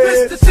I'm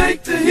Mr.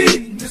 Take the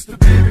Heat, Mr.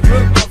 Baby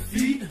Rub My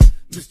Feet,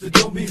 Mr.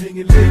 Don't Be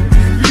Hanging Late in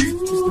the Street,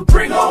 Mr.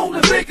 Bring On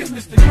the Bacon,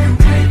 Mr.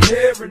 You Ain't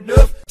There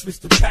Enough,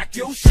 Mr. Pack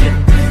Your Shit,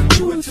 Mr.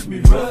 Do It To Me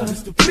Run,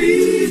 Mr.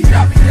 Please,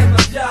 drop me in my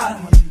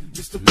job,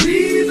 Mr.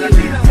 Please, I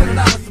need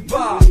 $100 to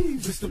buy,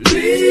 Mr.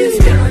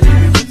 Please, can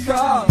I use your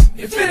car?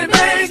 If any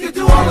man can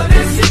do all of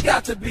this, he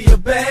got to be a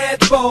bad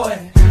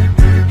boy.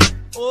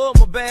 Oh,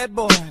 I'm a bad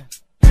boy.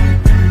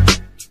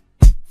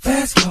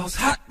 Fast cars,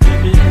 hot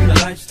women, the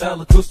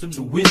lifestyle accustomed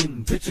to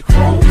winning. Picture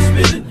chrome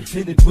spinning,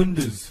 tinted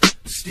windows.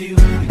 Still, you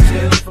can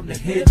tell from the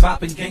head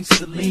bopping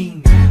gangster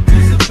lean.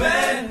 He's a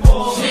bad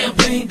boy.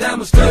 Champagne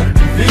diamond studded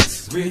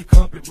events. Red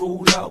carpet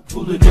rolled out,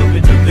 pulling up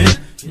in the vent.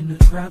 In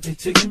the crowd, they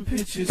taking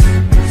pictures.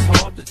 It's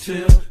hard to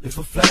tell if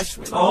a flash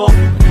went off.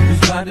 He was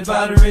blinded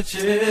by the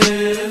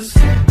riches.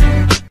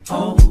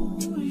 Oh,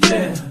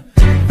 yeah.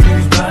 He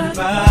was blinded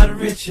by the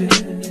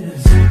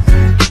riches.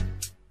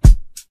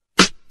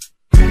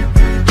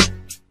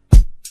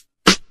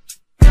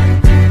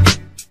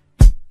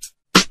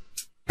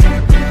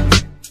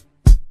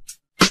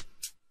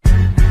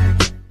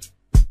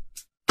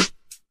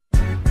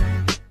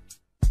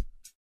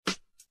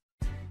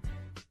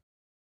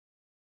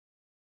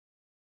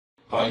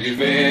 Are you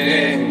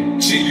ready?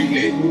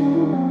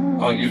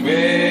 G-Unit. Are you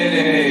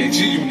ready?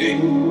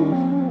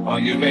 G-Unit. Are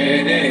you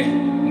ready?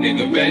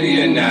 Nigga,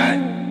 ready or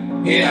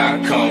not? Here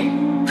I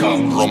come.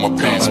 Roll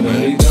my pants, man. I don't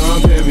need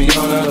Dom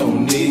Perignon, I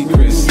don't need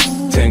Chris.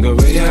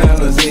 Tangeray,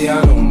 Alizé,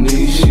 I don't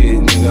need shit.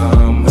 Nigga,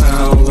 I'm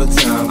high all the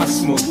time. I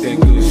smoke that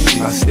good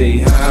shit. I stay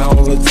high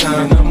all the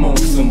time. I'm on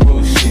some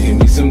bullshit. Give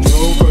me some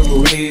Joe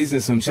Purple Haze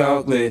and some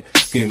chocolate.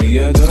 Give me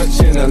a Dutch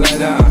and a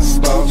lighter. I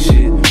spark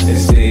shit. And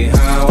stay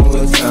high all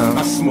the time.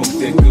 I smoke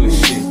that good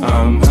shit.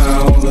 I'm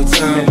high all the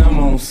time. And I'm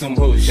on some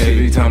bullshit.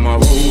 Every time I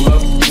roll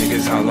up,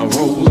 niggas holla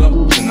roll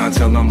up. And I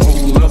tell them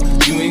hold up.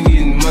 You ain't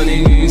getting money,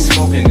 you ain't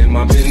smoking in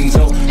my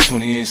Benzo.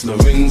 20-inch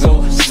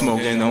Lorenzo,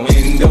 smoking on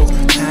window.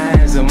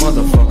 High as a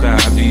motherfucker,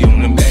 I be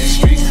on the back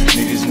streets.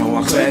 Niggas know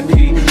I clap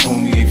heat.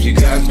 Homie, if you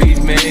got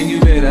beef, man, you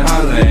better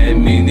holler at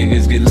me.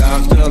 Niggas get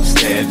locked up,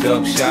 stabbed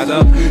up, shot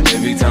up.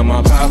 Every time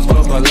I pop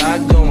up, a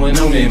lot going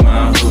on in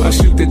my hood. I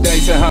shoot the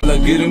dice and holler,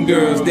 get them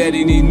girls.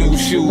 Daddy need new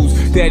shoes.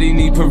 Daddy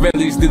need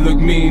Pirellis that look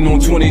mean on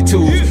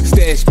 22s.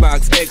 Stash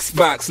box,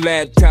 Xbox,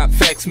 laptop,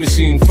 fax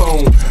machine,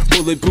 phone.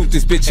 Bulletproof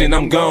this bitch and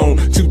I'm gone.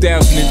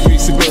 2003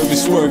 Suburban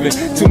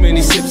swerving. Too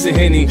many sips of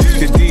Henny.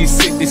 The D's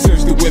sick, they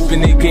searched the whip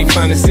and they can't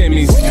find the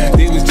semis.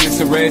 They was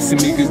just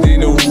harassing me cause they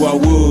know who I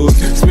was.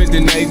 Spent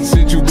the night in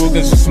Central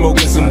Booking, so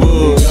smoking some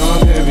bud.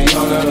 I'm heavy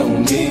on, I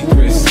don't need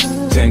Chris.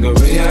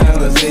 Tangeray,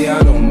 Alizé,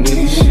 I don't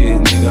need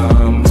shit. Nigga,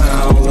 I'm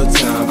high all the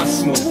time. I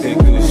smoke that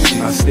good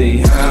shit. I stay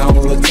high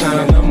all the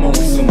time. I'm on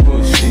some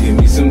bullshit. Give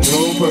me some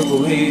Joe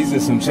Purple Haze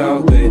and some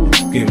chocolate.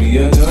 Give me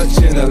a Dutch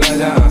and a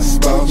lighter, I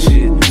spark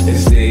shit. And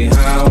stay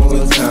high all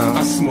the time.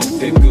 I smoke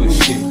that good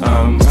shit.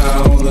 I'm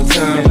high all the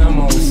time and I'm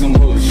on some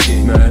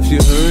bullshit. Now if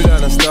you heard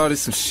I done started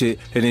some shit,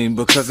 it ain't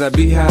because I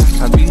be high,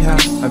 I be high,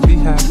 I be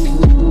high.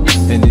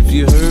 And if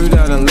you heard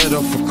I done let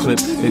off a clip,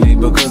 it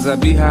ain't because I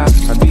be high,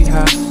 I be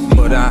high.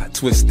 But I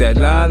twist that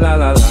la la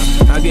la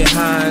la. I get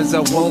high as I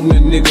want a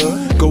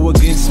nigga. Go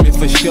against me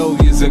for show,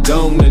 you's a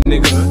goner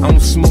nigga. I don't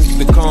smoke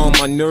to calm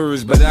my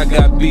nerves, but I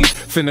got beef.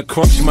 Finna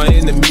crush my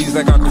enemies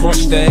like I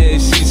crushed the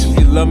ass sheets. If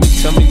you love me,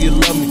 tell me you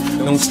love me.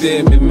 Don't stare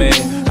at me,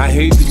 man. I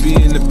hate to be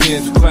in the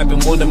pens for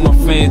clapping one of my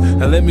fans.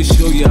 Now let me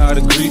show you how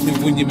to greet me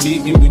when you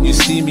meet me, when you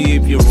see me.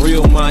 If you're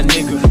real, my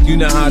nigga, you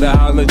know how to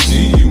holler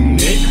G-Unit.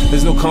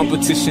 There's no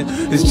competition,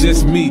 it's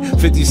just me.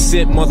 50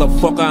 Cent,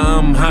 motherfucker,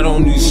 I'm hot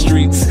on these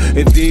streets.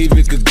 If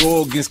David could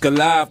go against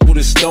Goliath with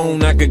a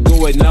stone, I could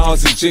go at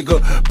Nas and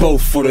Jigga,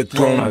 both for the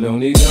throne. I don't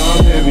need Dom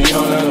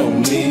Perignon, I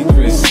don't need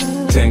Chris.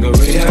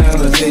 Tangeray,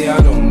 Alizé,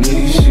 I don't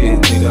need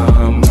shit. Nigga,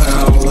 I'm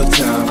high all the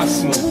time. I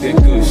smoke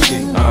that good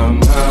shit.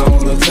 I'm high all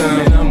the time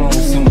and I'm on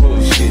some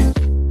bullshit.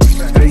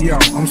 Hey yo,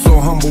 I'm so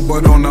humble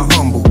but on the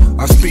humble.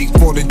 I speak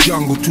for the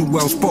jungle, too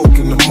well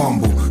spoken to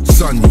mumble.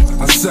 Son you,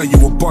 I sell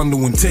you a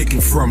bundle and take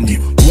it from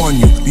you. Won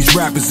you, these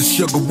rappers are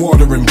sugar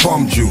water and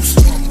bum juice.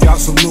 Y'all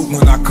salute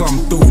when I come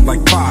through like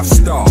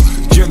 5-star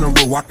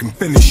general, I can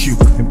finish you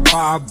in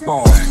 5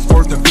 bars.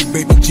 Word to big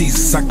baby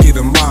Jesus, I get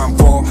a mind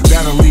ball.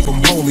 That'll leave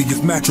them holy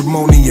as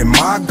matrimony and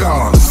my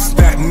God.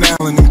 Staten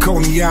Island and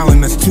Coney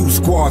Island, that's 2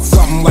 squads.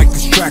 Something like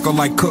this track or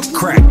like cook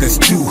crack, that's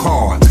too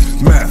hard.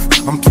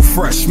 Meth, I'm too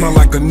fresh, smell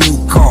like a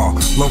new car.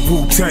 Love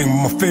Wu-Tang,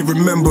 my favorite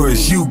member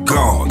is you,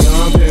 God.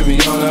 Young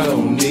Perignon, I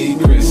don't need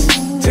Chris.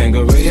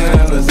 Tangeray,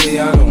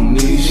 Alizé, I don't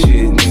need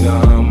shit.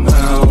 Nigga, I'm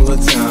high all the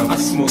time. I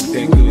smoke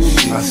that good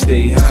shit. I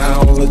stay high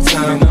all the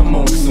time and I'm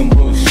on some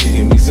bullshit.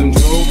 Give me some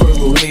Joe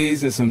Purple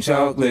Haze and some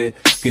chocolate.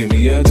 Give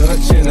me a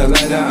Dutch and a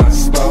lighter, I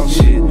spark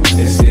shit.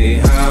 And stay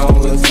high all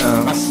the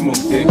time. I smoke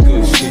that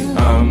good shit.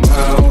 I'm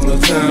high all the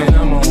time and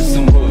I'm on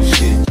some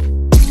bullshit.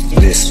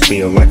 This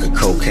feel like a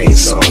cocaine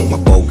song. My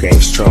bow game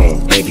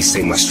strong. Baby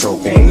say my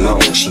stroke ain't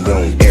long. She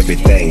on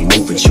everything,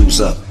 moving,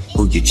 choose up.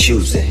 Who you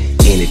choosing?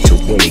 In it to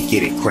win it,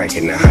 get it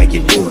crackin', now how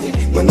you doing it?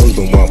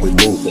 Maneuvering while we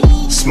moving,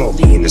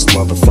 smoky in this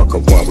motherfucker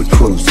while we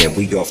cruising.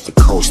 We off the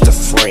coast of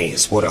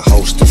France, what a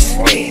host of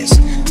friends.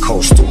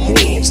 Coastal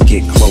winds,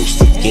 get close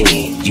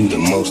again. You the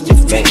most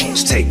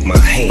advanced, take my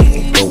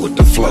hand, go with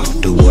the flow.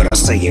 Do what I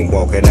say and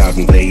walk it out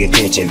and pay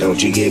attention,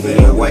 don't you give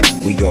it away.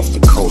 We off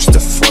the coast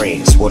of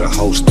France, what a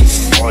host of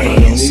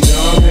friends.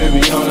 I don't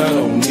need Dom Perignon, I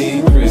don't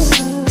need Chris.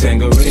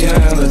 Tangeray,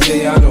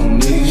 Alizé, I don't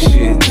need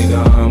shit.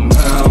 Nigga, I'm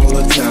high all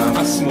the time.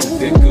 I smoke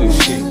that good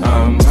shit.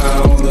 I'm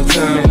high all the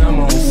time and I'm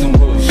on some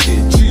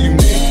bullshit.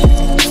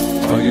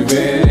 G-Unit, are you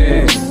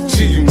ready?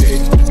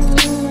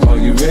 G-Unit, are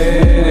you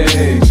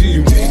ready?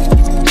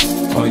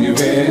 G-Unit, are you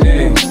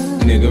ready?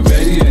 Nigga,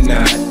 ready or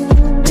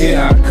not? Here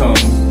I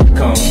come,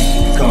 come.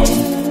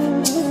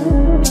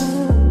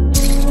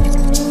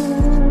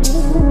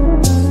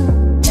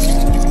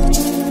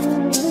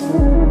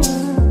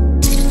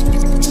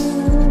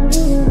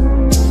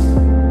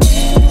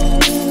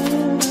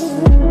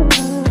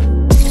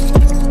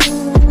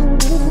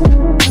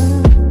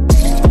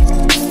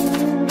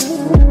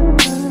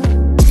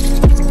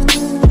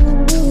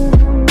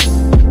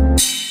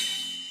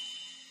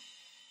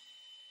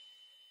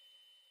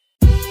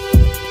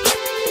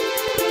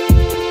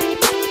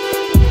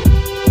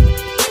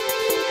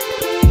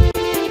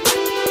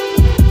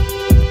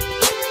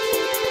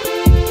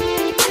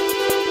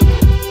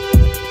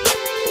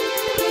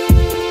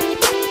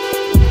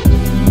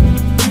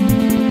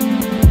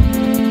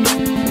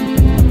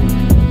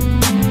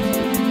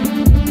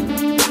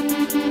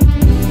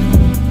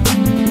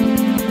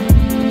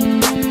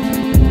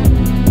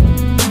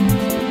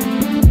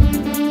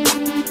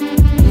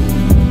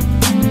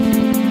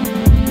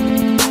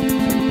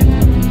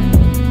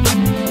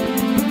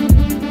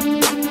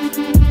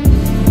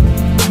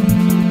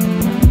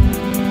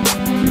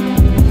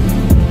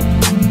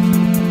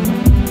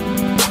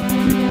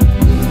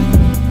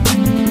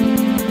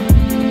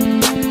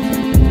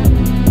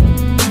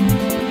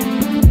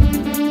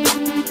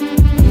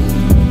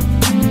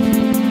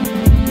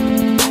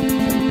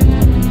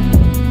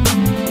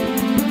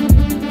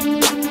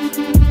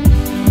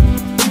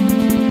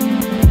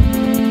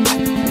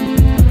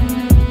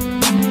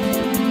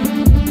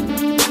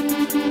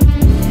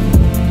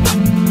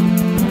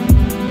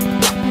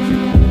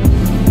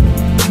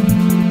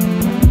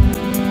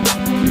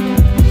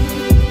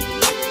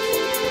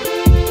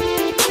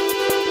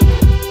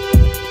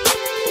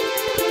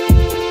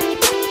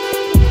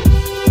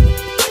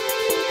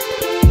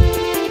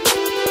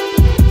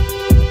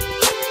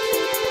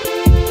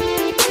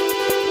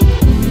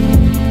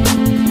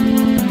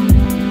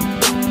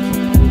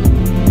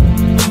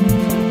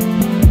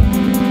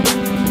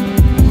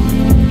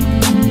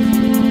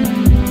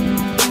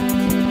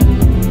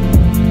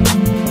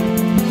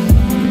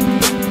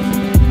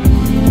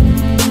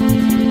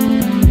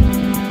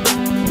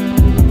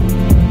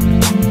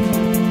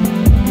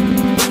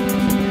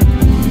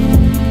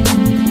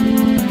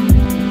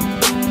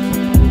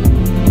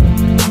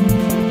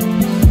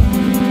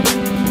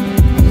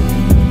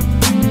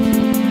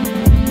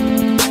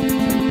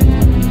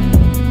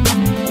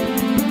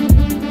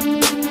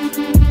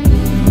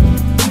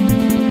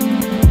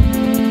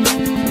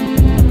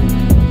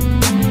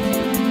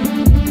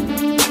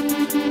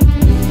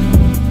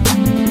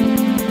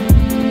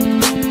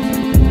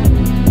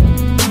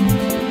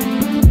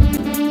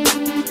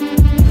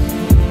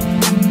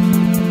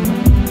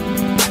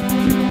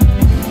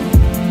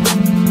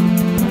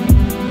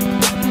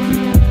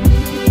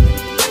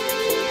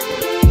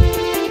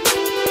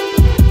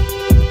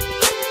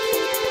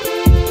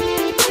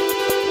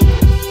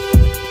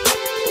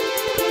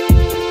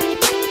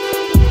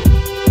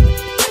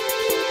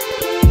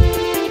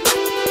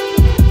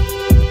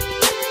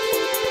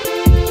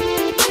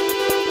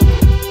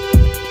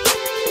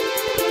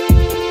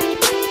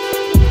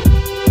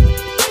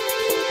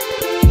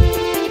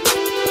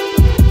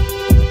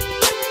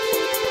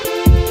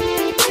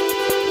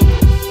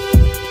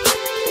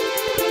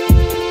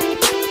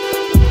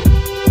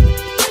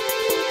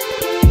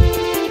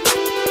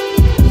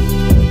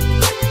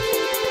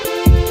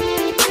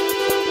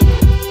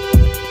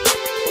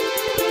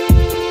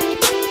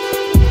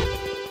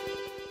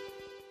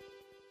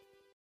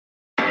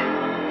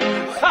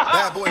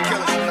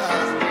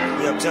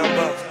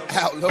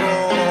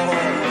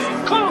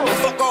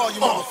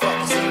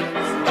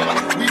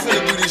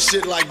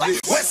 shit like this.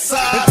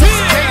 Westside,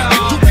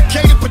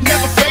 duplicated but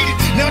never faded.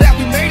 Now that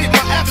we made it,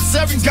 my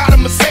adversary got a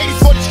Mercedes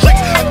for the streets.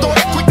 I thought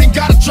it quick, then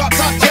got a drop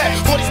top tag.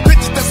 For these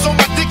bitches that's on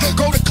my dick,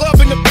 go to club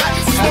in the back.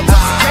 We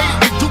sophisticated,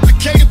 we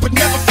duplicated but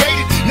never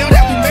faded. Now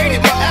that we made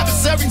it, my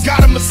adversary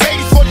got a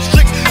Mercedes for the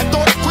streets. I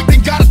thought it quick,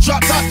 then got a drop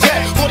top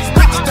tag. For these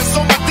bitches that's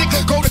on my dick,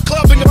 go to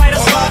club in the back.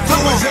 All I do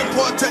is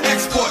import to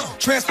export,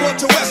 transport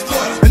to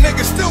Westport. A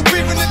nigga still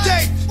breathing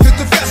today, cause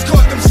the vest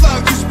caught them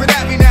slugs. You spit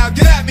at me now,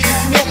 get at me if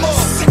you want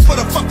more. Sick for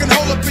the fucking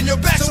hole up in your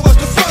back, so what's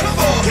the fun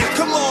for?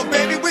 Come on,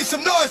 baby, we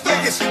some noise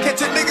makers.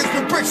 Catch your niggas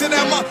with bricks and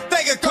that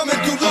motherfucker coming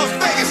through Las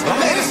Vegas.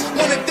 Latest,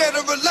 wanted dead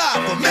or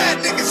alive, but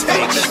mad niggas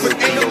hate this. But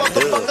ain't no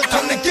motherfucker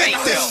come to get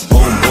this.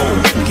 Boom,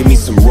 boom, give me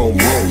some room.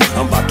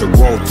 I'm about to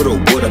roll through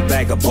with a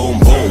bag of boom,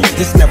 boom.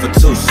 It's never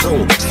too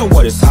soon, so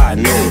what is high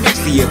noon?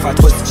 See if I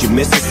twist it, you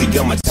miss it, see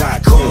I'm a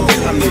tycoon.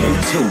 I mean I'm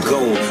too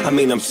gone,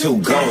 I'm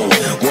too gone.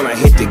 When I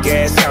hit the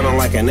gas, sounding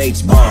like an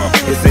H-bomb.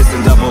 It's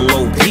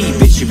S&OOP,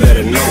 bitch, you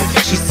better know.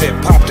 She said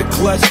pop the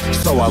clutch,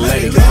 so I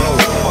let it go.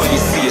 All you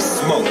see is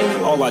smoke,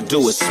 all I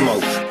do is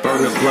smoke.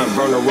 Burn the blunt,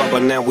 burn the rubber,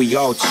 now we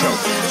all choke.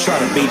 Try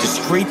to be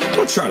discreet,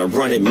 don't try to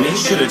run at me.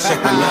 Should've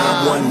checked my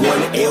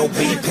 911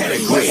 LB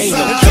pedigree. Ain't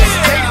no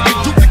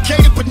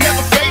duplicated but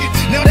never faded.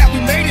 Now that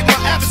we made it, my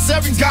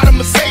adversary got a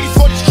Mercedes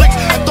for the streets.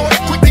 I thought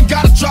it quick, then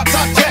got a drop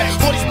top tag.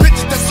 For these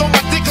bitches that's on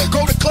my dick,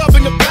 go to club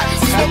in the back.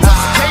 We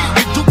sophisticated,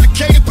 we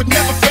duplicated but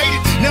never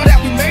faded. Now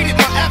that we made it,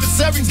 my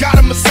adversary got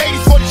a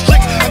Mercedes for the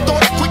streets. I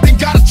thought it quick, then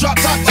got a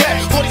drop top tag.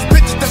 For these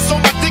bitches that's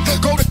on my dick,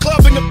 go to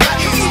club in the back.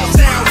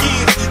 Down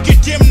years, get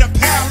them to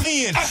pal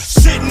in.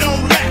 Sitting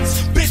on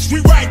laps, bitch,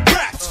 we write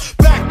raps.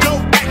 Back no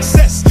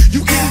access,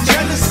 you getting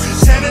jealous.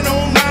 Standing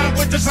on line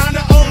with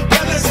designer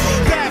umbrellas.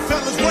 Bad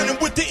fellas running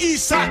with the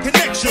east side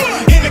connection.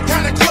 In the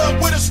kind of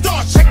club with a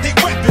star, check their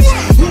weapons.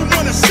 Who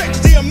wanna sex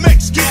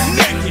DMX, get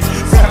naked.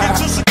 Fucking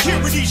till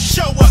security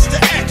show us the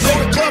action.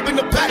 Go to club in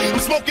the back, I'm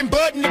smoking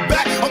bud in the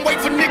back. I'm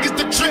waiting for niggas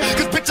to trip,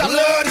 cause bitch I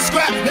love to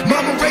scrap.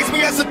 Mama raised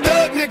me as a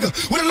thug nigga,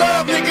 with a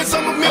love niggas,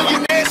 I'm a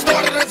millionaire.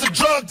 Started as a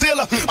drug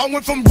dealer, I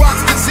went from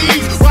rocks to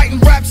Z's, writing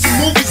raps and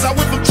movies. I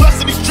went from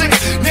trusting these tricks,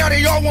 now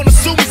they all wanna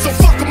sue me, so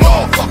fuck them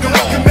all. Fuck them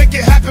all. I can make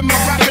it happen, my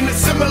rapping is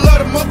similar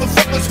to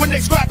motherfuckers when they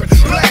scrapping.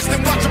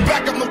 Blasting, watch them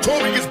back, I'm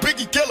notorious,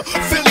 Biggie killer.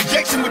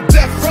 Affiliation with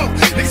Death Row,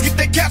 niggas get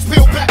their cash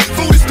peeled back.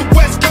 Food is the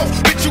West Coast,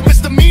 bitch you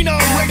misdemeanor,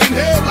 I'm raising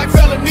hell like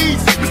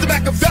felonies. Mr.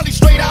 Machiavelli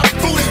straight out,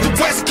 food is the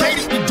West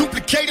Katie. We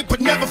duplicated but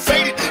never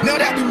faded. Now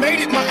that we made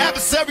it, my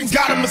adversary's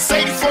got a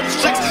Mercedes for the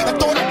streets. I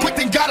thought I quit,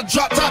 then got a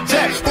drop top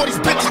tag. For these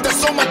bitches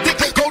that's on my dick,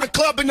 go to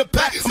club in the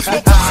back. I'm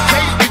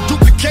sophisticated, we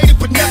duplicated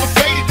but never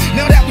faded.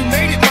 Now that we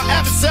made it, my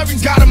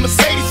adversary's got a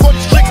Mercedes for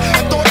the streets.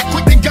 I thought I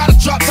quit, then got a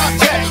drop top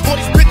tag. For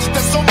these bitches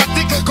that's on my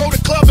dick, go to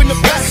club in the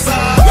back. You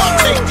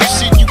take this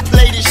shit, you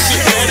play this shit,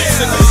 man. There's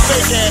some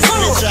fake ass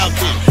bitch out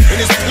there, and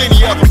there's plenty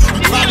of them.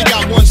 You probably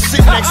got one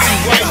sitting next to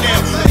you right now,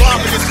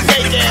 bombing his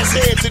fake ass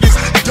head to this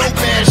dope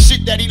ass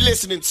shit that he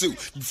listening to.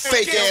 You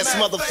fake ass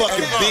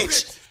motherfucking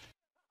bitch.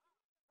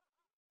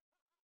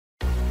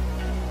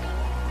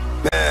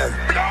 Man,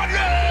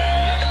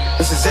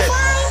 this is it.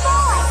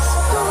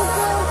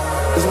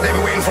 This is what they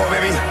been waiting for,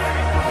 baby.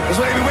 This is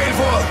what they been waiting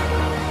for.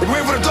 They been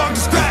waiting for the dog to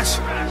scratch.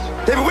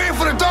 They been waiting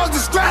for the dog to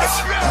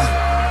scratch.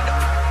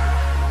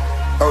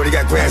 Already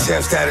got Grand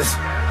Slam status.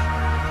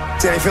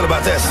 See how you feel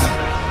about this?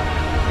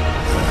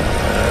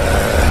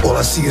 All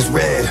I see is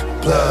red,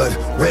 blood,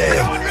 red.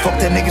 Fuck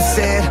that nigga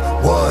said,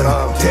 what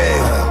I'm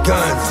dead.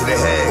 Gun to the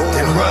head,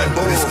 then run,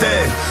 but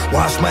instead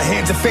wash my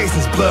hands and face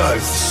in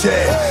blood, it's a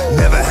shed.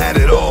 Never had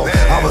it all,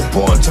 I was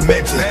born to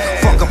mention.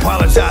 Fuck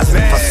apologizing,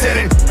 if I said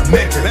it, I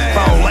meant it. If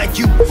I don't like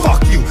you,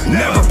 fuck you,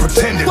 never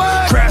pretended.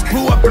 Grass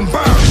blew up and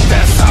burned,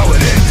 that's how it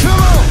is.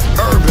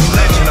 Urban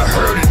legend, I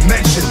heard it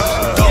mentioned.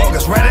 Dog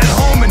is right at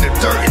home in the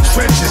dirt and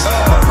trenches.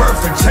 My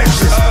birth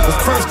intentions was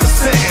first a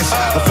sentence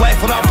of life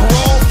without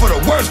parole for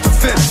the worst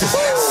offenses.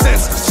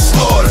 Senseless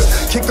slaughters,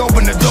 kick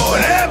open the door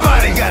and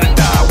everybody gotta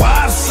die.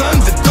 Wives,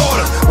 sons, and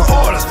daughters, my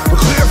orders were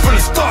clear from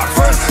the start.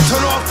 First,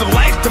 turn off the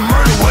light, the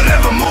murder,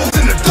 whatever moves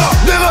in the dark.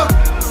 Nigga.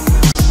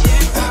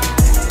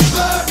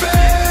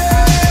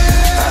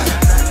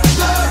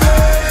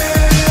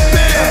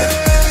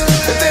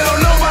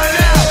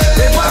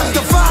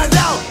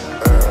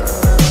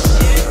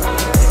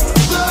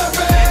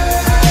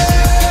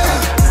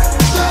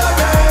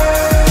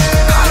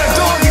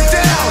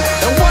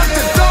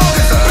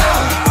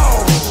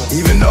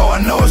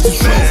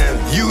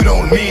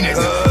 Mean it,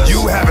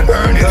 you haven't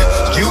earned it,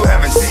 you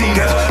haven't seen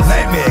it.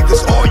 Nightmare,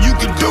 cause all you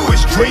can do is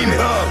dream it.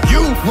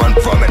 You run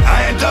from it,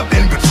 I end up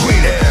in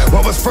between it.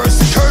 What was first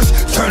a curse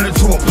turned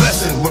into a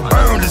blessing. What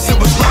burned as it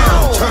was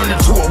burned turned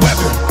into a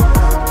weapon.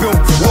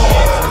 Built the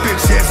wall,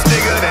 bitch ass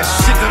nigga. That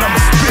shit that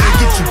I'ma spit and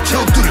get you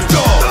killed through the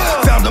door.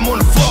 Found him on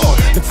the floor,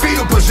 in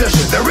fetal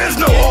position. There is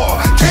no war.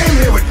 Came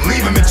here with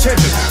leaving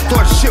intentions.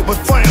 Thought shit was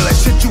funny, like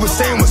shit you were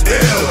saying was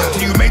ill.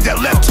 Till you made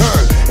that left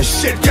turn and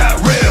shit got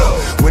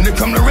real. When it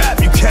come to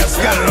rap, you cats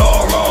got it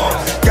all wrong.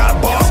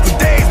 Got bars for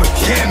days, but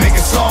can't make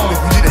a song. If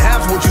you didn't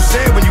have what you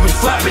said when you was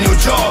flapping your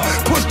jaw,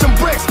 push them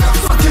bricks.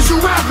 Fuck is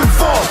you rapping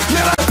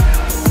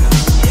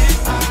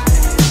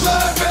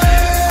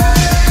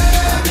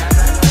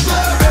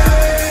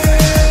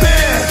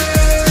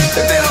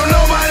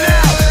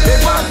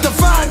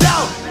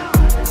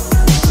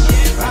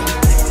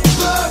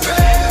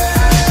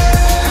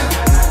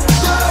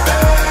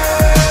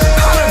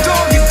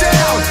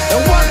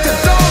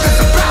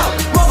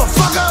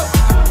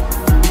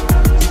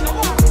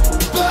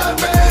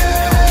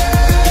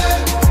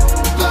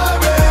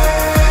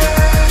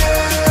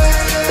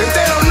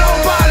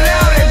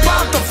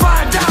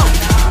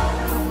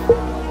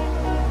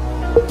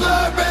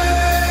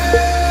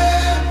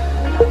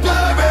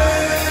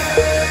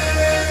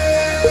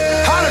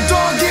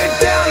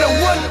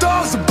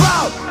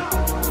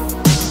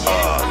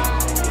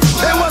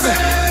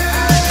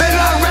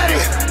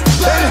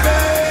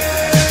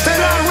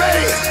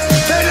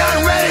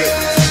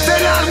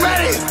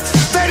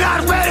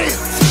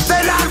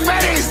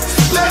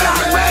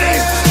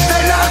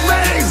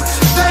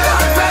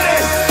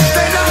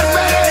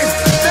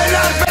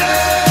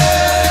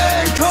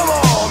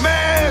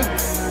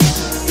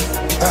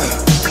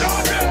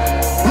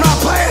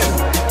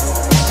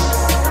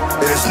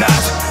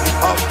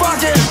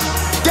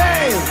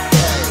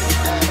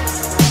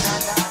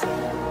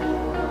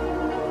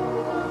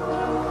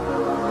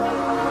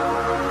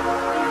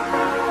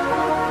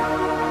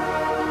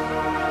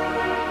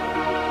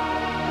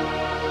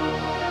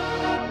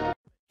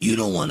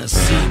wanna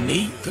see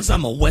me, cause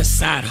I'm a west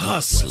side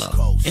hustler.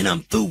 And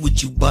I'm through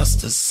with you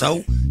busters,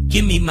 so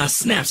give me my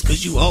snaps,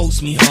 cause you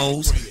owes me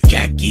hoes.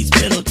 Khakis,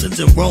 Pendletons,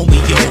 and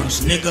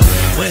Romeos, nigga.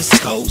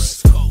 West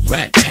Coast,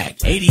 Rat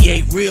Pack,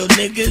 88 real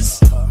niggas,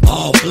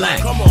 all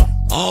black.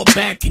 All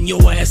back in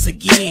your ass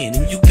again,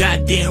 and you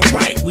goddamn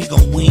right, we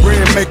gon' win.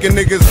 Brand making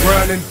niggas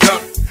run and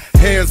duck.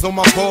 Hands on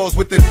my balls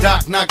with the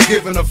doc, not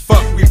giving a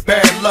fuck. We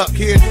bad luck,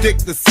 here dick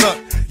to suck.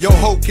 Yo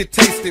hoe can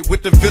taste it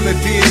with the villain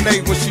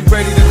DNA when she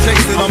ready to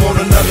chase it. I'm on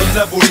another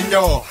level than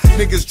y'all.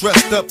 Niggas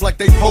dressed up like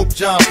they Pope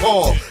John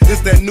Paul. This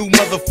that new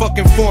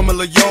motherfucking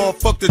formula, y'all.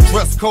 Fuck the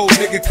dress code,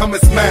 nigga, come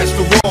and smash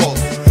the walls.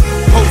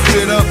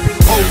 Posted up,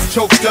 hoes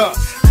choked up.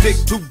 Dick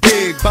too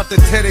big, bout to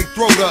tear they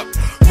throat up.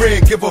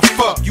 Red, give a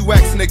fuck, you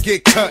asking to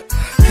get cut.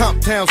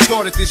 Comptown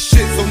started this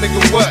shit, so nigga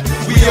what?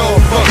 We all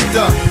fucked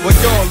up, but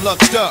y'all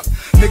lucked up.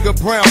 Nigga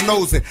brown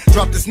nosing,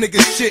 dropped this nigga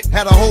shit,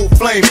 had a whole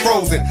flame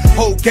frozen.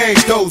 Whole gang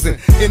dozing,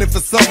 in it for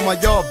something while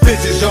y'all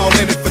bitches, y'all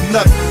in it for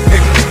nothing,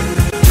 nigga.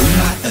 Do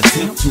not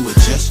attempt to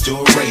adjust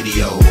your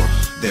radio,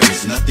 there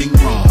is nothing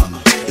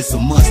wrong. It's a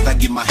must, I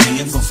get my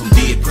hands on some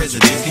dead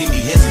presidents. Can't be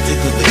hesitant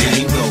cause the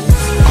game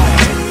goes on.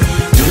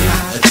 Do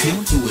not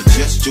attempt to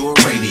adjust your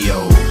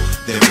radio,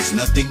 there is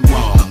nothing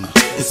wrong.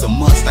 It's a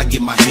must, I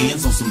get my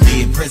hands on some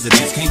dead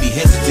presidents. Can't be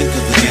hesitant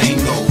cause the game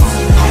goes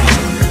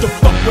on. The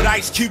fuck with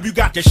Ice Cube, you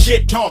got the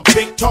shit talk,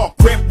 big talk,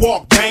 grip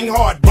walk, bang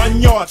hard, run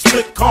yard,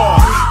 split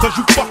cars. Cause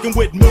you fucking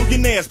with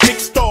millionaires, big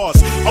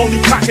stars. Only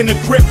cocking the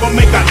grip will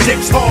make our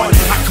dicks hard.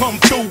 I come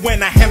through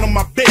when I handle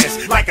my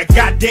business like a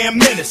goddamn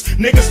menace.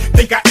 Niggas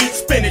think I eat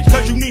spinach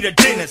cause you need a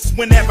dentist.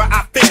 Whenever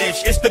I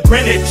finish, it's the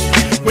Greenwich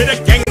with a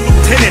gang of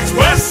lieutenants.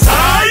 West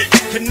Side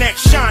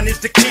Connection is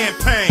the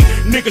campaign.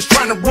 Niggas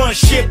tryna run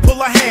shit, pull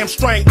a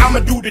hamstring. I'ma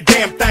do the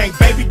damn thing,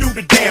 baby, do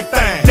the damn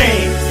thing.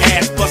 Damn,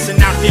 ass busting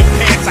out them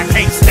pants, I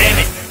can't stand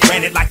it.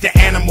 Ran it like the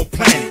Animal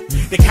Planet.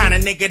 The kind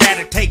of nigga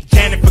that'll take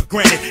Janet for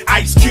granted.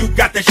 Ice Cube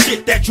got the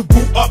shit that you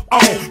blew up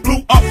on.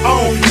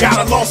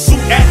 Got a lawsuit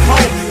at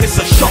home. It's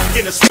a shark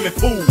in a swimming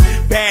pool.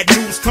 Bad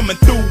news coming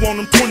through on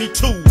them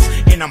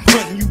 22s. And I'm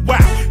hunting you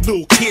out.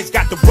 Little kids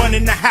got to run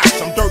in the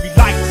house. I'm dirty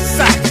like the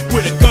South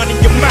with a gun in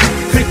your mouth.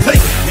 Click, click.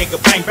 Nigga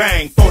bang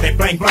bang, for that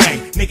blang blang.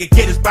 Nigga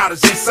get his about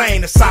as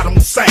insane as Saddam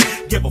Hussein.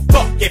 Give a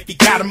fuck if he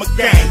got him a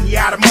gang. He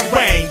out of my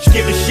range.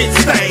 Giving shit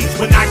stains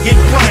when I get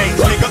brains.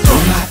 Nigga, do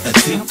not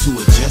attempt to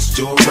adjust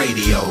your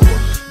radio,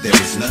 there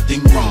is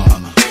nothing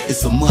wrong.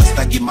 It's a must,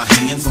 I get my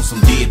hands on some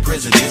dead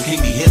presidents.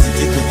 Can't be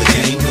hesitant cause the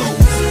game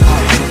goes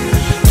on.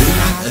 Do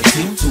not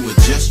attempt to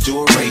adjust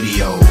your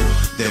radio,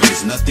 there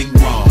is nothing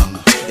wrong.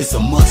 It's a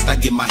must, I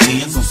get my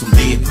hands on some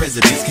dead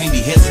presidents. Can't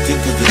be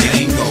hesitant cause the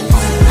game goes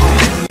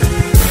on.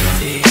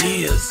 It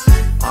is,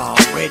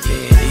 already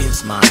it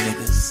is, my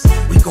niggas.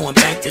 We going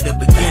back to the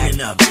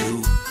beginning of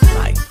you,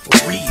 like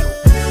for real.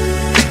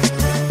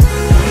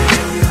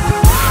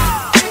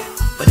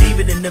 But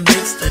even in the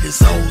midst of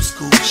this old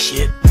school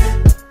shit,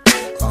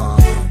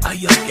 our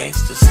young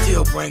gangsters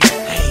still bring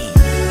the pain.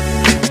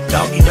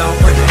 Doggy dog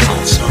break it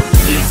on some.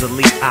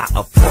 Easily I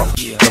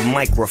approach the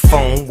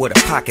microphone with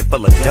a pocket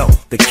full of dough.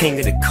 The king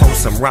of the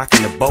coast, I'm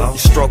rocking the boat,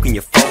 stroking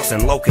your folks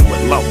and loking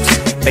with lows.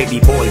 Baby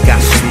boy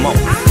got smoke.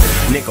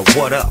 Nigga,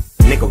 what up?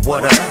 Nigga,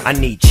 what up? I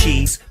need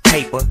cheese,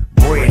 paper,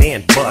 bread,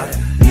 and butter.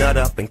 Nut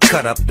up and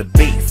cut up the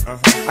beef.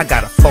 I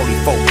got a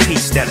 44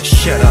 piece that'll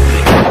shut up.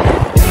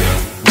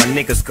 My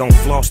niggas gon'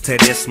 floss to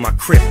this. My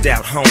cripped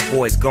out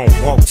homeboys gon'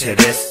 walk to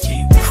this.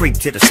 Creep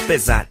to the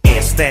spizzot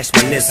and stash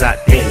my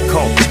nizzot. Then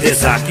call the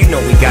dizzot. You know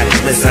we got it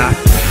lizzot.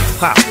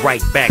 Pop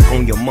right back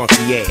on your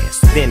monkey ass.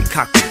 Then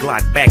cock the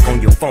Glock back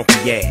on your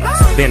funky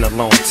ass. Been a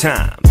long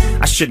time,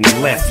 I shouldn't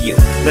have left you.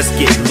 Let's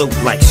get loot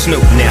like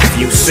Snoop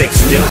nephew.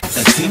 6 dudes.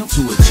 Attempt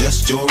to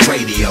adjust your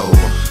radio,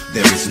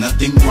 there is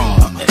nothing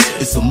wrong.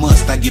 It's a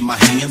must, I get my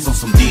hands on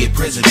some dead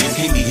presidents.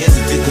 Can't be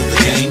hesitant cause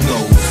the game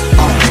goes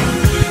on.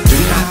 Do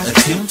not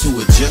attempt to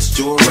adjust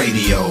your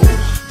radio,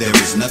 there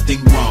is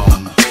nothing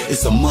wrong.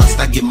 It's a must,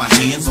 I get my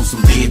hands on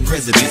some dead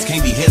presidents.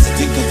 Can't be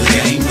hesitant cause the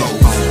game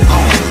goes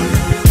on.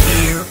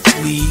 Here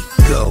we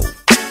go.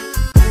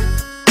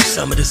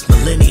 Some of this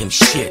millennium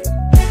shit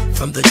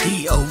from the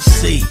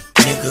DOC,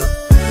 nigga.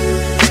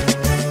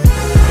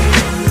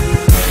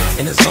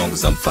 And as long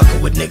as I'm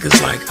fucking with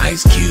niggas like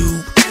Ice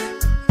Cube,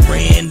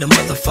 Ren, the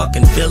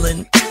motherfucking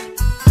villain,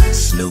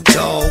 Snoop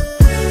Dogg,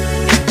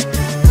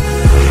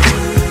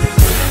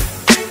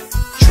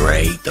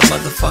 Dre, the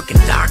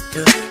motherfucking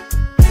doctor,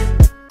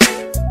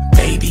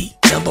 Baby,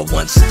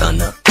 #1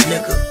 stunner,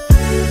 nigga,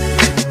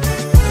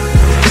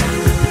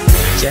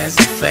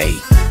 Jazzy Faye,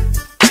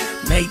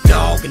 Nate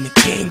Dogg and the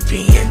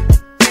Kingpin,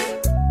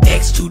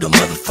 X to the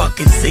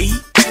motherfucking Z,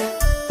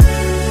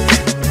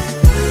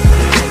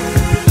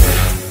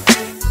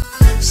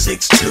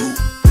 6'2",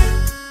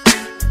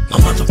 my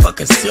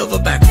motherfucking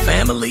Silverback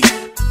family,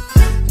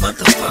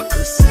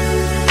 motherfuckers.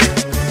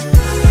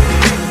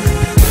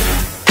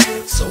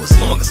 So as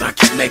long as I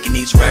keep making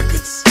these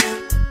records,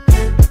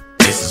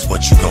 this is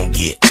what you gon'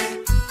 get.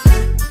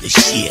 This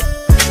shit.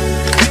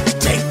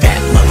 Take that,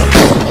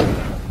 motherfucker.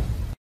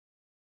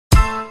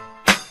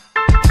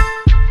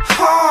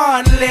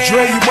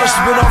 Dre, you must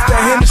have been off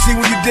that Hennessy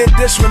when you did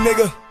this one,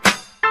 nigga.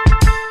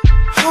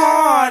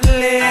 Hard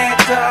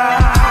liquor.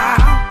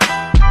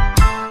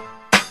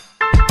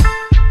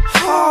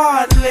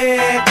 Hard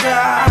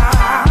liquor.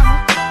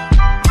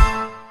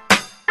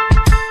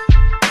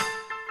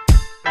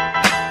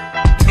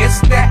 Is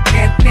there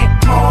any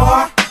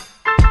more?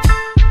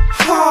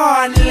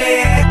 Hard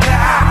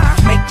liquor.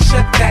 Make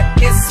sure that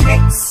it's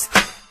mixed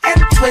and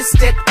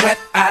twisted with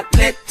a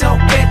little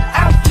bit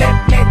of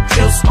lemon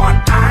juice on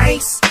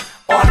ice,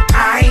 on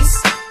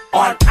ice,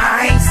 on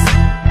ice.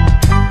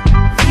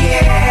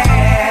 Yeah.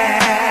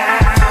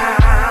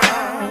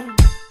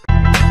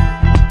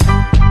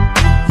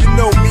 You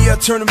know me, I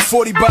turn them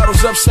 40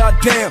 bottles upside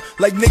down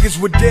like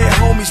niggas with dead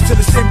homies till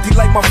it's empty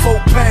like my 4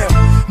 pound.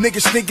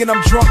 Niggas thinking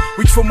I'm drunk,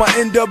 reach for my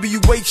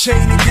NWA chain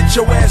and get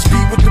your ass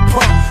beat with the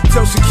pump.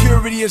 Tell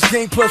security it's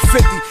game plus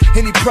 50.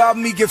 Any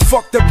problem, he get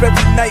fucked up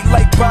every night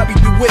like Bobby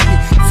do with me.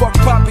 Fuck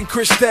poppin'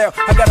 Cristal,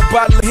 I got a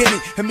bottle of Henny,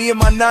 and me and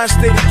my 9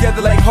 stay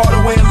together like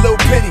Hardaway and Lil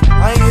Penny.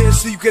 I ain't here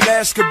so you can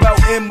ask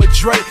about M or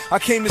Dre. I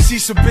came to see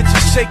some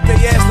bitches shake their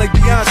ass like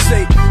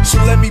Beyonce.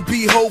 So let me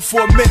be hoe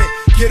for a minute.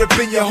 Get up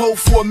in your hoe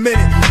for a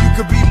minute. You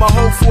could be my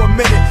hoe for a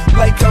minute,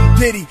 like I'm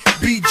Diddy.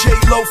 BJ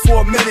low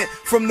for a minute.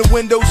 From the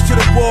windows to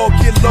the wall,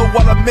 get low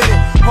while I'm in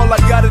it. All I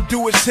gotta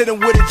do is hit him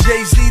with a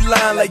Jay-Z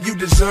line like you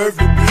deserve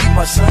to be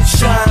my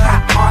sunshine.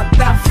 On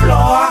the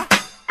floor,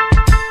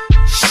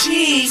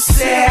 she's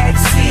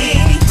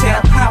sexy.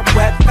 Tell her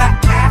where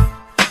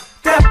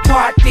the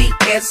party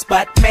is,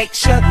 but make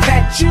sure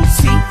that you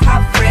see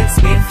her friends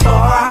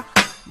before.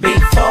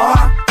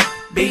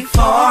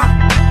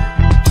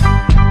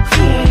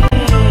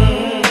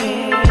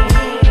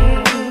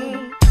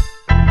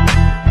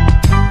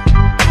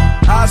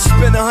 I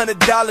spend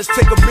 $100,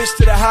 take a bitch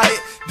to the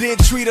Hyatt, then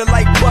treat her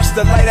like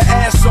Buster, light her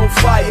ass on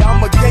fire.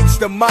 I'm a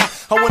gangster, ma.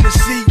 I wanna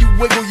see you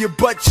wiggle your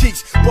butt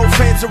cheeks, both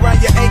hands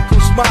around your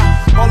ankles, ma.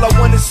 All I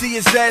wanna see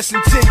is ass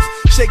and titties,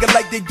 shake it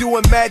like they do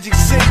in Magic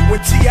City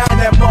when T.I. and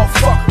that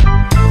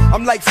motherfucker.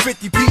 I'm like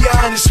 50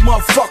 P.I. in this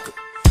motherfucker.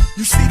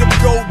 You see them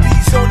gold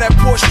D's on that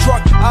Porsche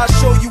truck, I'll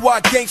show you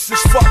why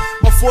gangsters fuck.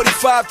 My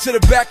 45 to the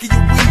back of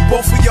your weed,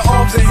 both of your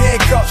arms and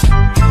handcuffs.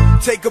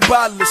 Take a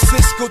bottle of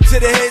Cisco to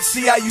the head,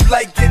 see how you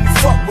like getting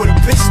fucked with a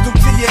pistol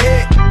to your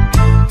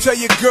head. Tell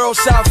your girls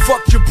how I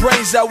fucked your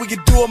brains out. We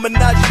can do a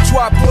menage a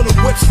trois, pull the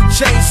whips and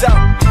chains out.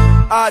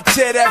 I'll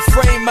tear that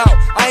frame out.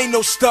 I ain't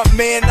no stunt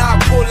man,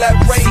 I'll pull that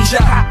range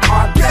out.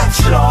 On the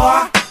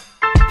floor,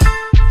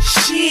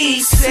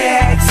 she's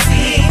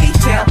sexy.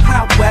 Tell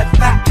her where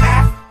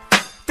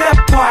the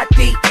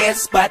party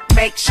is, but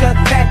make sure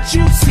that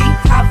you see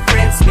her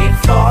friends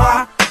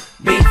before.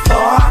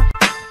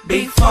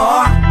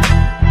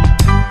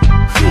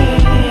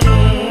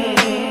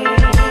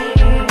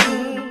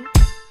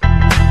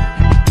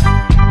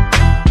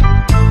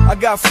 I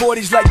got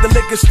 40s like the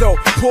liquor store,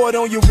 pour it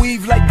on your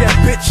weave like that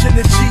bitch in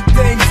the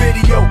G-Dang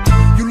video.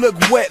 You look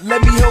wet,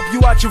 let me help you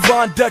out your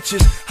Von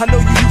Dutchess. I know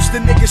you used to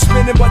niggas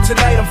spinning, but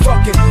tonight I'm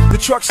fucking. The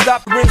truck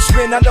stop, rim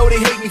spin, I know they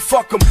hate me,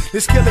 fuck them.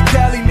 This Killer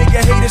Cali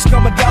nigga haters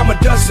come a dime a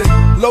dozen.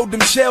 Load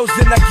them shells,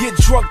 then I get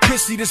drunk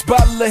pissy. This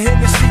bottle of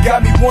Hennessy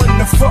got me wanting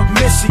to fuck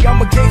Missy. I'm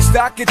a gangster,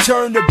 I can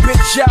turn the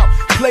bitch out,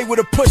 play with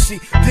a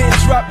pussy, then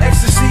drop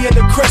ecstasy in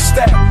the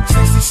crystal.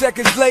 60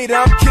 seconds later,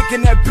 I'm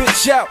kicking that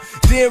bitch out,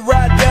 then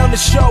ride down the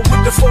show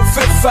with the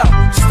 4/5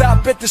 out.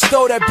 Stop at the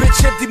store, that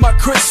bitch empty my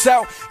Chris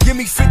out. Give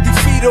me 50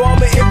 feet or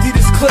I'ma empty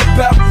this clip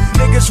out.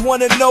 Niggas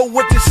wanna know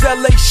what this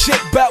LA shit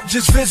bout,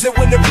 just visit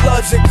when the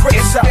bloods and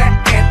Chris out. Is there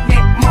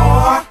any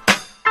more?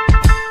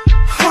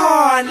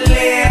 Hard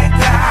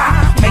liquor.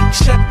 Make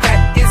sure that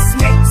it's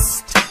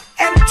mixed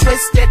and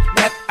twisted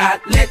with a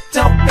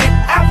little bit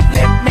of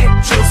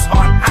lemon juice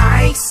on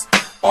ice,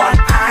 on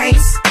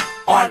ice,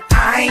 on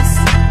ice.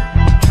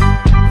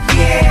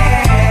 Yeah.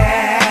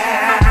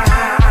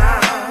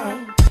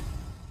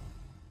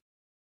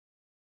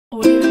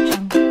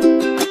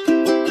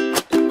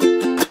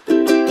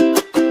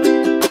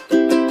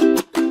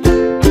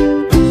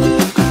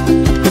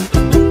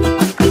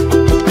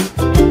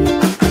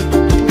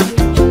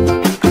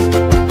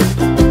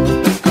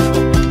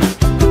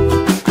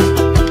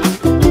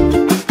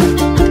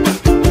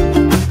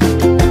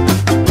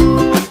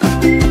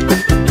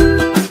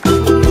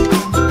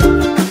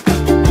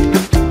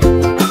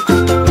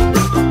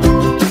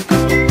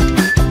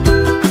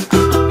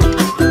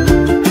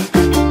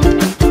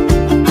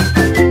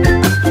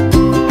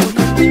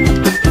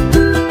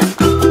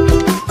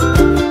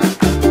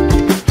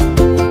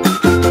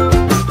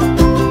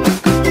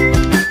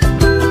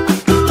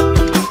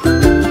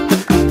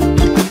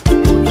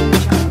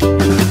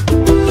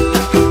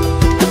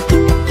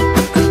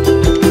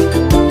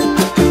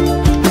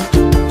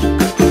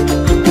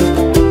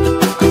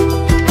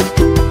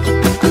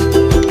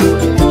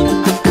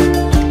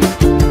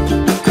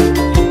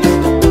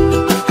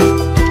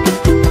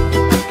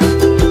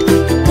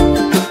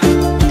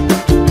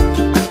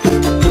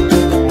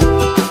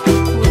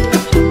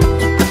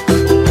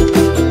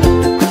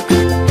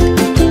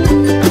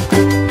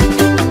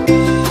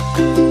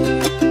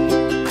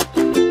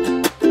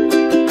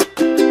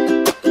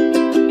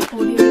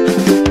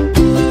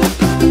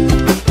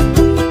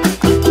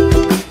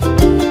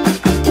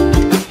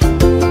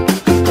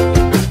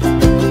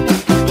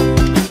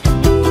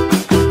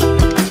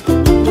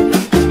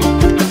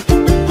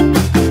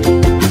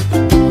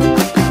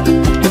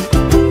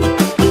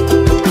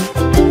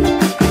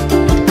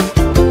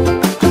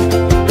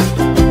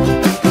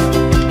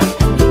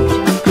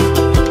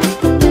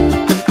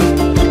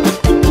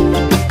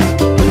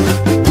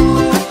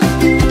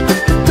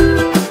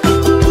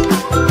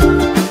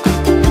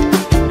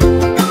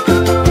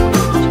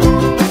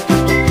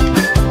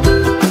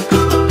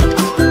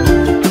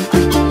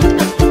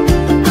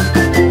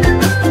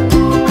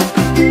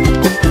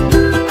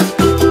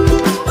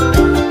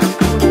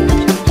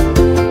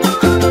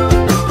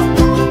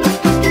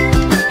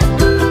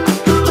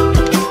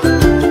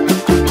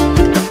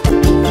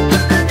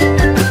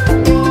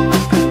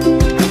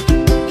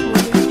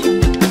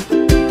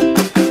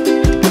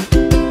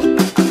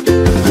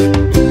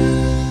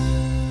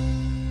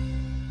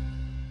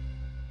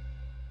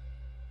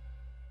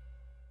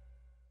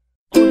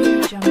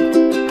 Jungle.